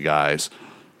talking to the guys,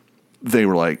 they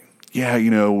were like,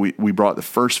 yeah, we brought the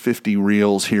first 50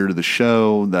 reels here to the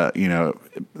show. That,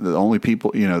 the only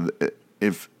people,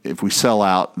 if we sell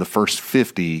out, the first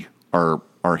 50 are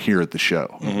here at the show.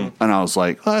 Mm-hmm. And I was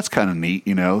like, well, that's kind of neat,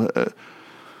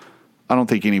 I don't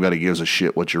think anybody gives a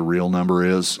shit what your real number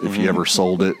is if you ever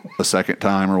sold it a second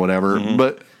time or whatever. Mm-hmm.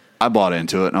 But I bought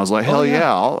into it, and I was like, hell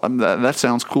yeah, that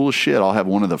sounds cool as shit. I'll have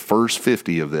one of the first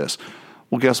 50 of this.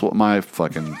 Well, guess what my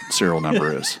fucking serial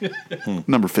number is?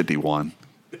 Number 51.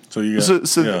 So you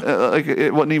got,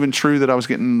 it wasn't even true that I was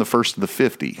getting the first of the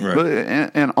 50. Right. But,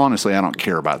 and honestly, I don't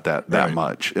care about that right.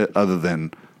 much, other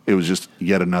than it was just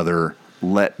yet another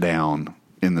letdown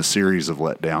in the series of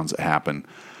letdowns that happened.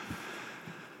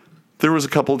 There was a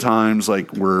couple of times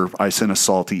where I sent a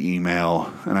salty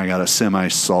email and I got a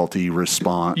semi-salty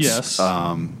response. Yes.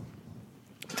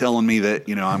 Telling me that,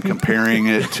 I'm comparing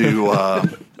it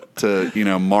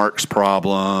to Mark's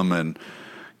problem, and,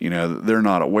 they're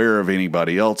not aware of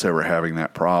anybody else ever having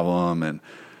that problem, and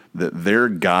that their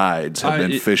guides have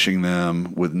been fishing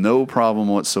them with no problem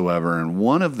whatsoever. And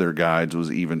one of their guides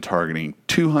was even targeting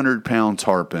 200-pound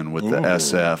tarpon with the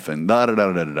SF and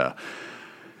da-da-da-da-da-da.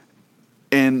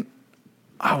 And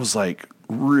I was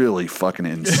really fucking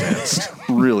incensed,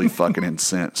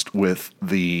 with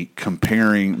the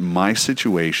comparing my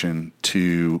situation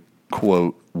to,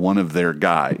 quote, one of their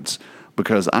guides,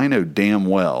 because I know damn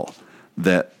well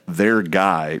that their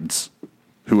guides,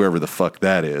 whoever the fuck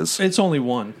that is, It's only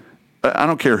one. I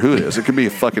don't care who it is. It could be a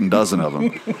fucking dozen of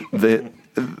them.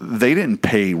 They didn't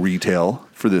pay retail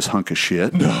for this hunk of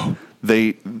shit. No,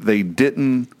 they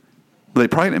didn't. They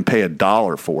probably didn't pay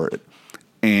 $1 for it,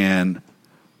 and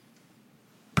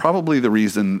probably the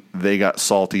reason they got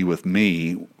salty with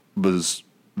me was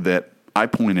that I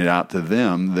pointed out to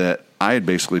them that I had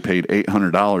basically paid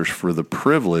 $800 for the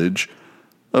privilege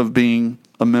of being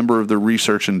a member of the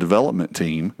research and development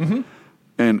team,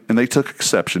 and they took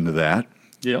exception to that.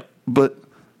 Yep. But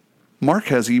Mark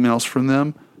has emails from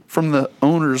them, from the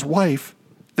owner's wife,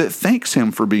 that thanks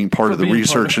him for being part of the being part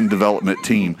research of- and development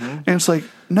team. And it's like,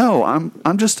 no,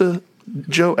 I'm just a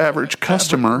Joe average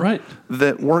customer right.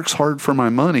 that works hard for my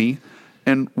money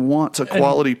and wants a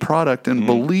quality product and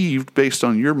believed based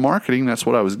on your marketing that's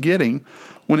what I was getting,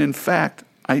 when in fact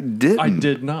I didn't. I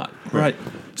did not. Right.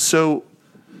 So,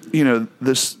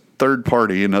 this third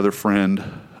party, another friend,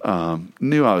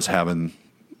 knew I was having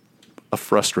a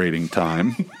frustrating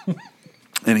time.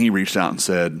 And he reached out and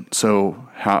said, "So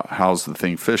how's the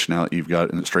thing fished now that you've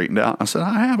got it straightened out?" I said,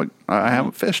 "I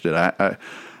haven't fished it. I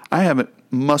haven't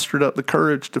mustered up the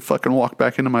courage to fucking walk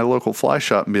back into my local fly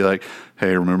shop and be like,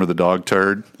 hey, remember the dog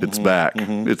turd? It's back.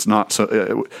 It's not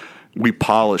so. We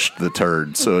polished the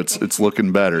turd, so it's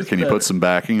looking better. Can you put some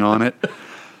backing on it?"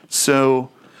 So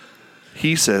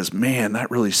he says, "Man, that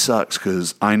really sucks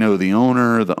because I know the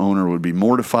owner. The owner would be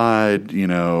mortified.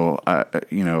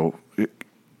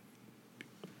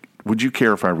 Would you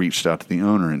care if I reached out to the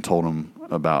owner and told him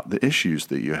about the issues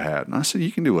that you had?" And I said,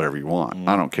 "You can do whatever you want.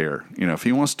 I don't care. If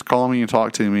he wants to call me and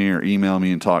talk to me or email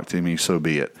me and talk to me, so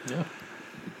be it." Yeah.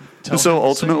 And so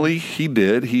ultimately he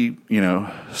did.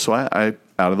 So I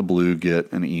out of the blue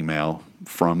get an email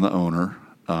from the owner,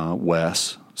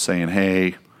 Wes, saying,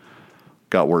 "Hey,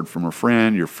 got word from a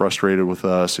friend. You're frustrated with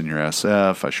us and your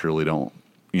SF. I surely don't,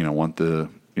 want there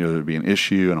to be an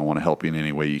issue, and I want to help you in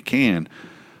any way you can."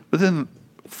 But then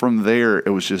from there, it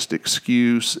was just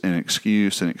excuse and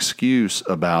excuse and excuse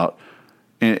about,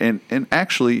 and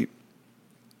actually,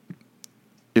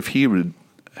 if he would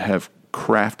have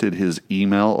crafted his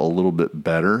email a little bit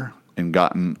better and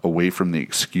gotten away from the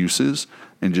excuses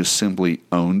and just simply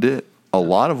owned it, a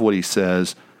lot of what he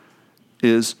says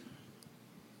is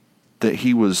that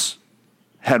he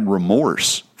had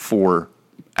remorse for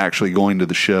actually going to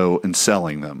the show and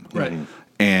selling them. Right.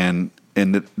 And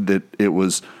that it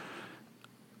was,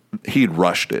 he'd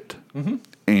rushed it.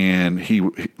 And he,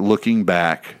 looking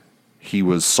back, he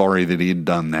was sorry that he had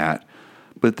done that.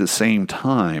 But at the same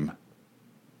time,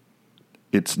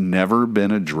 it's never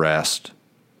been addressed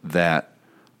that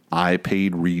I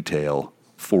paid retail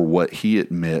for what he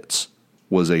admits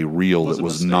was a reel that a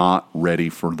was mistake. not ready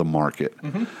for the market.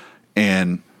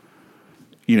 And,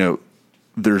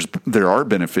 there are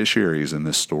beneficiaries in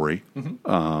this story.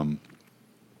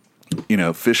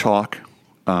 Fishhawk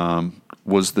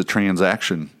was the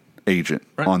transaction agent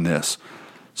on this.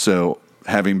 So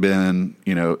having been,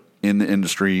 in the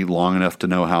industry long enough to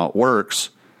know how it works,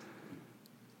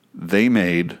 they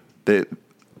made that,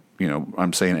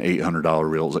 I'm saying an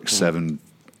 $800 reel is like $7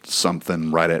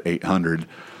 something right at 800.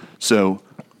 So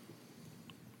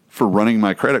for running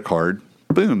my credit card,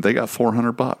 boom, they got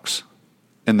 $400.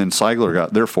 And then Seigler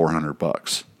got their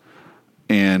 $400.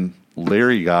 And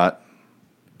Larry got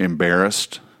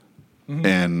embarrassed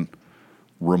and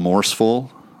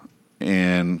remorseful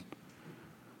and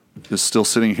is still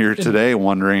sitting here today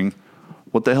wondering,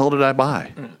 what the hell did I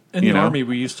buy? In the Army,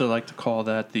 we used to like to call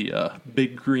that the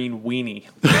big green weenie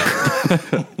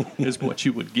is what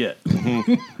you would get.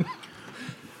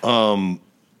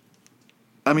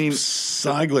 I mean,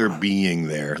 Seigler being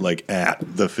there, like at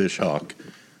the Fishhawk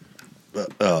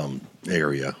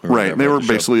area. Or right. whatever, They were the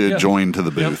show. basically adjoined to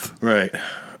the booth. Right.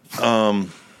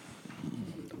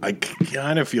 I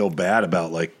kind of feel bad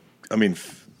about,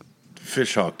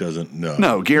 Fishhawk doesn't know.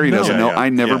 No, Gary doesn't know. Yeah. I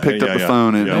never Yeah, picked up yeah, the yeah.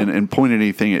 phone Yeah. and pointed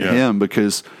anything at Yeah. him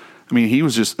because, he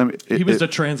was just. He was a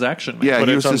transaction man. Yeah, But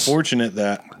he it's was just. unfortunate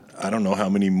that I don't know how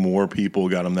many more people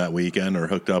got him that weekend or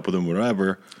hooked up with him,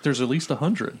 whatever. There's at least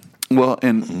 100. Well,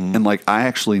 and like I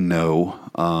actually know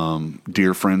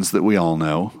dear friends that we all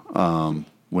know.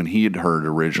 When he had heard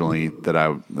originally that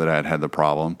I had the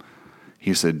problem,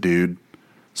 he said, "Dude,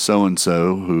 so and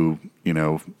so who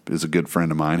is a good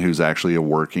friend of mine who's actually a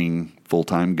working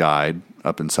full-time guide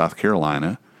up in South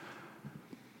Carolina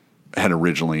had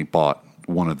originally bought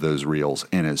one of those reels,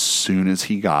 and as soon as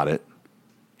he got it,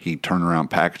 he turned around,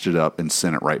 packaged it up, and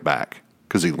sent it right back."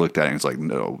 Because he looked at it and he's like,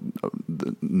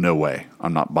 no way.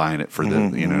 I'm not buying it for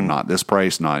not this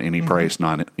price, not any price,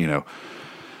 not.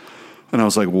 And I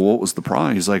was like, well, what was the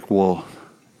problem? He's like, well,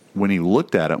 when he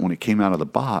looked at it, when it came out of the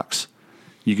box,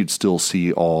 you could still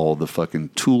see all the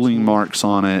fucking tooling marks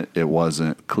on it. It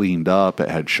wasn't cleaned up. It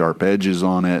had sharp edges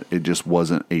on it. It just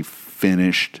wasn't a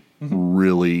finished,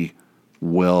 really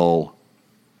well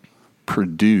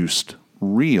produced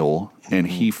reel. And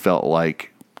he felt like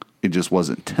it just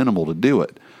wasn't tenable to do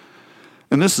it.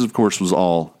 And this, of course, was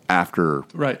all after,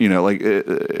 Right. he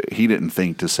didn't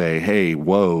think to say, hey,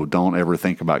 whoa, don't ever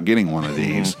think about getting one of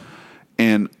these.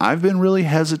 And I've been really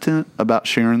hesitant about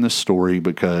sharing this story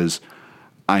because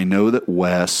I know that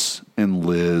Wes and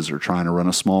Liz are trying to run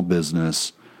a small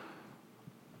business,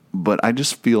 but I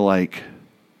just feel like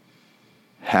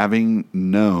having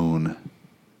known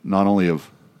not only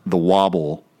of the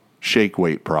wobble shake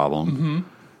weight problem,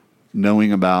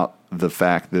 knowing about the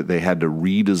fact that they had to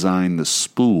redesign the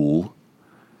spool,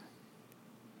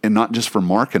 and not just for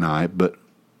Mark and I, but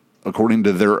according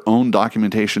to their own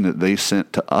documentation that they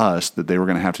sent to us, that they were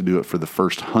going to have to do it for the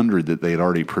first 100 that they had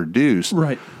already produced.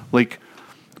 Right. Like,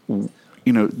 you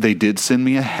know, they did send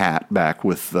me a hat back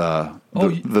with the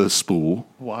spool.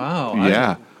 Wow.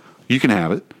 Yeah. You can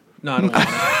have it. No, I don't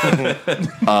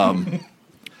want that.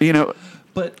 You know,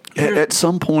 But at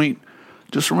some point,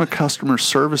 just from a customer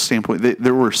service standpoint,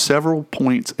 there were several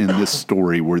points in this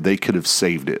story where they could have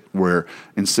saved it, where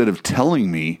instead of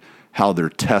telling me how their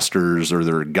testers or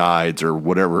their guides or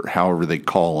whatever, however they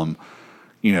call them,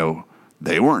 you know,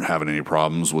 they weren't having any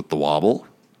problems with the wobble.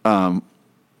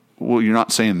 Well, you're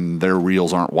not saying their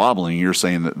reels aren't wobbling. You're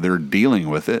saying that they're dealing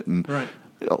with it. And Right.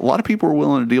 a lot of people are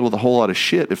willing to deal with a whole lot of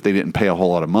shit if they didn't pay a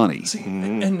whole lot of money. See,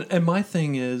 and my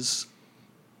thing is,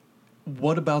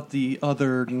 what about the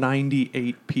other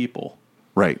 98 people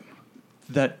Right.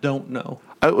 that don't know?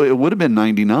 It would have been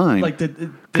 99. Like,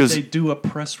 did 'Cause- they do a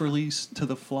press release to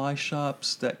the fly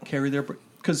shops that carry their?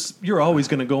 Because you're always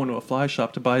going to go into a fly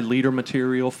shop to buy leader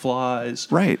material flies.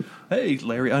 Right. Hey,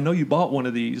 Larry, I know you bought one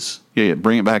of these. Yeah,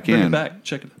 bring it back Bring in. it back.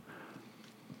 Check it.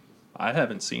 I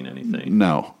haven't seen anything.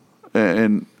 No.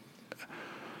 And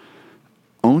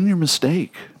own your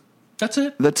mistake. That's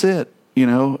it. That's it. You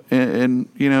know, and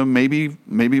you know, maybe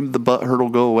the butt hurt will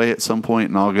go away at some point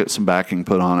and I'll get some backing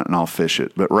put on it and I'll fish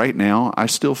it. But right now, I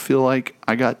still feel like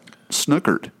I got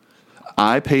snookered.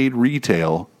 I paid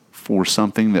retail for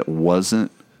something that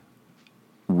wasn't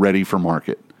ready for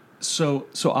market. So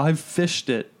I've fished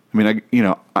it. I mean,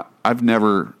 I've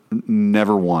never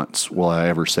once will I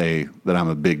ever say that I'm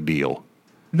a big deal.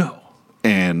 No.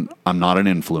 And I'm not an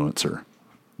influencer.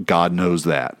 God knows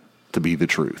that to be the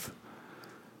truth.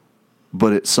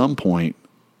 But at some point,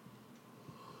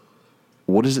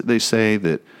 what is it they say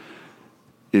that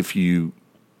if you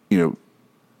know,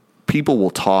 people will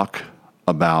talk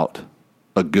about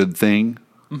a good thing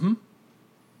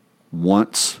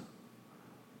once,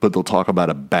 but they'll talk about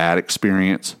a bad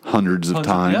experience hundreds of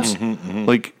times. Yes.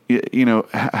 Like, you know,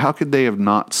 how could they have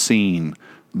not seen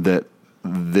that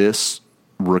this,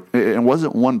 it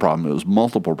wasn't one problem, it was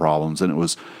multiple problems. And it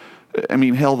was, I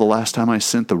mean, hell, the last time I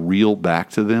sent the reel back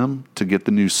to them to get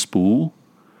the new spool,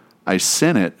 I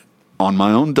sent it on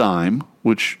my own dime,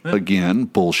 which, again,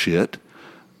 bullshit.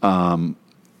 And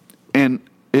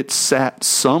it sat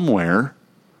somewhere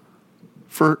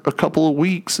for a couple of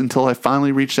weeks until I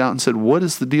finally reached out and said, what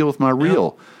is the deal with my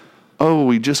reel? Oh,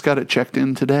 we just got it checked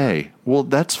in today. Well,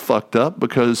 that's fucked up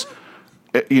because,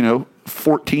 you know,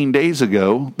 14 days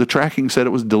ago, the tracking said it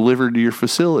was delivered to your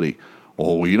facility.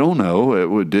 Well, we don't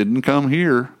know. It didn't come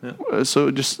here. Yeah. So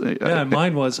it just... Yeah,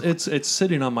 mine was, it's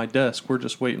sitting on my desk. We're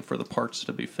just waiting for the parts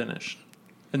to be finished.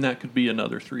 And that could be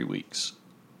another 3 weeks.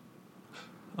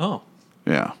 Oh.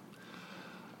 Yeah.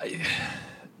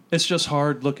 It's just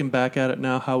hard looking back at it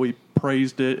now, how we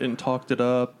praised it and talked it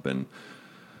up. And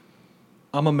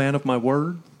I'm a man of my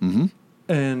word. Mm-hmm.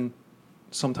 And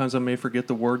sometimes I may forget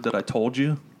the word that I told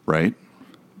you. Right.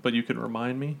 But you can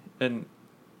remind me. And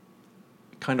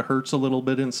it kind of hurts a little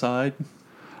bit inside.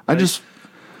 There's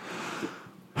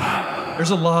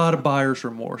a lot of buyer's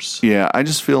remorse. Yeah, I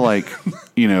just feel like,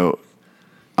 you know,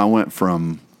 I went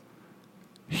from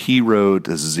hero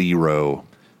to zero.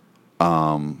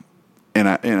 And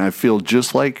I feel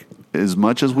just like as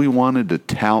much as we wanted to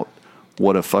tout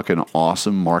what a fucking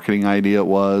awesome marketing idea it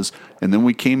was, and then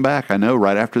we came back. I know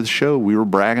right after the show we were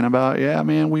bragging about, yeah,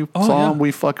 man, we saw them.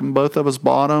 We fucking both of us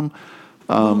bought them.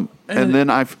 And then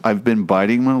I've been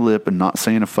biting my lip and not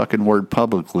saying a fucking word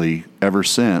publicly ever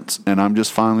since. And I'm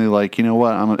just finally like, you know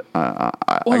what? I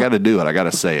got to do it. I got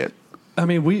to say it. I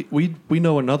mean, we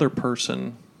know another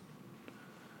person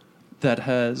that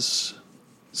has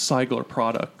Seigler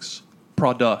product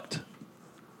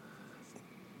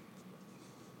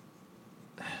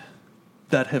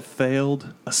that have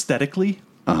failed aesthetically.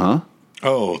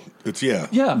 Oh, it's Yeah,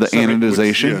 The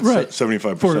anodization, yeah, right?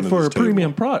 75% for of for this a table.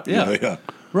 premium product. Yeah, yeah.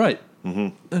 right.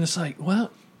 Mm-hmm. And it's like,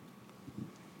 well,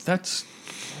 that's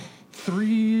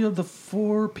 3 of the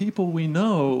 4 people we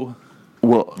know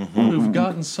Well, who've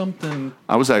gotten something.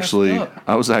 I was actually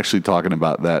effed up. talking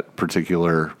about that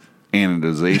particular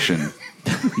anodization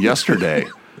yesterday,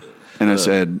 and I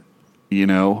said, you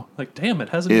know, Like, damn, it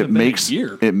hasn't it even makes been a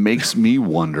year. it makes me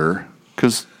wonder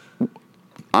because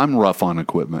I'm rough on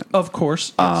equipment. Of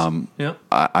course. Yes. Yeah.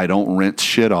 I don't rinse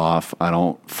shit off. I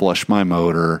don't flush my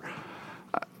motor.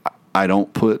 I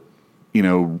don't put, you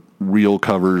know, reel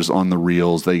covers on the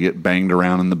reels. They get banged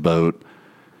around in the boat.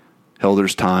 Hell,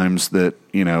 there's times that,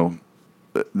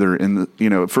 they're in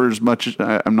the, for as much as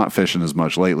I'm not fishing as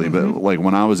much lately, but like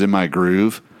when I was in my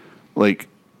groove, like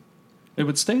It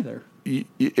would stay there.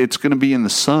 it's going to be in the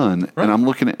sun. Right. And I'm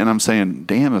looking at, and I'm saying,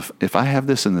 damn, if I have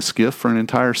this in the skiff for an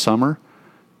entire summer,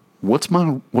 what's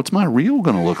my reel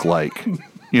going to look like?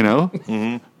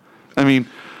 I mean,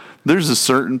 there's a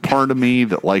certain part of me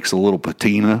that likes a little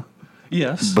patina,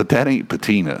 Yes. but that ain't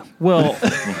patina. Well,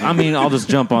 I mean, I'll just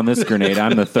jump on this grenade.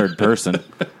 I'm the third person.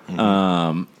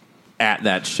 At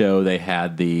that show,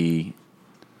 they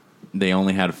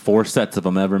only had 4 sets of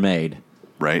them ever made.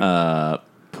 Right.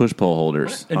 Push pole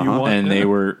holders. And you want- and yeah. they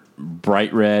were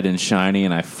bright red and shiny,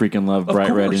 and I freaking love Of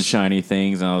bright red and course. shiny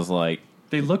things. And I was like,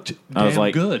 They looked I was damn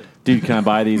like, good. dude, can I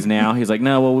buy these now? He's like,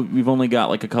 no, well, we've only got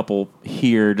like a couple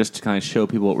here just to kind of show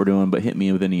people what we're doing, but hit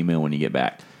me with an email when you get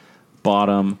back. Bought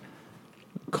them.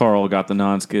 Carl got the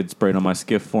non-skid sprayed on my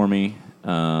skiff for me.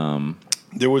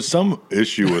 There was some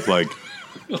issue with like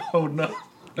Oh, no.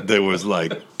 there was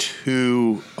like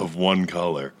 2 of one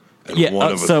color and Yeah,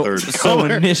 one of a so third so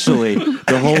color. initially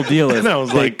the whole deal is And I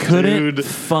was they like, couldn't dude.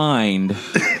 find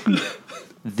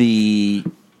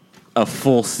a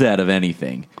full set of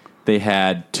anything. They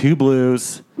had 2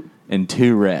 blues and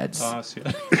 2 reds. I see.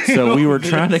 So we were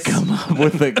trying to come up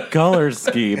with a color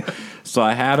scheme. So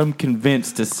I had them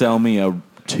convinced to sell me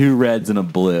 2 reds and a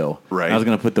blue. Right. I was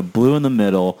going to put the blue in the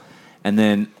middle, and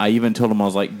then I even told him, I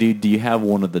was like, dude, do you have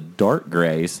one of the dark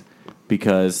grays?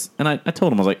 Because, and I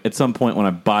told him, I was like, at some point when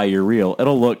I buy your reel,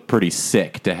 it'll look pretty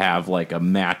sick to have like a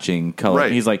matching color. Right.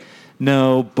 And he's like,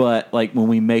 no, but like when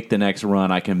we make the next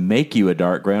run, I can make you a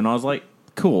dark gray. And I was like,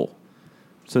 cool.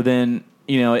 So then,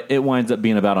 it winds up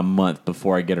being about a month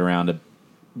before I get around to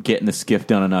getting the skiff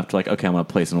done enough to like, okay, I'm going to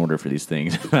place an order for these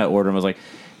things. I ordered them. I was like,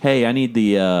 hey, I need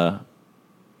the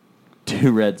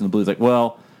 2 reds and the blues. Like,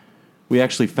 well, we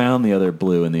actually found the other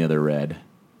blue and the other red.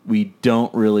 We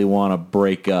don't really want to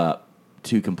break up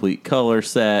 2 complete color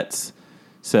sets.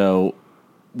 So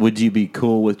would you be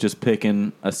cool with just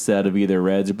picking a set of either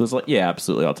reds or blues? Like, yeah,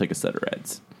 absolutely. I'll take a set of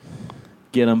reds.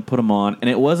 Get them, put them on. And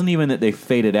it wasn't even that they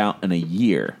faded out in a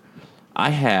year. I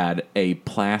had a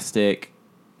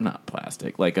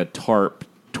like a tarp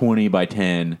 20 by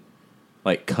 10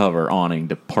 like cover awning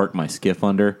to park my skiff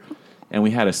under. And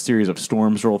we had a series of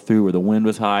storms roll through where the wind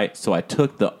was high. So I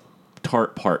took the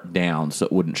tarp part down so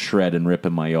it wouldn't shred and rip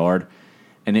in my yard.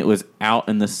 And it was out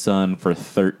in the sun for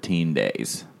 13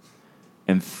 days.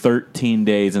 And 13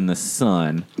 days in the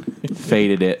sun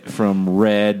faded it from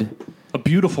red, A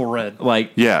beautiful red.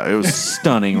 like Yeah, it was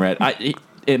stunning red.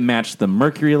 It matched the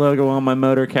Mercury logo on my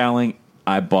motor cowling.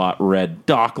 I bought red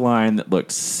dock line that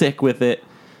looked sick with it,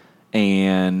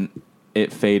 and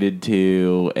it faded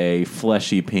to a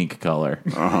fleshy pink color.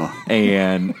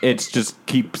 And it just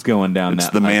keeps going down it's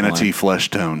that the pipeline. manatee flesh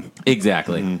tone.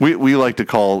 Exactly. We like to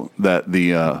call that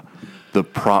the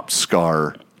prop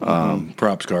scar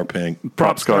Prop scar pink.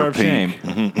 prop scar of pink.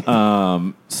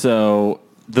 shame. So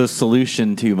the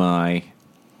solution to my,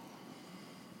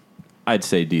 I'd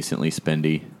say decently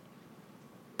spendy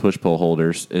push pull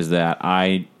holders is that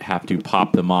I have to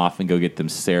pop them off and go get them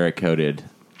Cerakoted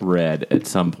red at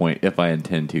some point if I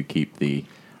intend to keep the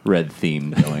red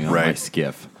theme going on my Right.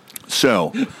 skiff.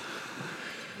 So,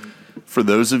 for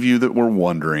those of you that were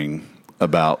wondering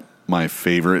about my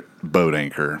favorite boat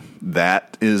anchor,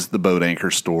 that is the boat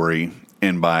anchor story.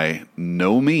 And by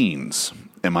no means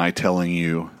am I telling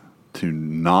you to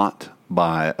not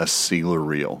buy a sealer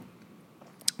reel.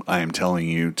 I am telling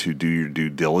you to do your due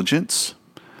diligence,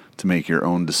 to make your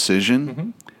own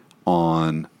decision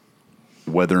on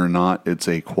whether or not it's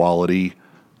a quality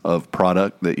of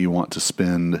product that you want to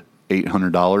spend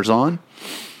 $800 on.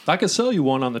 I could sell you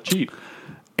one on the cheap.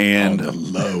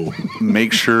 And Low.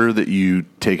 make sure that you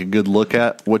take a good look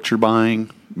at what you're buying.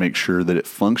 Make sure that it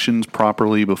functions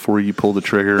properly before you pull the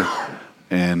trigger.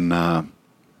 And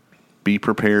be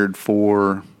prepared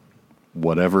for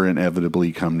whatever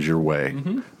inevitably comes your way.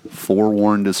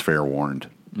 Forewarned is fair warned.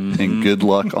 And good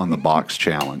luck on the box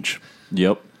challenge.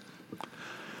 Yep.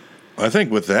 I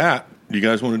think with that, you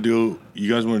guys want to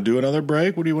do another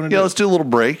break? What do you want to Yeah, do? let's do a little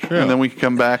break. Yeah. And then we can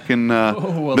come back and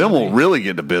well, then let we'll me- really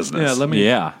get to business. Yeah, let me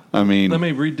Yeah. I mean, let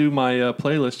me redo my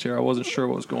playlist here. I wasn't sure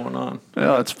what was going on.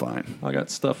 yeah, that's fine. I got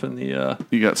stuff in the.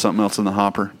 You got something else in the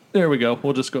hopper? There we go.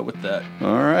 We'll just go with that.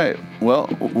 All right. Well,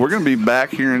 we're going to be back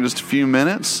here in just a few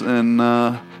minutes, and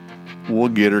we'll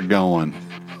get her going.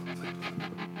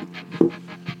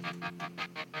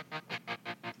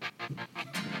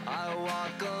 I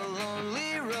walk a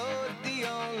lonely road, the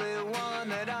only one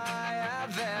that I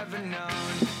have ever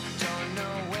known. Don't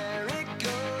know where it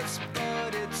goes,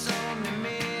 but it's only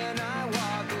me and I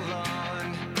walk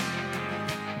alone.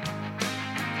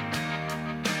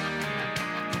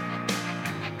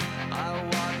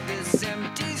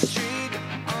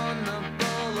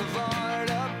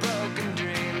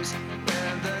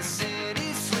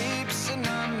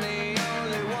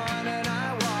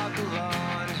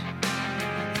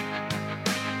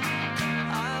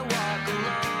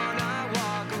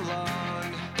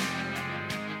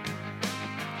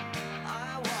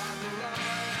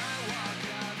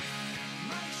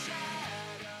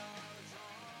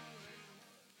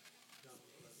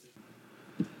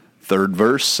 Third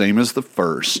verse, same as the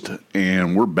first,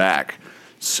 and we're back.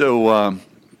 So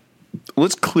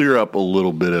let's clear up a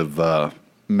little bit of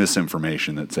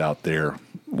misinformation that's out there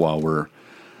while we're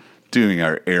doing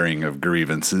our airing of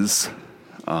grievances.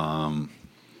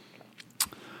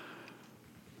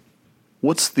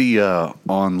 What's the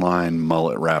online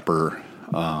mullet rapper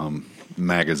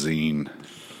magazine?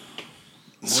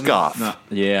 Scoff.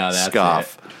 Yeah, that's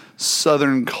Scoff. it.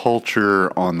 Southern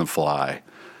Culture on the Fly.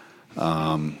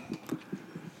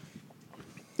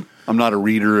 I'm not a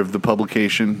reader of the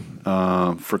publication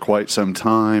for quite some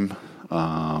time.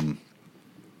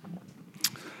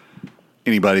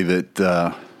 Anybody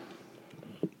that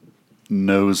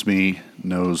knows me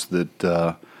knows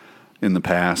that in the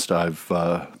past I've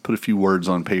put a few words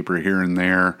on paper here and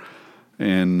there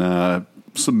and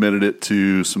submitted it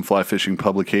to some fly fishing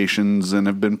publications and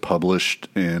have been published.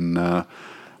 And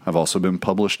I've also been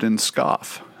published in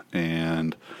Scoff.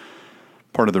 And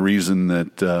part of the reason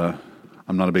that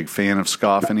I'm not a big fan of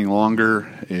Scoff any longer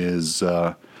is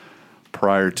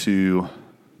prior to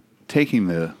taking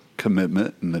the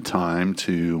commitment and the time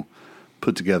to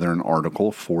put together an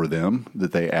article for them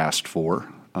that they asked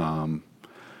for,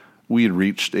 we had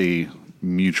reached a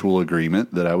mutual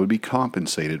agreement that I would be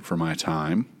compensated for my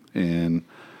time. And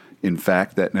in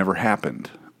fact, that never happened.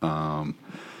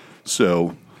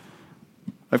 So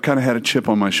I've kind of had a chip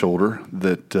on my shoulder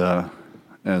that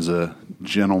as a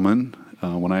gentleman,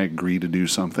 when I agree to do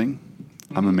something,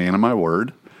 I'm a man of my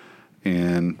word,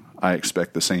 and I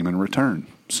expect the same in return.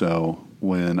 So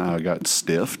when I got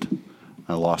stiffed,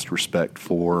 I lost respect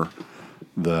for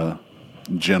the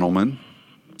gentleman,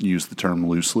 use the term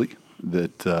loosely,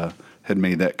 that had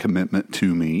made that commitment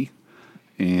to me,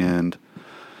 and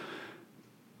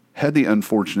had the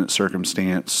unfortunate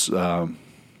circumstance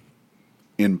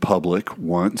in public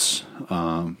once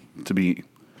to be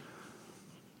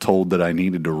told that I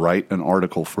needed to write an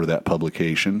article for that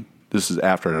publication. This is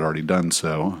after I'd already done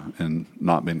so and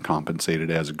not been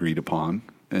compensated as agreed upon.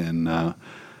 And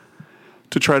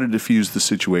to try to diffuse the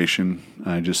situation,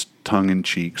 I just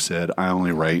tongue-in-cheek said, I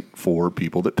only write for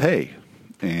people that pay.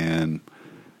 And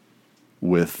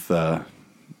with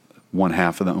one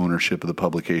half of the ownership of the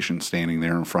publication standing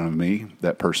there in front of me,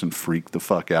 that person freaked the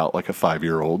fuck out like a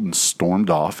 5-year-old and stormed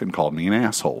off and called me an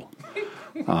asshole.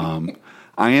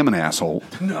 I am an asshole.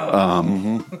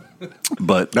 No.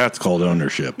 But That's called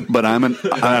ownership. but I'm an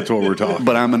That's what we're talking.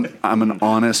 but I'm an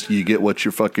honest, you get what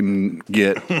you fucking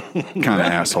get kind of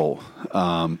asshole.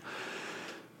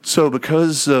 So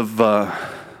because of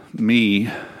me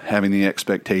having the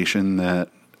expectation that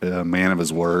a man of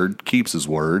his word keeps his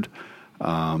word,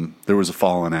 there was a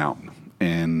falling out,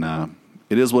 and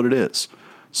it is what it is.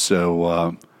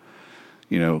 So,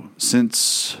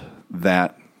 since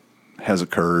that has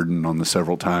occurred, and on the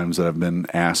several times that I've been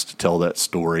asked to tell that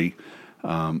story,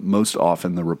 most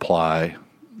often the reply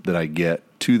that I get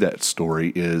to that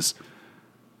story is,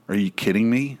 are you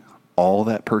kidding me? All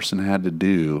that person had to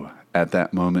do at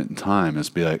that moment in time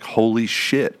is be like, holy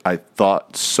shit, I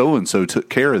thought so-and-so took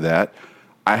care of that.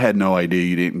 I had no idea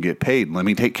you didn't get paid. Let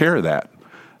me take care of that.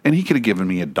 And he could have given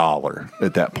me $1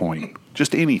 at that point,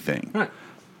 just anything. Right.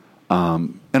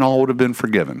 And all would have been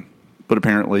forgiven. But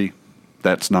apparently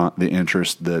that's not the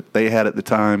interest that they had at the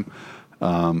time.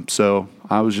 So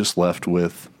I was just left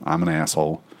with, I'm an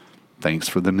asshole. Thanks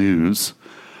for the news.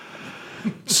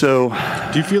 So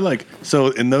Do you feel like,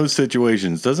 so in those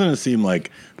situations, doesn't it seem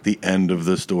like the end of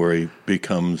the story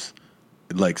becomes,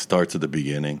 like, starts at the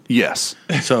beginning? yes,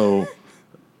 So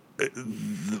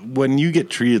when you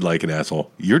get treated like an asshole,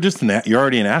 you're just you're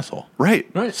already an asshole. right.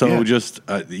 Right. So Yeah. just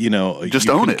Just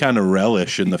you own can it. kind of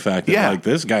relish in the fact that Yeah. like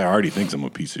this guy already thinks I'm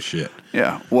a piece of shit.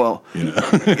 Yeah. Well, You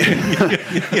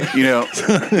know,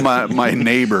 my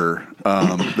neighbor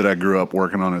that I grew up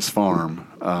working on his farm,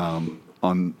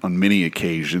 on many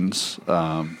occasions,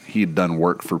 he had done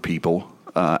work for people,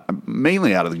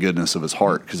 mainly out of the goodness of his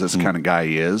heart, because that's the kind of guy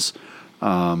he is.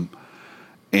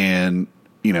 And,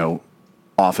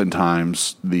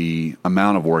 oftentimes the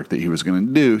amount of work that he was going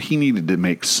to do, he needed to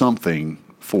make something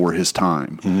for his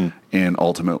time. And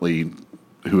ultimately,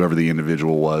 whoever the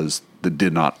individual was that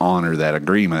did not honor that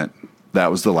agreement,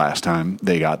 that was the last time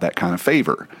they got that kind of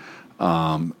favor.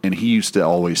 And he used to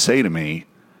always say to me,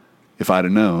 if I'd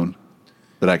have known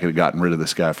that I could have gotten rid of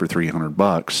this guy for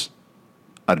 $300,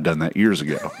 I'd have done that years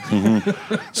ago.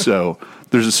 So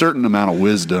there's a certain amount of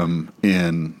wisdom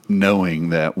in knowing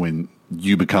that when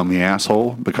you become the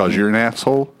asshole because you're an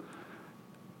asshole,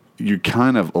 you're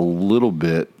kind of a little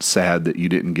bit sad that you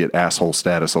didn't get asshole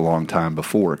status a long time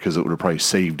before, because it would have probably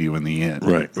saved you in the end.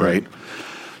 Right.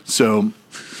 So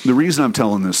the reason I'm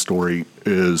telling this story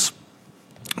is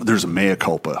there's a mea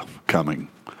culpa coming.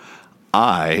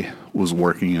 I was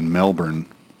working in Melbourne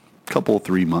a couple,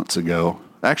 3 months ago.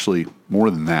 Actually, more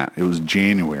than that. It was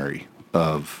January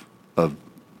of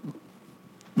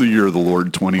the year of the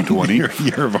Lord 2020. Year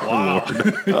of our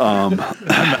Lord.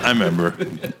 I remember.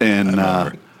 And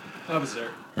I was there.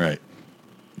 Right.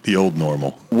 The old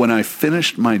normal. when I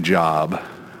finished my job,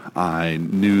 I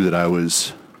knew that I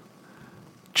was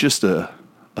just a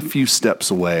few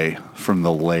steps away from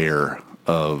the lair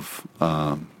of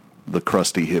the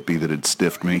crusty hippie that had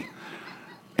stiffed me.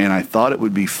 And I thought it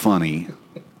would be funny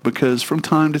because from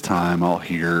time to time I'll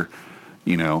hear,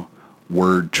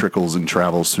 word trickles and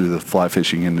travels through the fly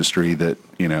fishing industry that,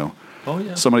 Oh,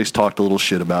 yeah. somebody's talked a little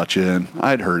shit about you. And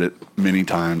I'd heard it many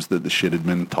times that the shit had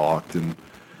been talked. And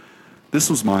this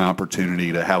was my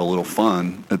opportunity to have a little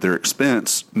fun at their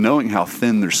expense, knowing how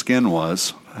thin their skin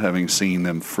was, having seen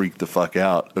them freak the fuck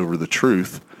out over the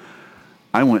truth.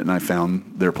 I went and I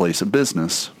found their place of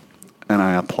business, and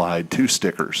I applied 2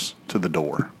 stickers to the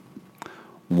door.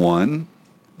 One,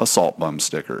 a Salt Bum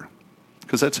sticker,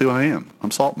 because that's who I am.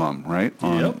 I'm Salt Bum, right?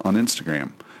 On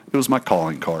Instagram. It was my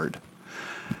calling card.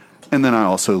 And then I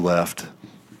also left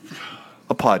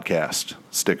a podcast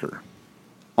sticker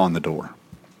on the door.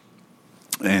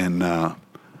 And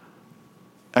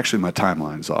actually, my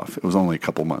timeline's off. It was only a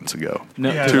couple months ago. No,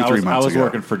 Yeah. 2 or 3 I was, months I was ago.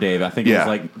 working for Dave. I think it Yeah. was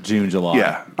like June, July.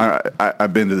 Yeah,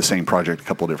 I've been to the same project a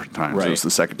couple of different times. Right. It was the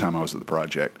second time I was at the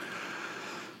project.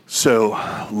 So,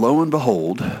 lo and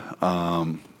behold,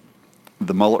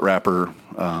 the mullet wrapper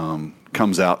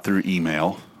comes out through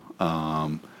email,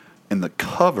 and the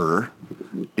cover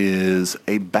is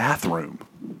a bathroom.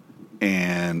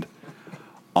 And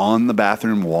on the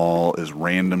bathroom wall is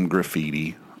random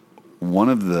graffiti. One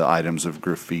of the items of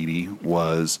graffiti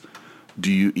was,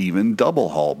 "Do you even double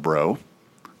haul, bro?"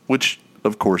 Which,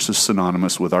 of course, is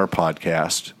synonymous with our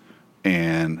podcast.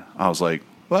 And I was like,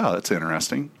 wow, that's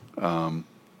interesting.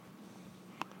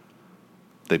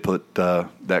 They put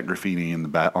that graffiti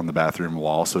in on the bathroom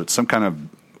wall. So it's some kind of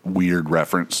weird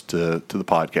reference to the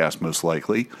podcast, most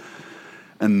likely.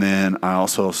 And then I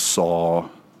also saw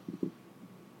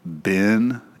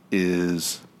Ben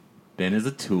is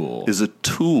a tool. a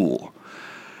tool.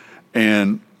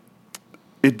 And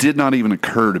it did not even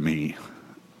occur to me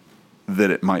that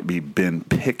it might be Ben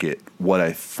Pickett. What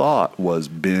I thought was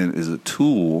Ben is a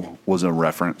tool was a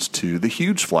reference to the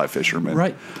huge fly fisherman.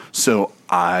 Right. So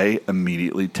I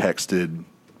immediately texted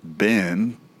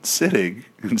Ben Sittig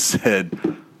and said,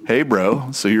 "Hey, bro,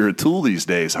 so you're a tool these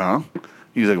days, huh?"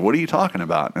 He's like, "What are you talking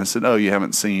about?" And I said, "Oh, you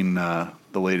haven't seen the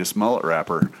latest mullet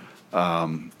wrapper.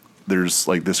 There's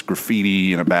like this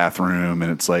graffiti in a bathroom,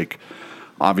 and it's like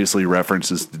obviously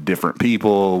references to different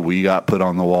people. We got put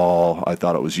on the wall. I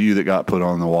thought it was you that got put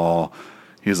on the wall."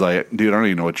 He's like, "Dude, I don't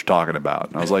even know what you're talking about."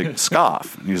 And I was like,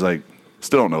 "Scoff." And he's like,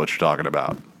 "Still don't know what you're talking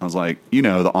about." I was like,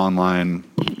 the online,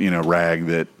 rag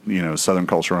that, Southern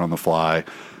Culture on the Fly.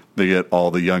 They get all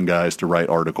the young guys to write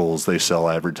articles. They sell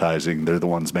advertising. They're the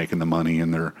ones making the money,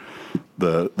 and they're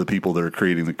the people that are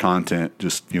creating the content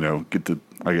just, get to,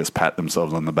 I guess, pat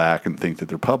themselves on the back and think that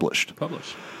they're published.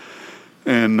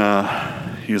 And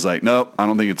he was like, "Nope, I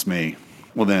don't think it's me."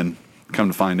 Well, then come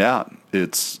to find out,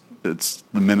 it's the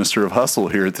minister of hustle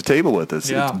here at the table with us.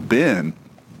 Yeah. It's Ben.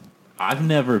 I've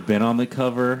never been on the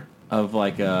cover of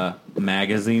like a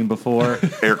magazine before.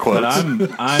 Air quotes.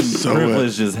 But I'm So,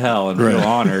 privileged as hell and feel right.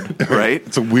 honored. Right?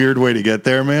 It's a weird way to get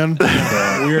there, man.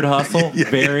 Weird hustle,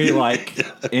 very like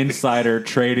insider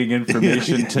trading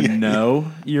information to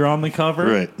know you're on the cover.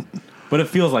 Right. But it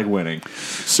feels like winning.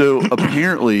 So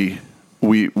apparently,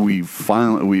 we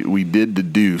finally we did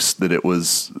deduce that it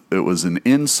was an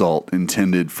insult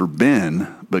intended for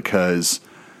Ben because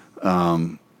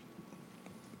the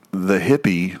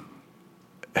hippie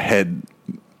had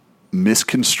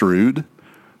misconstrued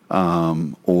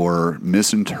or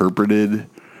misinterpreted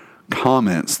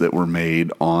comments that were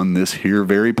made on this here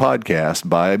very podcast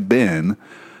by Ben,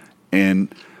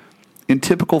 and in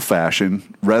typical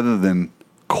fashion, rather than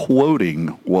quoting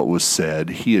what was said,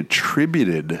 he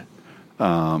attributed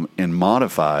and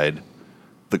modified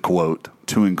the quote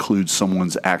to include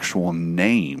someone's actual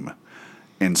name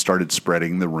and started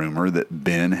spreading the rumor that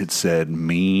Ben had said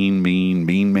mean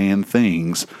man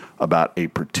things about a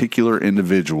particular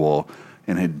individual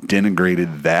and had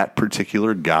denigrated that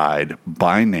particular guide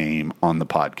by name on the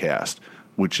podcast,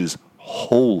 which is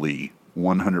wholly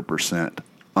 100%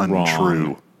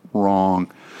 untrue.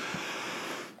 Wrong.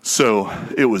 So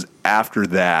it was after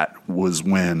that was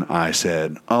when I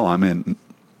said, "Oh, I'm in,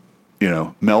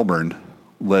 Melbourne.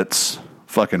 Let's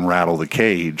fucking rattle the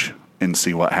cage and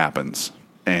see what happens."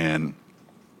 And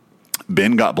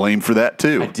Ben got blamed for that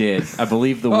too. I did. I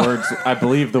believe the words. I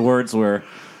believe the words were,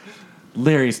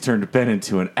 "Larry's turned Ben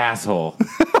into an asshole.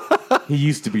 He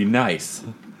used to be nice."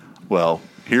 Well,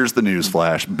 here's the news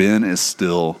flash. Ben is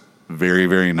still very,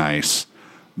 very nice.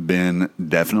 Ben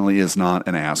definitely is not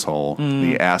an asshole.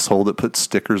 The asshole that put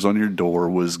stickers on your door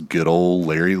was good old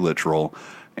Larry Littrell,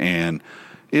 and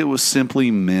it was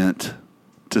simply meant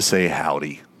to say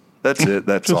howdy. That's it.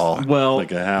 That's all. Well,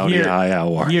 Like a howdy, hi,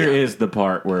 how are Here ya? is the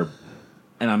part where,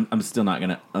 and I'm still not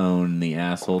going to own the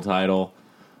asshole title,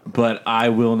 but I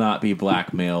will not be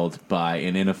blackmailed by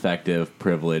an ineffective,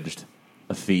 privileged,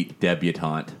 effete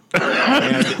debutante.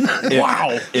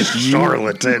 Wow! If you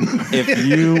Charlatan. if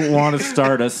you want to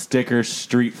start a sticker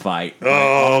street fight, by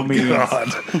all means,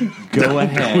 go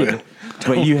ahead.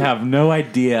 But you have no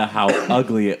idea how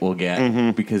ugly it will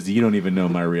get because you don't even know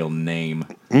my real name.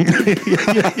 I'm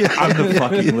the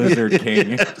fucking Lizard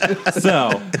King.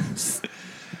 So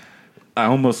I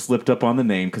almost slipped up on the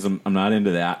name because I'm not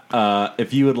into that.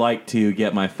 If you would like to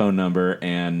get my phone number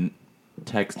and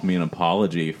text me an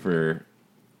apology for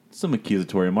some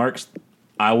accusatory remarks,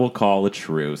 I will call a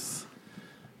truce.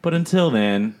 But until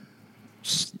then,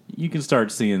 you can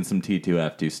start seeing some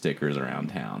T2F2 stickers around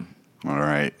town. All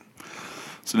right.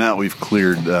 So now that we've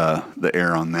cleared the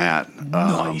air on that.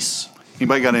 Nice.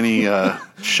 Anybody got any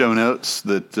show notes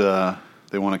that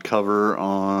they want to cover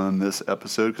on this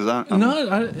episode? Because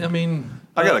I mean,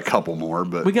 got a couple more,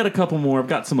 but We got a couple more. I've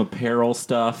got some apparel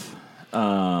stuff.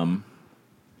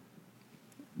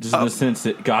 Just in the sense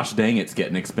that, gosh dang, it's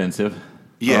getting expensive.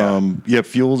 yeah,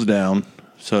 Fuel's down.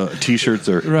 So t-shirts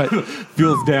are right.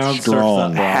 Fuel's down,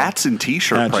 Strong. surf's up. hats and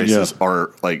T-shirt Hats, prices yeah.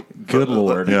 are like Good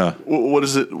Lord. yeah. What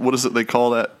is it? What is it they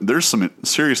call that? There's some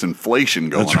serious inflation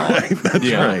going on. That's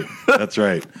Yeah. right. That's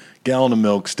right. Gallon of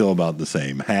milk still about the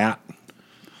same. Hat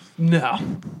No,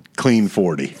 clean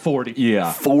 40. 40.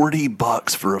 Yeah.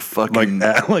 $40 for a fucking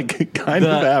Like kind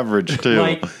of The- average too.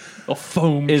 Like, A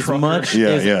foam as trucker. much Yeah,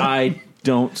 as yeah. I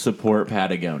don't support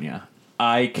Patagonia,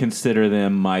 I consider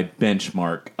them my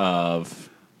benchmark of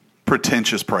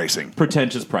pretentious pricing.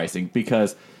 pretentious pricing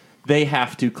because they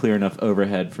have to clear enough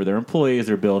overhead for their employees,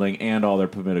 their building, and all their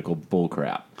political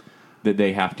bullcrap that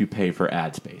they have to pay for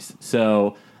ad space.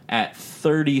 So at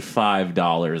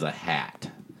 $35 a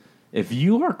hat, if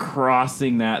you are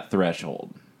crossing that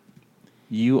threshold,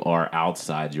 you are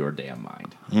outside your damn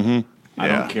mind. I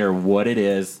Yeah. don't care what it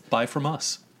is. Buy from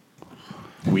us.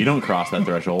 We don't cross that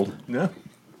threshold. Yeah.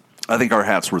 I think our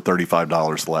hats were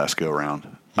 $35 the last go around,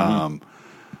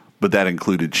 but that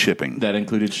included shipping. That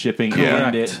included shipping, Yeah.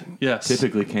 and it Correct. Yes.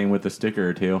 typically came with a sticker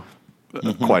or two.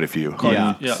 Quite a few.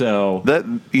 Yeah. Yeah. So That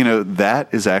that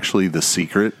is actually the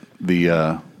secret.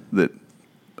 That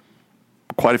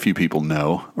quite a few people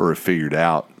know or have figured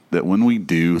out that when we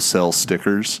do sell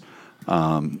stickers,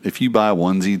 if you buy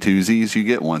onesie twosies, you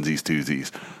get onesies twosies.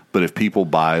 But if people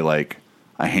buy like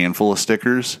a handful of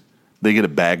stickers, they get a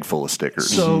bag full of stickers.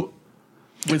 So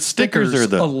with Stickers stickers are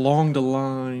the- along the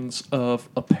lines of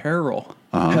apparel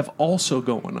have also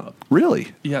gone up.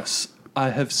 really, Yes, I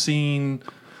have seen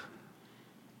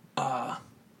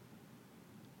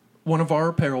one of our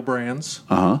apparel brands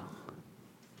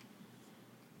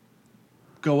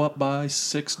go up by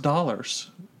 $6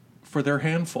 for their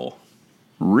handful.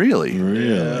 really, Really?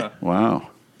 Yeah. wow.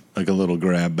 Like a little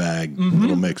grab bag,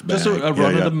 little mix bag. Just a Yeah, run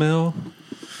yeah. of the mill.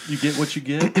 You get what you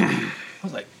get. I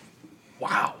was like,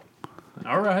 wow.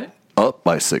 All right. Up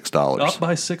by $6. Up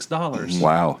by $6.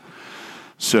 Wow.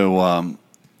 So,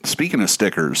 speaking of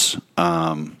stickers,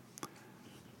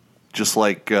 just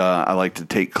like I like to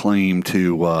take claim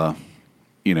to,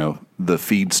 the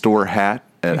feed store hat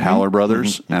at Howler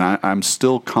Brothers, and I'm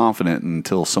still confident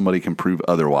until somebody can prove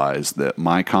otherwise that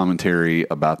my commentary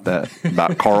about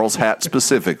Carl's hat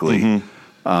specifically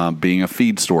being a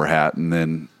feed store hat, and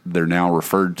then they're now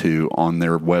referred to on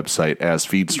their website as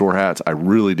feed store hats. I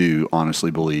really do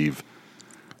honestly believe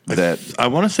that I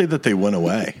want to say that they went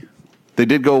away. they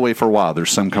did go away for a while. There's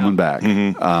some coming back.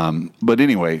 But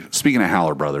anyway, speaking of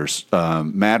Howler Brothers,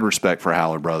 mad respect for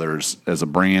Howler Brothers as a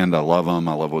brand. I love them.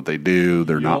 I love what they do.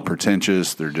 They're not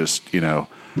pretentious. They're just,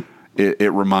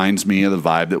 it reminds me of the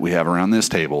vibe that we have around this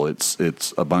table. It's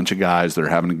a bunch of guys that are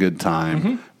having a good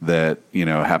time that,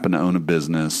 happen to own a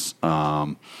business.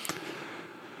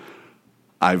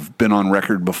 I've been on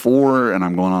record before, and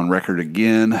I'm going on record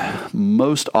again.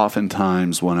 Most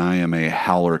oftentimes when I am a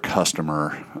Howler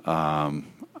customer,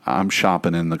 I'm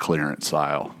shopping in the clearance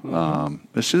aisle. And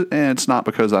it's not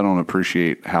because I don't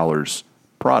appreciate Howler's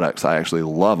products. I actually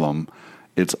love them.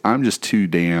 I'm just too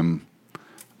damn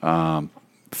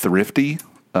thrifty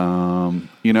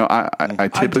You know, I I do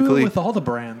it typically, with all the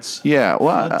brands. yeah,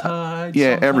 well, Flood Tide, yeah,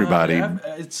 Sunlight, everybody.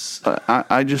 It's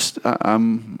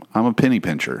I'm a penny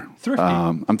pincher. Thrifty.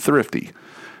 I'm thrifty,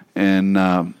 and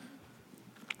an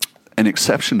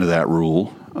exception to that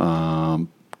rule.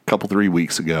 Couple 3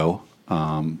 weeks ago,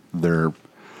 their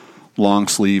long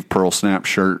sleeve pearl snap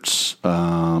shirts.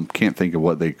 Can't think of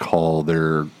what they call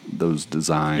those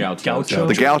designs. Gaucho.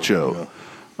 The Gaucho.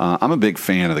 I'm a big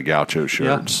fan of the Gaucho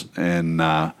shirts, and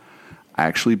I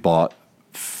actually bought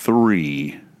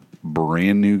 3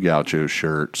 brand new Gaucho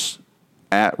shirts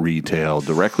at retail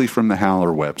directly from the Howler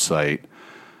website.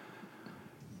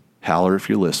 Howler, if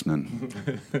you're listening,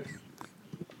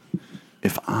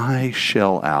 if I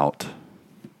shell out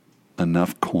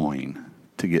enough coin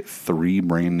to get 3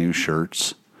 brand new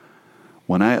shirts,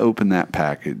 when I open that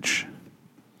package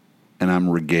and I'm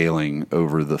regaling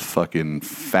over the fucking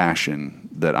fashion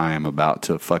that I am about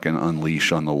to fucking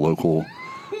unleash on the local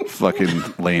fucking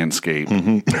landscape,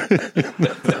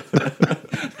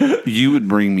 you would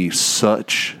bring me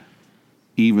such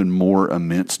even more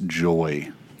immense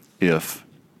joy if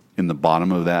in the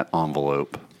bottom of that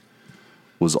envelope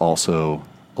was also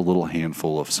a little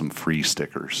handful of some free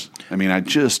stickers. I mean, I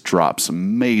just dropped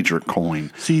some major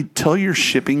coin. See, tell your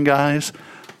shipping guys,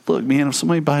 look, man, if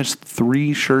somebody buys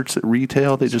 3 shirts at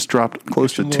retail, they just dropped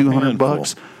close to Just a little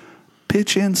 $200.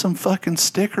 Pitch in some fucking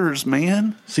stickers,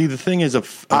 man. See, the thing is,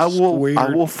 I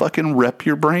will fucking rep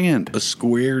your brand. a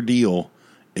square deal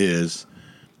is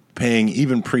paying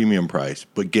even premium price,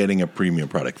 but getting a premium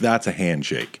product. That's a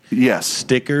handshake. Yes.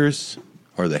 Stickers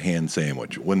are the hand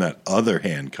sandwich. When that other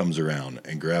hand comes around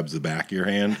and grabs the back of your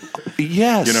hand,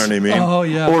 Yes. you know what I mean? Oh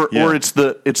yeah. Or Yeah. it's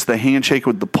the handshake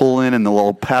with the pull in and the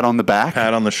little pat on the back.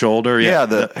 Pat on the shoulder. Yeah,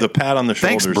 the pat on the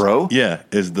thanks, shoulders. bro. Yeah,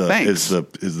 is the Thanks.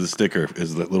 is the sticker,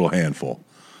 is the little handful.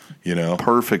 You know?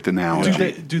 Perfect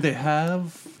analogy. do they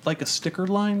have like a sticker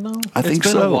line though? I think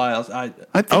it's been so. a while. I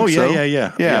think Oh, yeah,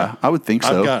 so. yeah. I would think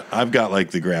so. I've got like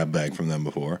the grab bag from them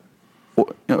before.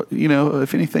 You know,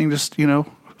 if anything, just a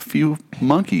few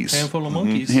monkeys, Handful of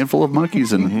monkeys. handful of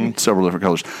monkeys in several different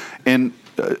colors. And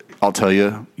I'll tell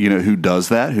you, who does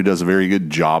that? Who does a very good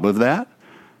job of that?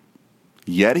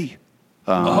 Yeti.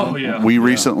 Oh yeah. We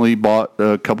recently bought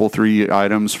a couple 3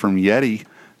 items from Yeti,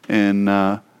 and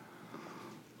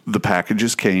the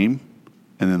packages came,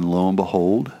 and then lo and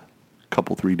behold, a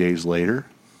couple 3 days later,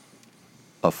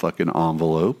 a fucking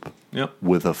envelope Yep.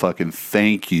 with a fucking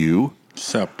thank you,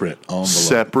 Separate envelope.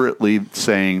 separately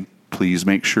saying, please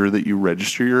make sure that you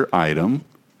register your item,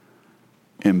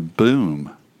 and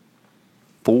boom,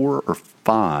 4 or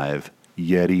 5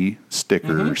 Yeti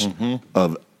stickers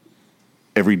of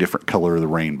every different color of the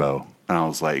rainbow. And I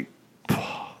was like,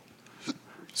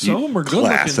 Some of them are good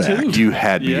class looking act. too. you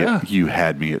had me Yeah. at, you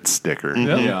had me at sticker.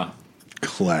 Yeah. Yeah.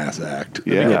 Class act.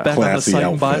 Yeah. Get back on the Classy site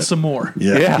and buy outfit. some more.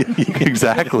 Yeah,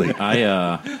 exactly.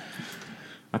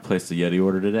 I placed a Yeti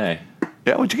order today.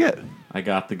 Yeah, what'd you get? I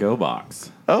got the Go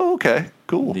Box. Oh, okay,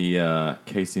 cool. The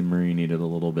Casey Marie needed a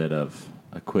little bit of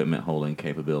equipment holding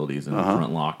capabilities in the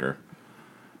front locker.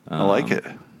 I like it.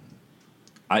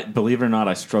 I believe it or not,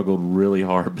 I struggled really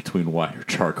hard between white or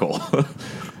charcoal.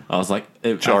 I was like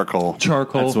Charcoal.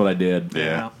 Charcoal. That's what I did.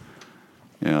 Yeah.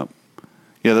 Yeah.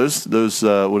 Yeah, those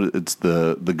it's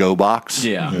the Go Box.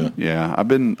 Yeah. Yeah, I've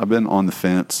been on the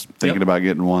fence thinking about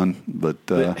getting one, but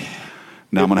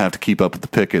now I'm gonna have to keep up with the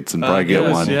pickets and probably get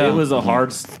yes, one. yeah. It was a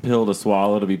hard pill to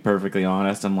swallow, to be perfectly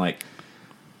honest. I'm like,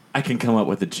 I can come up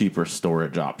with a cheaper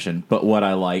storage option. But what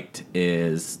I liked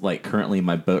is, like, currently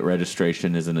my boat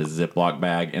registration is in a Ziploc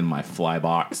bag in my fly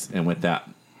box. And with that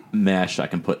mesh, I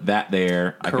can put that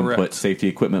there. I can Correct. put safety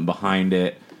equipment behind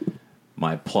it,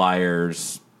 my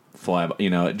pliers,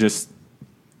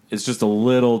 it's just a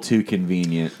little too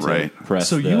convenient to Right. press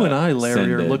So you the and I, Larry,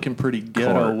 send are it looking pretty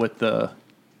ghetto card. with the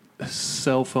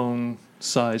cell phone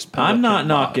size. I'm not Pelican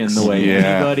knocking box. the way Yeah.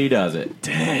 anybody does it.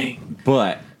 Dang.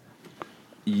 But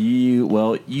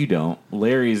you don't.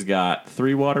 Larry's got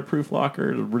 3 waterproof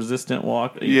locker, resistant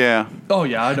walk. Yeah. Oh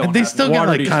yeah, I don't. They have still got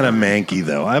water like kind of manky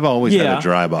though. I've always had Yeah. a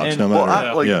dry box, And- no Well,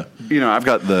 matter. I've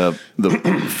got the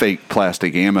fake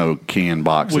plastic ammo can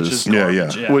boxes, which is Yeah,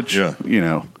 garbage, yeah. which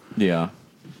Yeah. Yeah.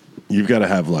 You've got to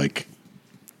have like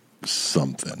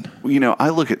something. I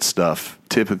look at stuff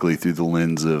typically through the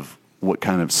lens of what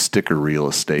kind of sticker real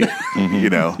estate,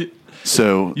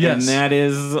 So Yes. And that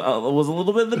was a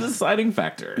little bit of the deciding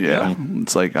factor. yeah,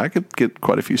 it's like I could get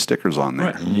quite a few stickers on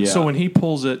there. Right. Yeah. So when he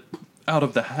pulls it out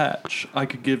of the hatch, I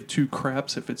could give 2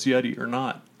 craps if it's Yeti or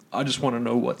not. I just want to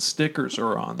know what stickers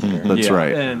are on there. That's Yeah.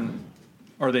 right. And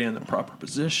are they in the proper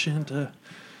position to?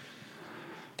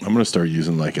 I'm gonna start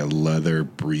using like a leather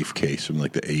briefcase from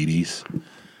like the 80s,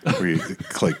 where you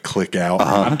click out.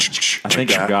 I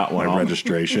think I've got one. My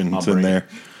registration. It's in bring there.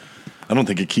 I don't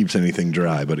think it keeps anything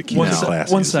dry, but it keeps it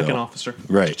classy. 1 as second, hell. officer.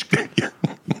 Right.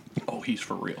 Oh, he's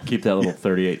for real. Keep that little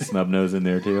 38 snub nose in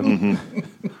there too.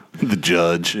 The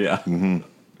judge. Yeah.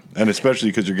 And especially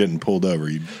because you're getting pulled over,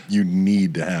 you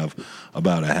need to have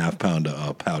about a half pound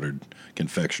of powdered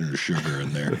confectioner's sugar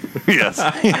in there. Yes.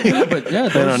 But yeah,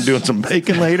 Then I'm doing some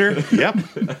bacon later. Yep.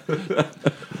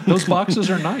 those boxes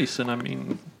are nice, and I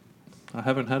mean, I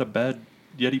haven't had a bad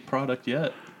Yeti product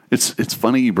yet. It's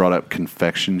funny you brought up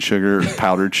confection sugar,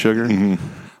 powdered sugar.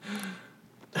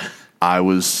 I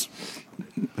was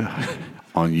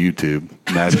on YouTube.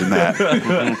 Imagine that.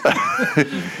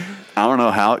 I don't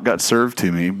know how it got served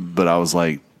to me, but I was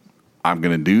like, I'm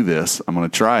going to do this. I'm going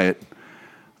to try it.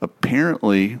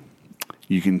 Apparently,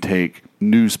 you can take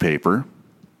newspaper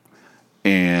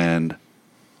and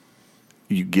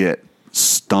you get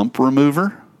stump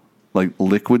remover, like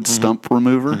liquid stump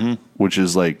remover, which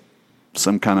is like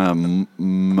some kind of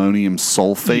ammonium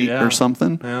sulfate Yeah. or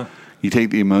something. Yeah. You take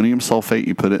the ammonium sulfate,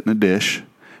 you put it in a dish,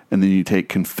 and then you take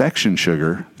confection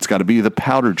sugar. It's got to be the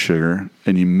powdered sugar,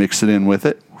 and you mix it in with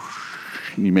it.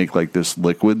 You make like this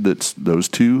liquid that's those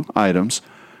two items.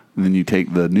 And then you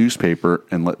take the newspaper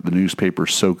and let the newspaper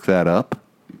soak that up.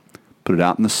 Put it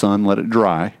out in the sun, let it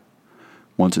dry.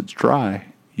 Once it's dry,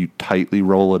 you tightly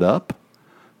roll it up,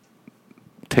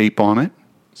 tape on it.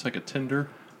 It's like a Tinder.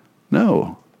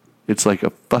 No, it's like a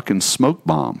fucking smoke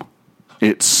bomb.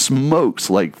 It smokes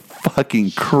like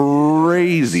fucking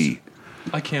crazy.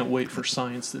 I can't wait for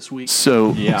science this week.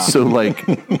 So, Yeah. so like,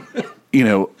 you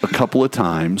know, a couple of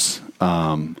times,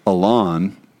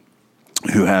 Alon,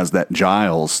 who has that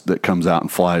Giles that comes out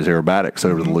and flies aerobatics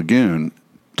over the lagoon,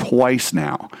 twice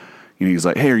now. You know, he's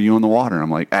like, "Hey, are you on the water?" I'm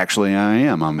like, "Actually, I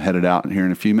am. I'm headed out here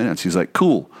in a few minutes." He's like,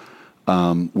 "Cool.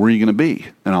 Where are you going to be?"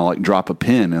 And I'll like drop a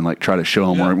pin and like try to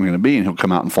show him where I'm going to be, and he'll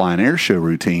come out and fly an air show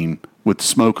routine with the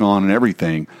smoke on and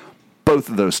everything. Both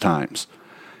of those times,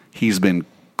 he's been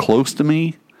close to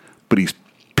me, but he's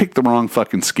picked the wrong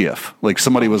fucking skiff. Like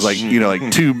somebody was like, you know,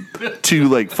 like two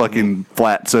like fucking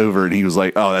flats over, and he was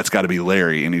like, "Oh, that's got to be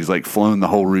Larry," and he's like flown the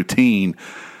whole routine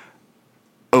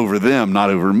over them,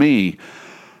 not over me.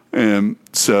 And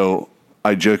so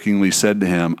I jokingly said to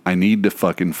him, "I need to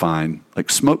fucking find like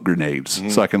smoke grenades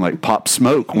so I can like pop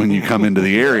smoke when you come into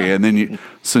the area." And then you,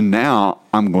 so now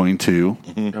I'm going to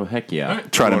Oh, heck yeah.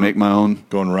 try to make my own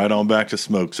Going right on back to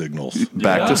smoke signals.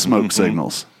 back to smoke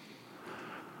signals.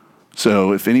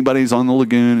 So if anybody's on the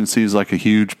lagoon and sees like a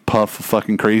huge puff of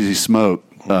fucking crazy smoke,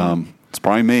 it's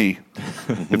probably me.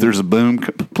 If there's a boom,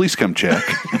 please come check.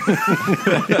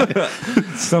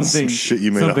 Something, Shit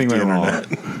you made something off the went wrong.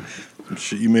 internet. Some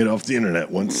shit you made off the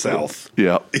internet went south.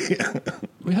 Yeah.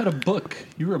 We had a book.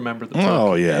 You remember the book?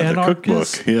 Oh yeah,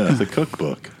 Anarchist. the cookbook. Yeah, the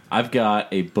cookbook. I've got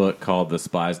a book called The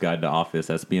Spy's Guide to Office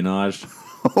Espionage.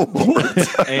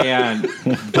 And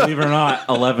believe it or not,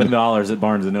 $11 at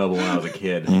Barnes & Noble when I was a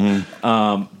kid.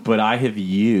 But I have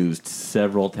used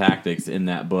several tactics in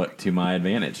that book to my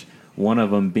advantage. One of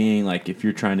them being like if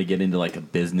you're trying to get into like a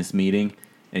business meeting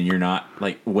and you're not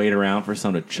like wait around for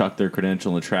someone to chuck their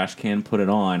credential in the trash can, put it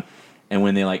on, and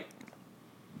when they like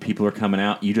people are coming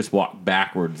out, you just walk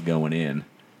backwards going in.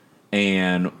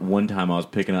 And one time I was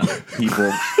picking up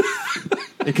people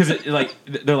because like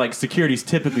they're like security's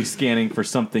typically scanning for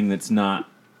something that's not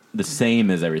the same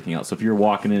as everything else. So if you're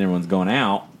walking in, everyone's going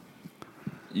out,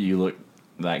 you look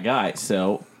that guy.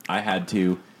 So I had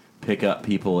to pick up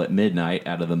people at midnight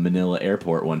out of the Manila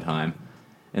airport one time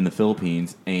in the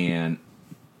Philippines, and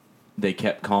they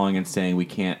kept calling and saying we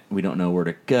don't know where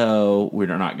to go, we're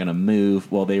not going to move.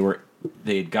 Well, they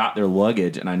had got their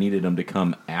luggage, and I needed them to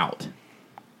come out.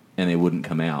 And they wouldn't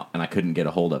come out, and I couldn't get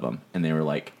a hold of them. And they were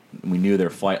like, we knew their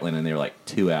flight land, and they were like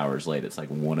 2 hours late. It's like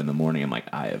 1 a.m. I'm like,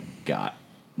 I've got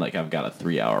a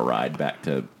 3-hour ride back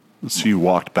to. So you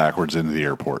walked backwards into the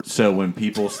airport. So when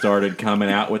people started coming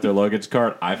out with their luggage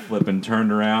cart, I flipping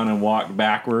turned around and walked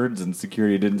backwards, and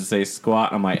security didn't say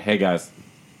squat. I'm like, hey guys,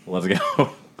 let's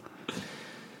go.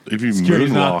 If you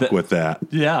Security's not moonwalk with that,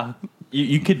 Yeah.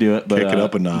 You could do it, but Kick it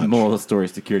up a notch. moral of the story: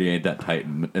 security ain't that tight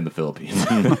in the Philippines.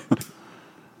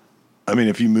 I mean,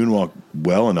 if you moonwalk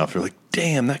well enough, you're like,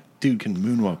 damn, that dude can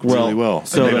moonwalk really well.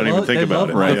 so And they don't they even think love about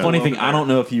it. it. Right? The funny thing, I don't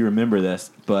know if you remember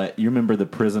this, but you remember the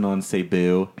prison on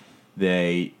Cebu?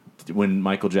 When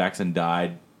Michael Jackson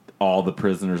died, all the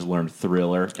prisoners learned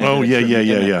Thriller. And Oh then yeah, it yeah, turned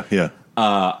yeah, into- yeah,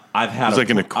 yeah. I've had It was like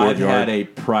in a courtyard. I've had a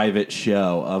private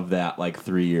show of that like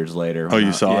 3 years later. Oh,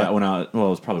 you saw yeah, it? when it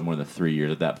was probably more than 3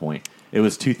 years at that point. It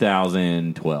was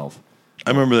 2012. I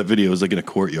remember that video. It was like in a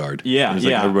courtyard. Yeah, It was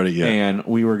like yeah. everybody, yeah. And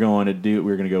we were going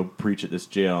to go preach at this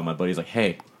jail. And my buddy's like,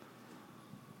 "Hey,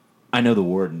 I know the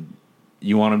warden.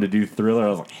 You want him to do Thriller? I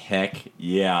was like, heck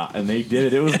yeah. And they did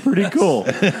it. It was pretty cool.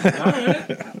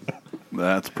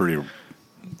 That's pretty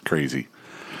crazy.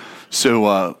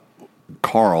 So,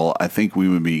 Carl, I think we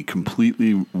would be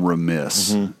completely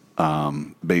remiss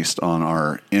based on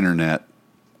our internet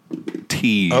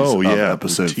tease of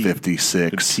episode the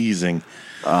 56. teasing.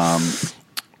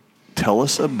 Tell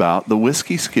us about the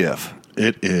Whiskey Skiff.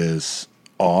 It is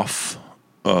off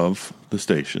of the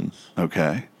stations.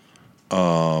 Okay.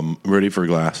 Ready for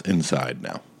glass inside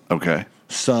now. Okay.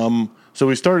 So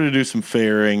we started to do some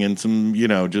fairing and some,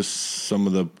 just some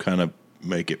of the kind of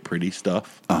make it pretty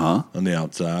stuff on the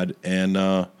outside. And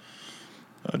I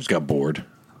just got bored.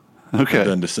 Okay.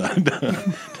 Then decided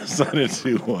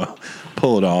to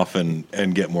pull it off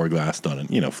and get more glass done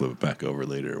and, flip it back over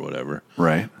later or whatever.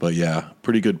 Right. But yeah,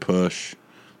 pretty good push.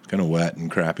 It's kind of wet and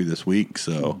crappy this week.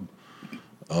 So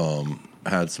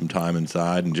had some time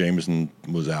inside, and Jameson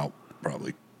was out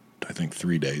probably, I think,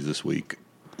 3 days this week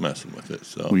messing with it.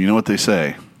 So Well, you know what they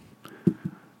say.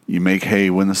 You make hay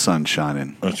when the sun's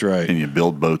shining. that's right. And you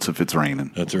build boats if it's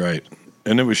raining. That's right.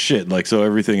 And it was shit. Like, so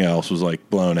everything else was like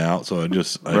blown out. So I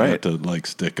Right. had to like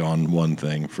stick on one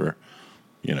thing for,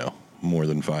 more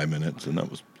than 5 minutes. And that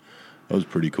was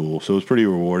pretty cool. So it was pretty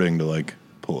rewarding to like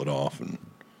pull it off. And,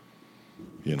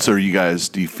 So do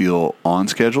you feel on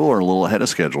schedule or a little ahead of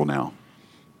schedule now?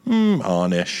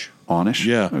 on-ish. On-ish?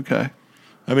 Yeah. Okay.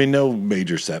 I mean, no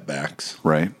major setbacks.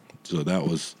 Right. So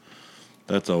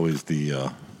that's always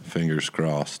the fingers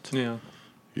crossed. Yeah.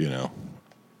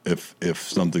 If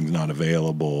something's not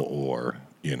available or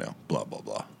blah blah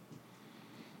blah,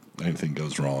 anything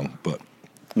goes wrong. But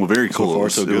Well, very So cool. far, It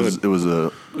was- so it was, good. it was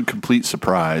a complete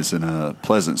surprise and a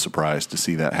pleasant surprise to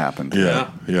see that happen. yeah,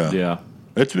 Yeah.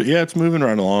 it's moving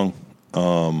right along.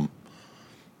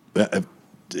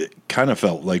 It kind of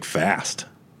felt like fast.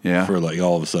 Yeah. For like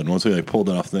all of a sudden, once we like pulled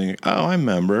it off the thing, I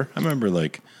remember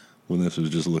like when this was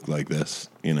just looked like this,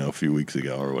 a few weeks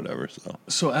ago or whatever.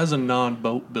 So as a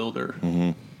non-boat builder,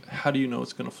 how do you know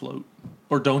it's going to float?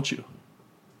 Or don't you?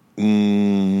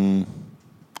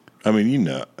 I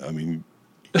mean,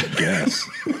 guess.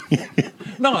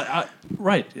 No,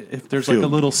 right. If there's like Feel- a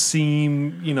little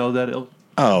seam, that it'll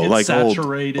Oh, get like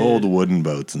saturated. old wooden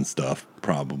boats and stuff.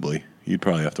 Probably, you'd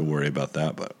probably have to worry about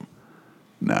that, but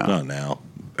No. not now.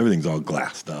 Everything's all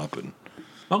glassed up, and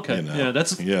Okay, yeah,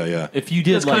 that's yeah. If you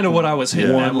did that's like kind of what I was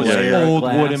hitting one at. Was layer of old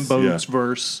glass. wooden boats Yeah.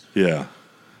 versus Yeah.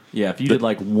 Yeah, if you did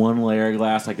like one layer of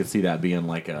glass, I could see that being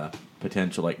like a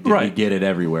potential, like, you Right. get it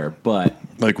everywhere. But,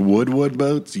 Like wood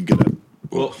boats, you gotta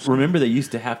well, remember they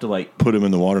used to have to like, put them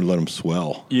in the water and let them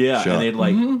swell. yeah, Shut. and they'd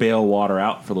like bail water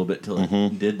out for a little bit till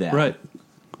it did that. right.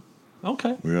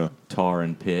 Okay. Yeah. Tar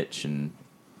and pitch and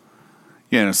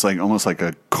Yeah, and it's like almost like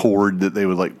a cord that they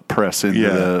would like press into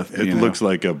Yeah. the. It looks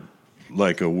like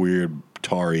a weird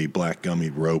tarry black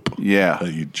gummy rope. Yeah.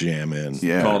 That you jam in.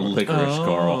 Yeah. called licorice,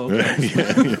 Carl.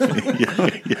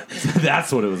 okay.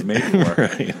 That's what it was made for.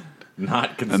 Right.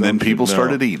 Not consumption. And then people No.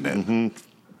 started eating it.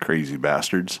 Crazy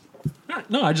bastards.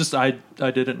 No, I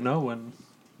didn't know and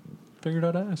figured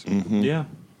I'd ask. Yeah.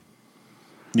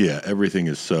 Yeah, everything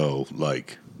is so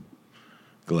like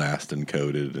glassed and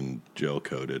coated and gel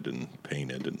coated and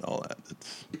painted and all that.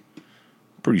 It's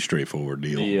a pretty straightforward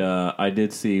deal. I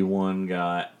did see one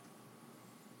got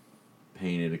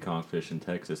painted, a conchfish in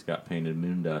Texas got painted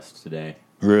moon dust today.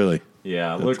 Really?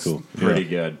 Yeah, it That's looks cool. pretty Yeah.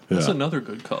 good. That's Yeah. another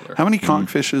good color. How many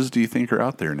conchfishes do you think are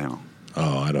out there now?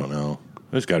 Oh, I don't know.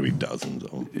 There's got to be dozens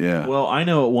of them. Yeah. Well, I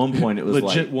know at one point it was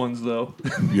Legit like, ones though.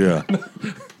 Yeah.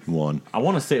 One. I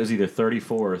want to say it was either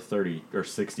 34 or 30 or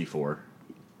 64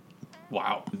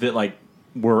 Wow. that like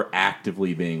were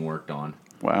actively being worked on.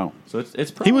 Wow. So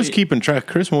it's probably He was keeping track.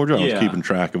 Chris Mordrell was Yeah. keeping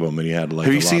track of them, and he had like.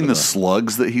 Have a you lot seen of the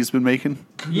slugs that he's been making?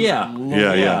 yeah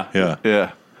Yeah.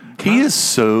 Yeah. He is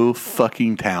so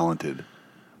fucking talented.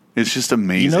 It's just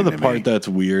amazing. You know the to part me. that's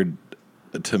weird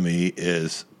to me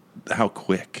is how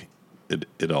quick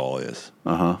it all is.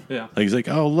 Yeah. Like he's like,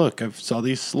 oh look, I saw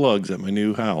these slugs at my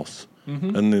new house,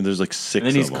 and then there's like 6 and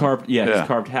then he's of them. carved Yeah. he's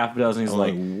carved half a dozen. He's I'm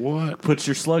like, what? put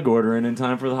your slug order in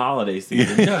time for the holiday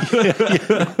season.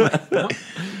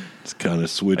 It's kind of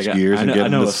switch I got- gears I and know- get I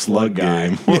in know the a slug slug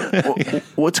guy. game.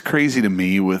 What's crazy to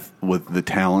me with the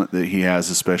talent that he has,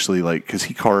 especially like because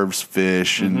he carves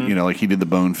fish and like he did the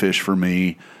bonefish for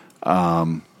me,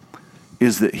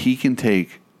 is that he can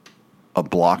take a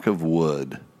block of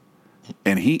wood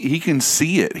and he can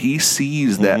see it. He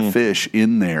sees that fish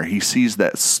in there. He sees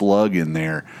that slug in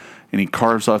there, and he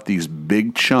carves off these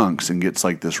big chunks and gets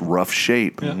like this rough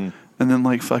shape. Yeah. And then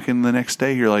like fucking the next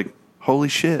day, you're like, holy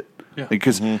shit. Yeah.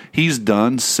 Because he's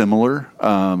done similar.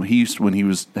 He used when he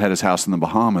had his house in the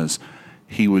Bahamas,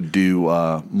 he would do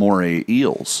moray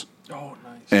eels. Oh,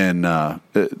 nice. And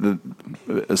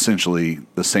essentially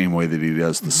the same way that he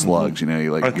does the slugs, you know, he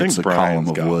like I gets think a column Brian's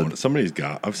of got wood. one. Somebody's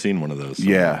got. I've seen one of those.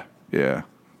 Yeah, yeah.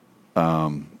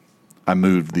 I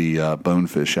moved the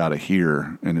bonefish out of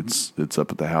here, and it's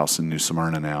up at the house in New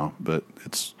Smyrna now. But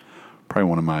it's probably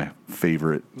one of my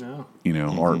favorite, No. you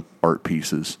know, art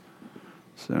pieces.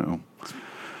 So,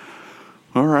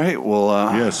 all right. Well,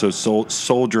 Yeah, so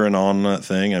soldiering on that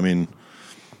thing. I mean,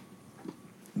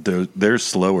 there's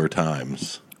slower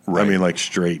times. Right. I mean, like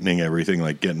straightening everything,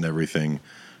 like getting everything.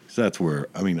 So that's where,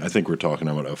 I mean, I think we're talking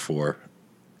about 04.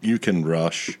 You can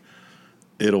rush.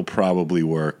 It'll probably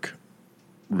work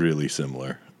really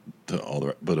similar to all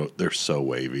the, but they're so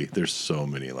wavy. There's so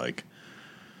many, like,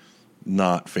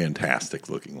 not fantastic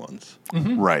looking ones.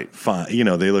 right. Fine. You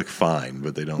know, they look fine,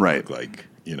 but they don't Right. look like,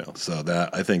 you know, so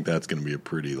that, I think that's going to be a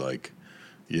pretty, like,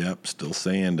 yep, still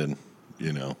sanding,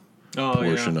 you know,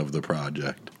 portion of the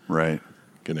project. Right.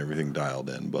 Getting everything dialed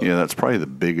in. But Yeah, that's probably the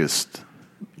biggest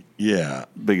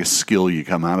skill you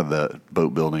come out of the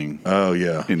boat building Oh,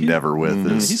 yeah. endeavor with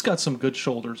is He's got some good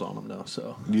shoulders on him, though.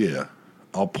 So, Yeah.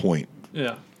 I'll point.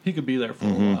 yeah, he could be there for a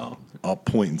while. I'll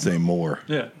point and say more.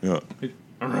 Yeah. Yeah.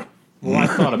 Well, I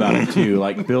thought about it too,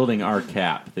 like building our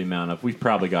cap. The amount of we've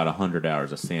probably got 100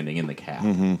 hours of sanding in the cap,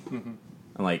 and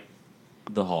like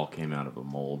the hull came out of a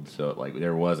mold, so like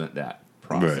there wasn't that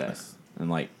process, and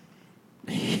like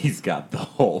he's got the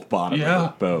whole bottom Yeah.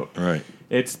 of the boat. Right.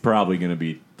 It's probably going to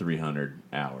be 300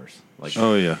 hours. Like,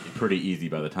 Oh, yeah. pretty easy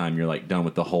by the time you're like done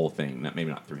with the whole thing. Maybe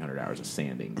not 300 hours of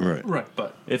sanding. Right. Right,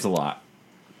 but It's a lot.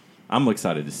 I'm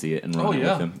excited to see it and run Oh, it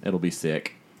yeah. with him. It'll be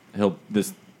sick.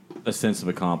 A sense of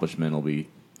accomplishment will be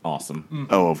awesome.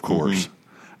 oh, of course.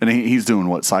 And he's doing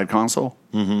what, side console?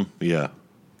 Yeah.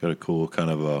 Got a cool kind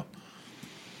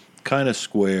of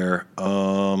square.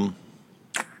 Trying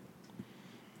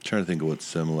to think of what's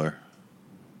similar.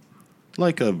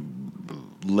 Like a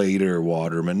later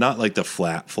Waterman, not like the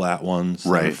flat ones. that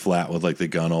are Right. flat with like the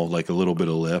gunnel, like a little bit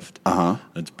of lift. Uh-huh.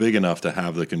 It's big enough to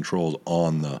have the controls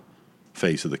on the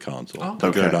face of the console. Oh.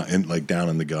 To go Okay. down, like down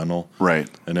in the gunnel. Right.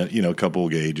 And you know, a couple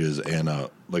of gauges and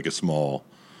like a small,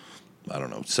 I don't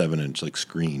know, 7-inch like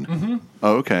screen.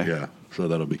 Oh, okay. Yeah, so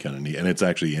that'll be kind of neat, and it's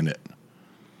actually in it.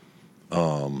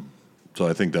 So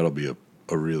I think that'll be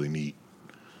a really neat,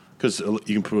 because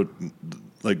you can put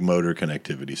like motor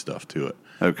connectivity stuff to it.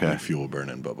 Okay. Like fuel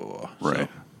burning, blah blah blah. Right.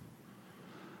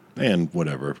 So, and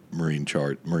whatever marine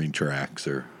tracks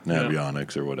or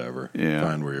navionics or whatever. Yeah.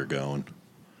 Find where you're going.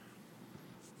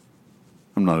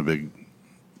 I'm not a big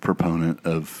proponent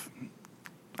of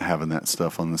having that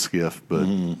stuff on the skiff, but,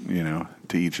 you know,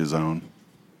 to each his own.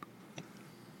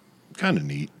 Kind of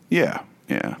neat. Yeah.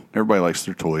 Yeah. Everybody likes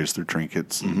their toys, their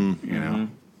trinkets, and, you know.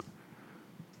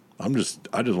 I just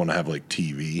want to have like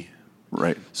TV,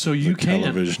 Right. so you can.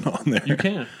 television on there. You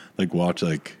can. Like watch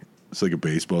it's like a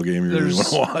baseball game you really want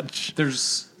to watch.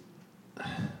 There's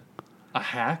a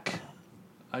hack,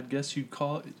 I guess you'd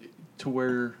call it, to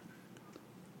where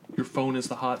your phone is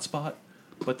the hotspot,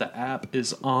 but the app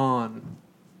is on,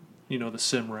 you know, the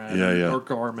Simrad Yeah, yeah. or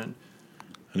Garmin.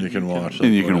 And you can watch.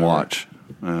 And you can whatever. watch.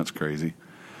 Oh, that's crazy.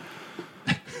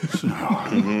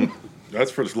 That's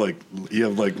for like you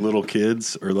have like little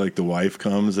kids or like the wife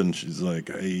comes and she's like,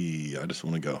 "Hey, I just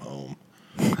want to go home."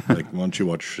 Like, why don't you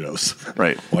watch shows?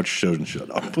 Right. Watch shows and shut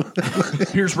up.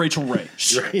 Here's Rachel Ray.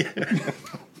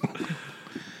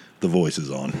 The voice is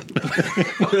on.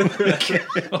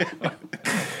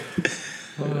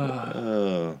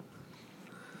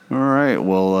 All right.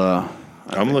 Well,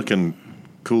 I'm looking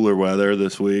cooler weather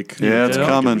this week. yeah, it's Yeah.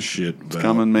 coming. Shit, It's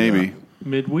coming, maybe.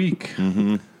 Midweek.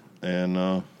 And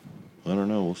I don't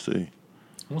know. We'll see.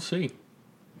 We'll see.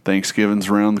 Thanksgiving's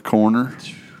around the corner,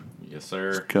 Yes,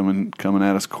 sir. coming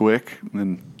at us quick. And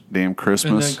then damn And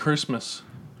Christmas. then Christmas.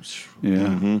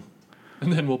 Yeah.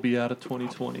 And then we'll be out of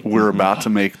 2020. We're about to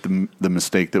make the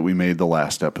mistake that we made the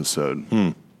last episode.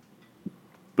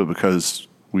 But because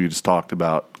we just talked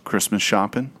about Christmas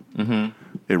shopping,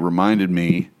 it reminded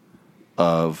me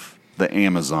of the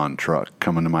Amazon truck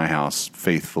coming to my house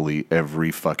faithfully every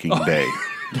fucking day.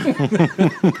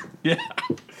 Yeah.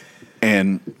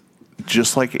 And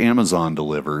just like Amazon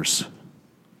delivers,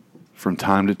 from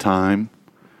time to time,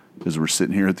 as we're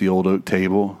sitting here at the Old Oak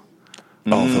table,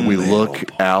 we look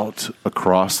out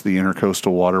across the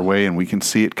Intercoastal Waterway and we can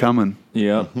see it coming.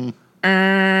 Yep.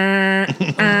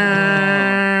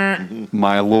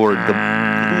 My Lord, the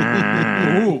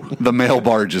Ooh. mail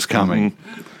barge is coming.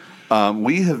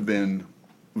 We have been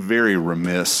very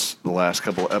remiss the last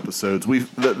couple of episodes.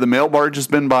 The mail barge has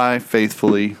been by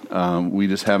faithfully. We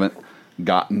just haven't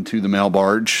gotten to the mail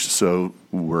barge, so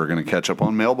we're going to catch up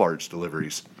on mail barge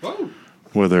deliveries.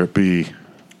 Whether it be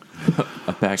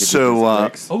A package So, of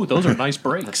bricks. Oh, those are nice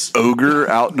breaks. Ogre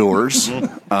Outdoors,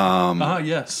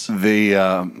 Yes.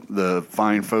 the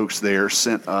fine folks there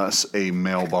sent us a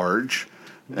mail barge,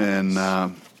 and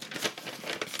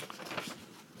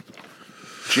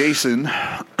Jason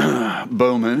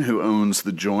Bowman, who owns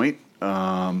the joint,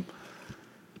 I'm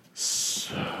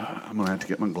going to have to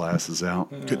get my glasses out.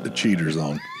 get the cheaters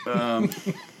on.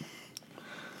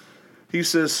 He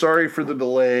says, sorry for the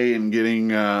delay in getting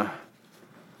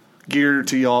gear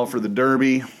to y'all for the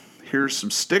Derby. Here's some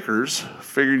stickers.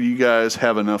 Figured you guys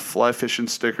have enough fly fishing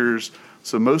stickers.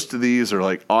 So most of these are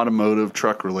like automotive,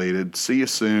 truck related. See you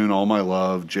soon. All my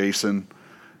love, Jason.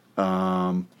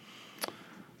 And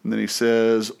then he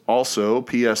says, also,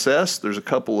 PSS, there's a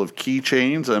couple of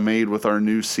keychains I made with our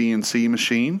new CNC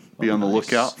machine. Be on the nice.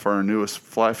 lookout for our newest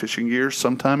fly fishing gear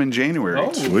sometime in January.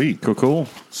 Oh. Sweet. Cool.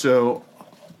 So,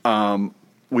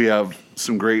 we have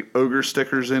some great Ogre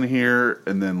stickers in here,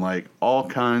 and then like all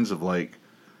kinds of like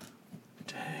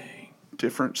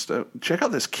different stuff. Check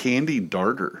out this Candy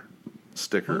Darter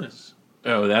sticker. Nice.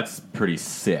 Oh, that's pretty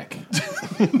sick.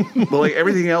 But like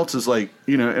everything else is like,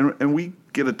 and we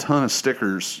get a ton of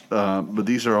stickers, but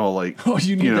these are all like, Oh,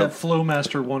 you need know, that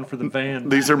Flowmaster one for the van.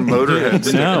 these are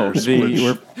Motorhead No, stickers. which-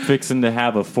 we're fixing to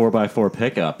have a 4x4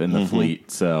 pickup in the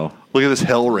fleet, so look at this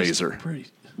Hellraiser, Pretty.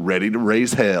 ready to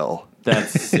raise hell.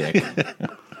 that's sick.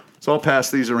 So I'll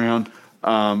pass these around.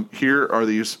 Here are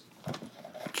these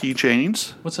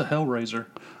keychains. What's a Hellraiser?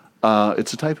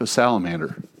 It's a type of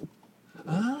salamander.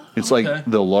 It's like okay.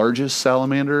 the largest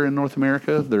salamander in North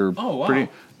America. They're Oh, wow.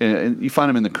 pretty, and you find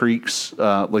them in the creeks,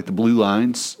 like the blue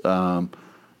lines, and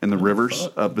the rivers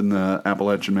up in the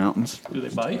Appalachian Mountains. Do they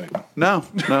bite? No,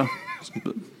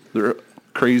 they're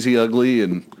crazy, ugly,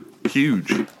 and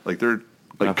huge. Like they're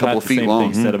like a I've couple had of the feet same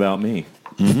long. thing said about me.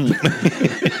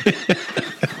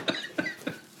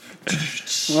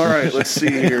 All right, let's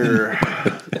see here.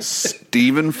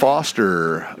 Stephen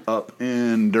Foster up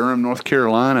in Durham, North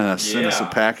Carolina, sent us a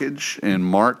package, and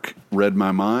Mark read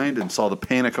my mind and saw the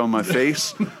panic on my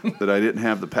face that I didn't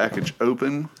have the package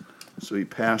open, so he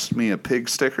passed me a pig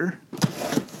sticker.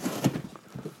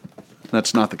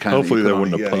 That's not the kind. Hopefully that there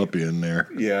you put wasn't on a Yeti. puppy in there.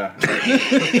 Yeah,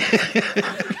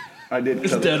 I did.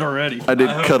 It's Cut dead already. I did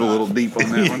cut a little deep on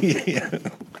that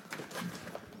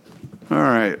one. All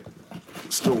right.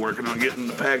 Still working on getting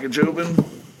the package open.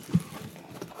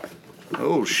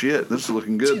 Oh, shit. This is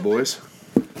looking good, boys.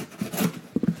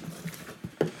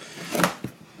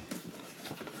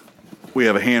 We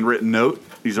have a handwritten note.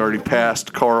 He's already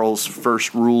passed Carl's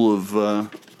first rule of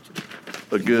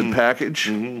a good package.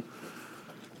 A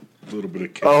little bit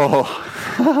of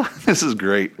Oh, this is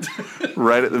great.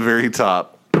 Right at the very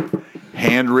top.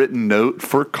 Handwritten note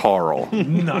for Carl.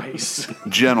 Nice.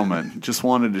 Gentlemen, just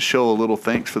wanted to show a little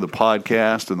thanks for the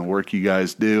podcast and the work you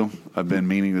guys do. I've been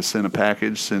meaning to send a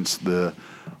package since the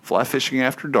Fly Fishing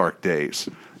After Dark days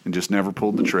and just never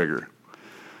pulled the trigger.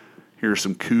 Here are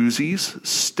some koozies,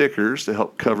 stickers to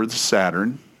help cover the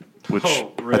Saturn, which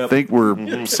Oh, I rip. think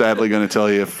we're sadly going to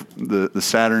tell you if the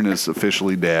Saturn is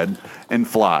officially dead, and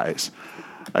flies.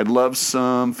 I'd love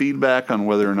some feedback on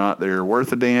whether or not they're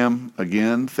worth a damn.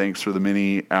 Again, thanks for the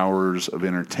many hours of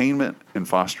entertainment and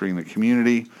fostering the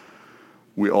community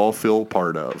we all feel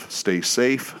part of. Stay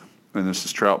safe. And this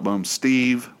is Trout Bum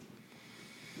Steve.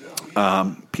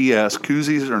 P.S.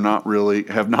 Koozies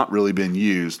have not really been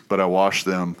used, but I washed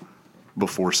them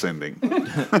before sending.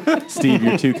 Steve,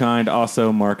 you're too kind.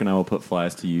 Also, Mark and I will put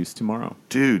flies to use tomorrow.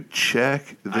 Dude,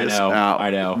 check this know, out. I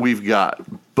know. We've got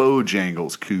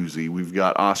Bojangles koozie. We've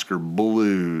got Oscar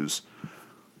Blues.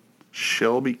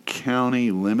 Shelby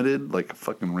County Limited, like a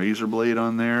fucking razor blade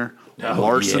on there.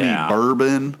 Larceny yeah.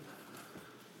 Bourbon.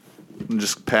 And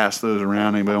just pass those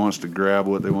around. Anybody wants to grab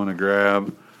what they want to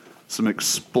grab. Some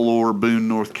Explore Boone,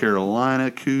 North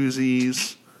Carolina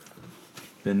koozies.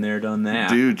 Been there, done that.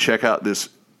 Dude, check out this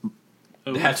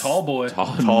Oh, that's tall boy.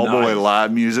 Tall nice. Boy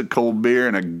live music, cold beer,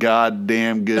 and a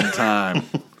goddamn good time.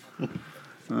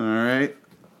 All right.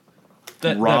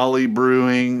 That Raleigh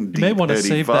Brewing, may Deep wanna Eddy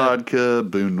save that- Vodka,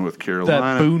 Boone, North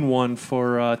Carolina. Boone one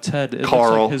for Ted. It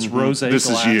Carl, looks like his rosé this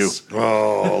is you. glass.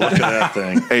 Oh, look at that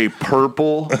thing. A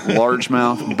purple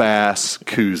largemouth bass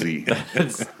koozie.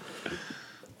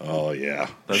 Oh, yeah.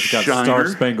 That's got Shiner. Star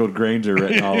Spangled Granger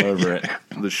written all over it.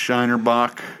 The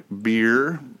Shinerbach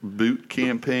Beer Boot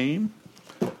Campaign.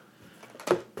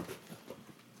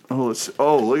 Oh,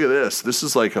 look at this. This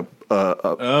is like a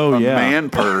yeah. man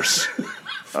purse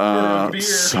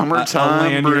Summertime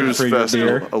lanyard Brews for your Festival.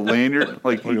 beer. A lanyard,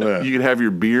 like Look at that. you could have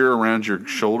your beer around your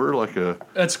shoulder, like a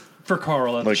That's for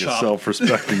Carl at Like the a shop.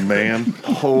 self-respecting man.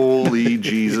 holy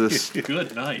Jesus.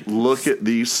 Good night. Look at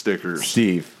these stickers,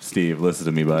 Steve, listen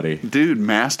to me, buddy. dude.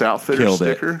 Masked Outfitter Killed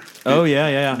it. sticker. Oh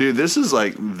yeah. Dude, this is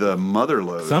like the mother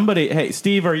load. Somebody, hey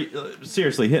Steve, are you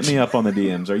seriously hit me up on the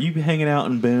DMs? Are you hanging out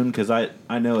in Boone? Because I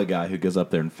know a guy who goes up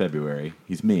there in February.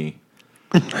 He's me.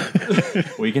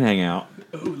 We can hang out.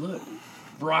 Oh, look.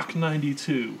 Rock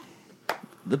 92.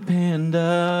 The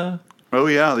panda. Oh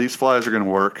yeah, these flies are gonna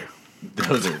work.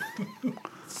 Those are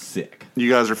sick. You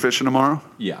guys are fishing tomorrow?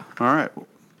 Yeah, All right.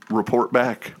 Report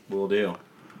back. we'll do.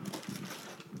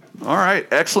 All right.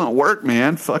 Excellent work,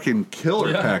 man. Fucking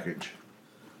killer Yeah. package.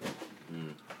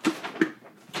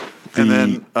 And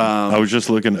then I was just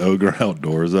looking Ogre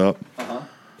Outdoors up.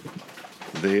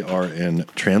 They are in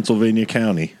Transylvania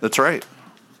County that's right.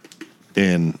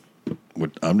 in what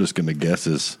I'm just going to guess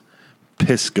is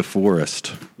Pisgah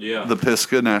Forest. Yeah. The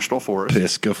Pisgah National Forest.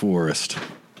 Pisgah Forest.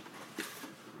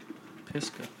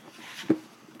 Pisca.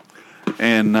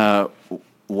 And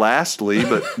lastly,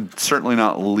 but certainly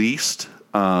not least,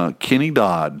 Kenny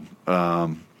Dodd.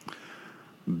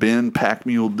 Ben pack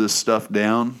muled this stuff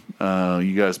down.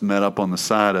 You guys met up on the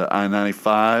side of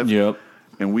I-95. Yep.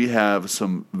 And we have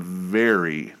some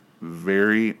very,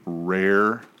 very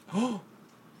rare,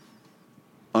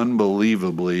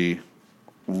 unbelievably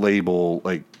label,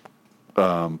 like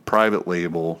private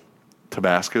label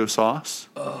Tabasco sauce.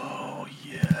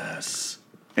 Yes.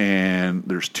 And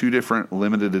there's 2 different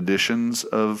limited editions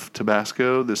of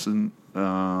Tabasco. This is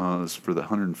for the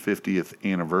 150th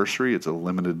anniversary. It's a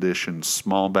limited edition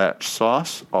small batch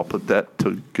sauce. I'll put that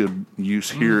to good use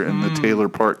here in the Taylor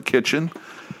Park kitchen.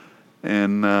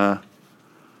 And I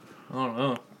don't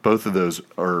know. both of those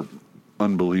are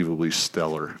unbelievably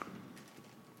stellar.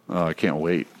 I can't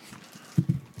wait.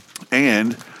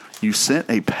 And you sent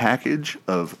a package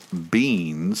of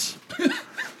beans,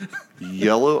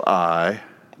 yellow eye.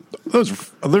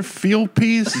 Are there field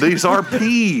peas? These are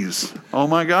peas. Oh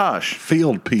my gosh.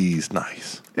 Field peas,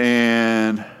 nice.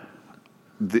 And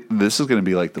this is going to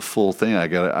be like the full thing. I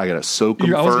got to soak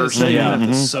them I was going to first. say, Yeah. you have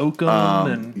to soak them.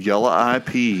 and Yellow eye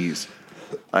peas,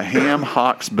 a ham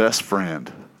hock's best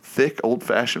friend. Thick,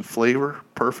 old-fashioned flavor,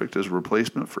 perfect as a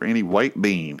replacement for any white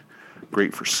bean.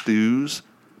 Great for stews,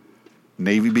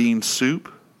 navy bean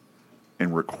soup,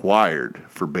 and required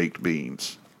for baked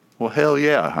beans. Well, hell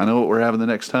yeah. I know what we're having the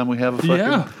next time we have a fucking...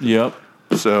 yeah. Yep.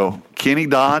 So, Kenny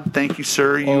Dodd, thank you,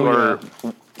 sir.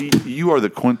 You are the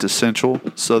quintessential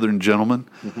Southern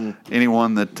gentleman.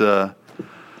 Anyone that...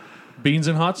 Beans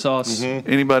and hot sauce.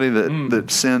 Anybody that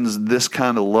sends this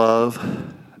kind of love,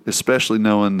 especially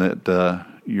knowing that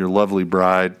your lovely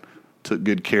bride took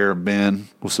good care of Ben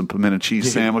with some pimento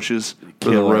cheese sandwiches for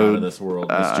the Killer out road. of this world,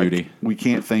 Miss Judy. We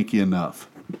can't thank you enough.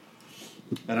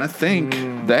 And I think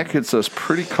that gets us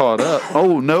pretty caught up.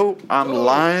 Oh, no, I'm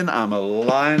lying. I'm a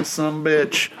lying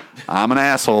sumbitch. I'm an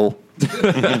asshole.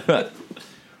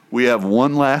 We have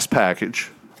one last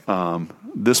package.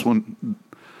 This one... I'm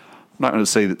not going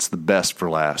to say that's the best for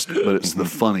last, but it's the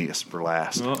funniest for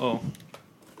last. Uh-oh.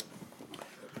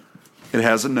 It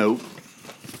has a note.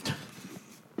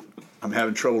 I'm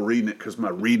having trouble reading it because my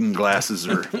reading glasses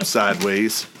are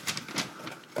sideways.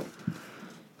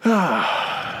 The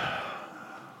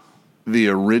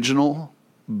original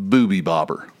Booby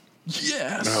Bobber.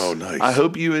 Yes. Oh, nice. I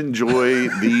hope you enjoy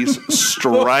these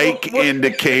strike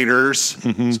indicators,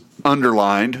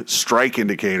 underlined strike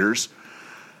indicators.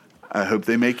 I hope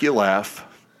they make you laugh.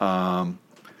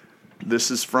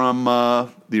 This is from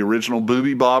the original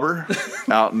Booby Bobber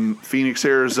out in Phoenix,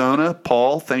 Arizona.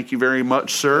 Paul, thank you very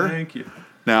much, sir. Thank you.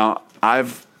 Now,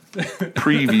 I've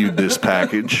previewed this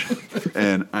package,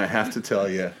 and I have to tell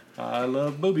you, I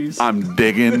love boobies. I'm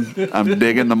digging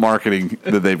the marketing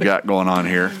that they've got going on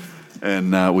here.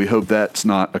 And we hope that's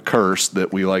not a curse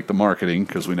that we like the marketing,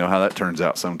 because we know how that turns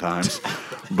out sometimes.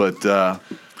 But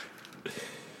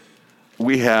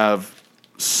we have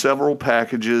several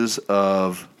packages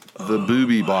of the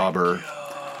Booby Bobber,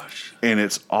 and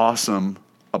it's awesome.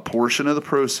 A portion of the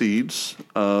proceeds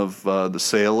of the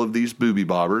sale of these Booby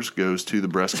Bobbers goes to the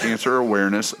Breast Cancer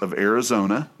Awareness of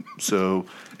Arizona. So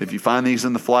if you find these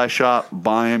in the fly shop,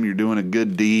 buy them. You're doing a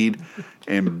good deed.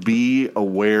 And be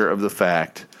aware of the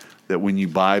fact that when you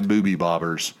buy Booby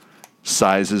Bobbers,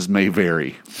 sizes may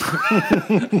vary.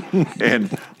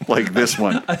 And like this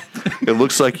one, it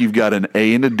looks like you've got an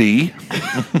A and a D.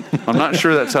 I'm not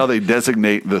sure that's how they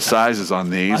designate the sizes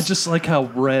on these. I just like how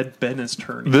red Ben is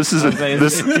turning. This is Is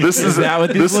that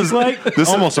what these look like? This is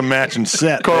Almost a matching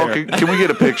set. Carl. there. Can we get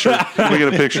a picture? Can we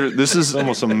get a picture? This is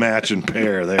Almost a matching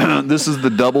pair there. this is the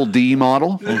double D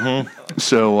model.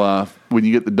 So when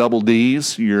you get the double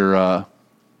Ds, you're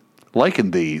liking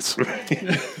these.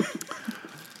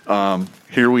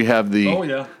 Here we have the Oh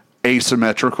yeah.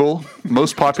 asymmetrical,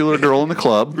 most popular girl in the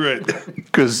club, Right.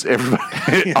 because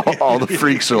everybody, all the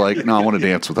freaks are like, no, I want to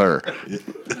dance with her.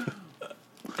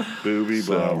 Booby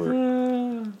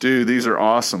bobber. Dude, these are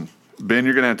awesome. Ben,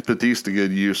 you're going to have to put these to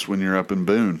good use when you're up in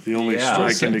Boone. The only Yeah.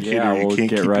 strike indicator Yeah, you we'll can't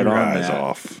get keep right your on eyes that.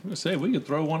 off. I say we could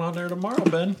throw one on there tomorrow,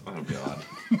 Ben. Oh, God.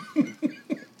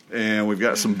 And we've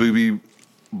got some booby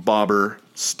bobber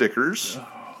stickers.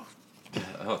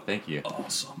 Oh, thank you.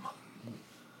 Awesome.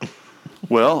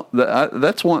 Well,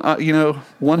 that's one,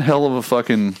 one hell of a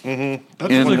fucking, It's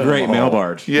a great mail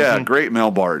barge. yeah, great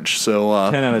mail barge.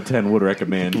 So 10 out of 10 would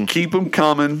recommend. keep them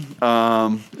coming.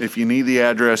 If you need the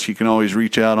address, you can always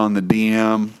reach out on the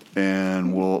DM,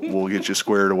 and we'll get you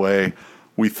squared away.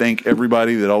 We thank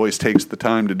everybody that always takes the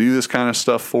time to do this kind of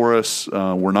stuff for us.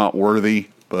 We're not worthy,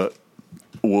 but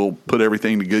we'll put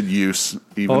everything to good use.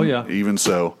 Even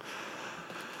so.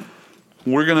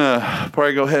 We're going to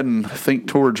probably go ahead and think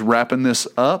towards wrapping this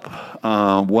up.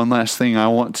 One last thing I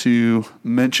want to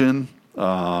mention.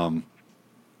 A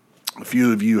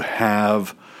few of you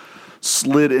have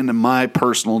slid into my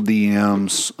personal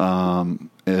DMs,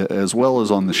 as well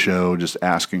as on the show, just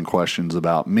asking questions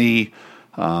about me.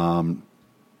 The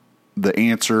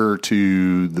answer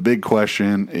to the big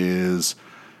question is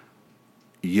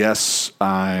yes,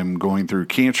 I'm going through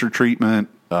cancer treatment.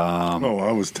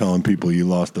 I was telling people you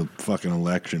lost a fucking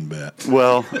election bet.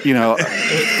 Well,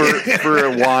 for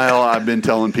a while I've been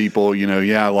telling people,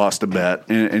 I lost a bet,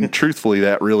 and truthfully,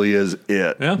 that really is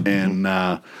it. Yeah.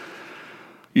 And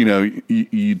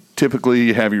you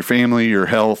typically have your family, your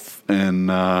health, and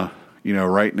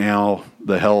right now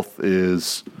the health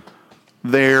is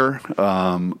there.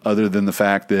 Other than the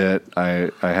fact that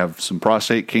I have some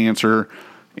prostate cancer.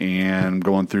 And I'm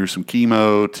going through some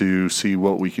chemo to see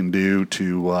what we can do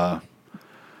to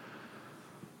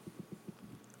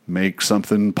make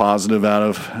something positive out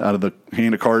of the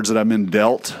hand of cards that I've been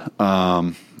dealt.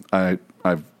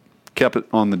 I've kept it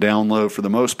on the down low for the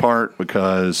most part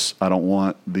because I don't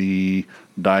want the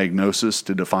diagnosis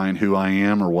to define who I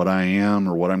am or what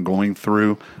I'm going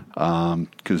through.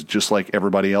 Because just like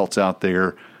everybody else out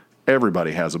there,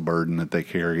 everybody has a burden that they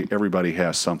carry. Everybody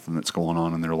has something that's going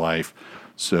on in their life.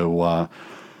 So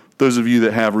those of you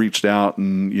that have reached out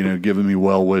and, given me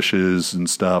well wishes and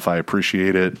stuff, I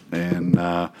appreciate it. And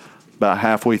about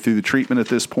halfway through the treatment at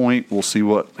this point, we'll see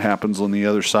what happens on the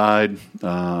other side.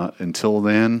 Until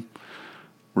then,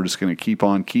 we're just going to keep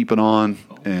on keeping on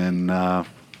and going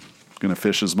to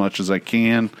fish as much as I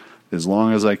can, as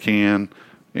long as I can,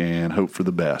 and hope for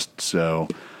the best. So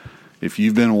if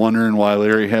you've been wondering why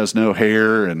Larry has no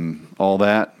hair and all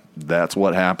that, that's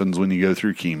what happens when you go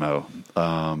through chemo.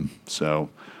 So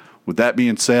with that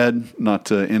being said, not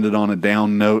to end it on a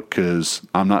down note, because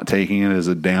I'm not taking it as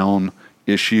a down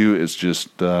issue. It's just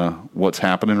what's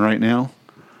happening right now.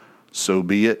 So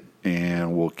be it.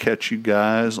 And we'll catch you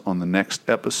guys on the next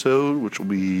episode, which will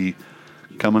be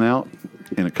coming out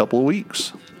in a couple of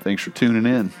weeks. Thanks for tuning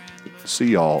in. See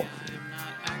y'all.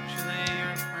 Actually,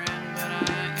 your friend, but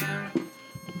I am.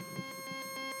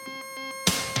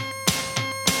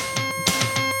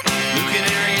 Looking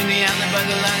her in the outlet by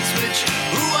the light switch.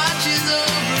 Who watches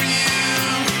over you?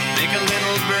 Make a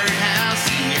little birdhouse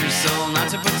in your soul, not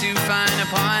to put too fine a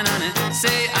point on it.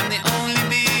 Say I'm the only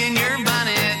bee in your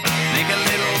bonnet. Make a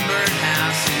little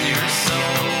birdhouse in your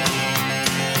soul.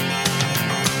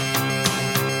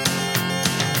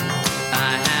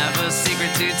 I have a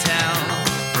secret to tell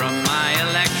from my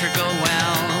electrical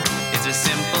well. It's a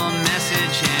simple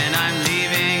message and I'm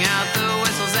leaving out the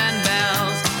whistles and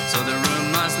bells. So the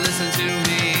room must listen to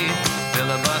me,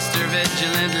 filibuster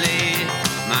vigilantly.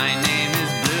 My name is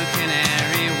Blue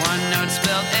Canary, one note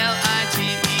spelled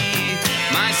L-I-T-E.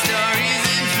 My story's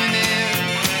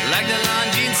infinite, like the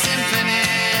Longines Symphony.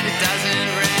 It doesn't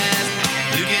rest.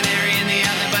 Blue Canary in the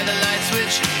outlet by the light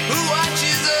switch. Who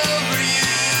watches over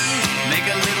you? Make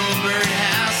a little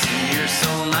birdhouse in your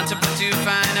soul, not to put too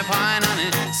fine a point on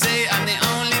it. Say I'm the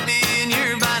only bee in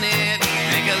your bonnet.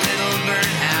 Make a little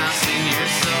birdhouse in your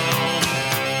soul.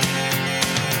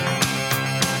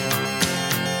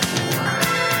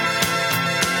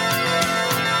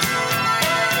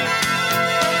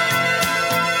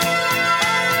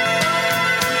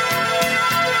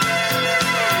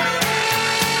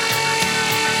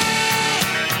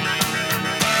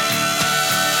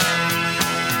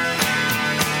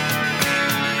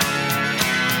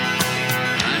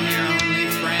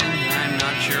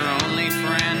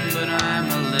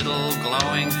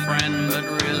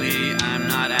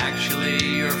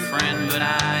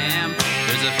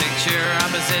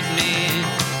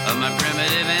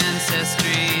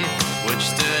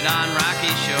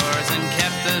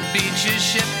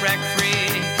 shipwreck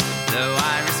free. Though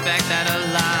I respect that a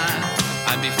lot,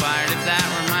 I'd be fired if that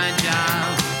were my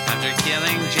job. After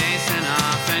killing Jason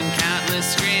off and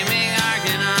countless screaming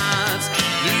Argonauts,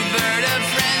 blue bird of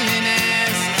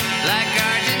friendliness, like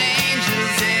guardian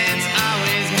angels, it's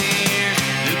always near.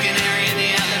 Blue canary in the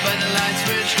outlet by the light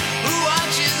switch, who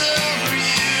watches over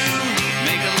you?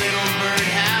 Make a little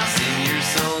birdhouse in your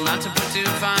soul, not to put too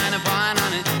fine a point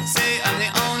on it. Say I'm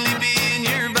the only bee in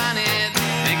your bonnet.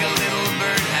 Make a little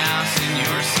birdhouse in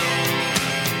your soul.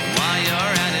 While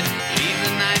you're at it, leave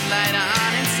the night light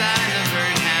on inside the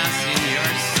birdhouse in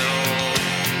your soul.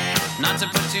 Not to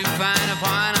put too fine a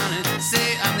point on it.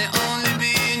 Say I'm the only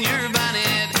bee in your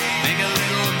bonnet. Make a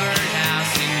little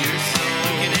birdhouse in your soul.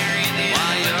 Canary in the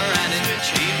while you're at it,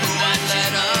 leave the night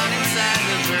light on inside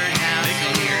the birdhouse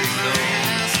in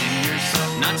your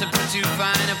soul. Not to put too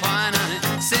fine a point on it.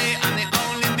 Say I'm the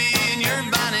only bee in your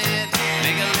bonnet.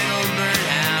 Make a little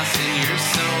birdhouse in your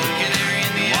soul. Canary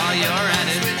in the while you're at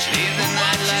it, leave the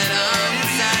night light on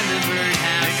inside the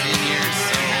birdhouse in your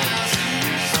soul.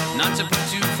 Not to put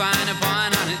too fine a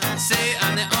point on it. Say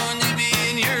I'm the only bee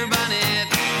in your bonnet.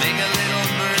 Make a little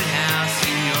birdhouse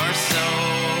in your soul.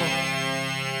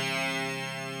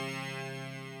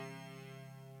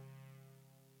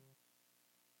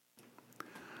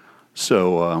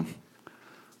 So,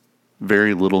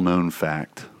 very little known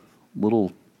fact,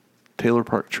 little Taylor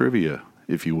Park trivia,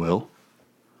 if you will.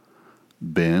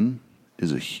 Ben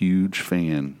is a huge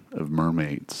fan of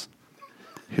mermaids.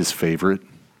 His favorite,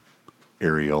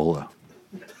 Areola.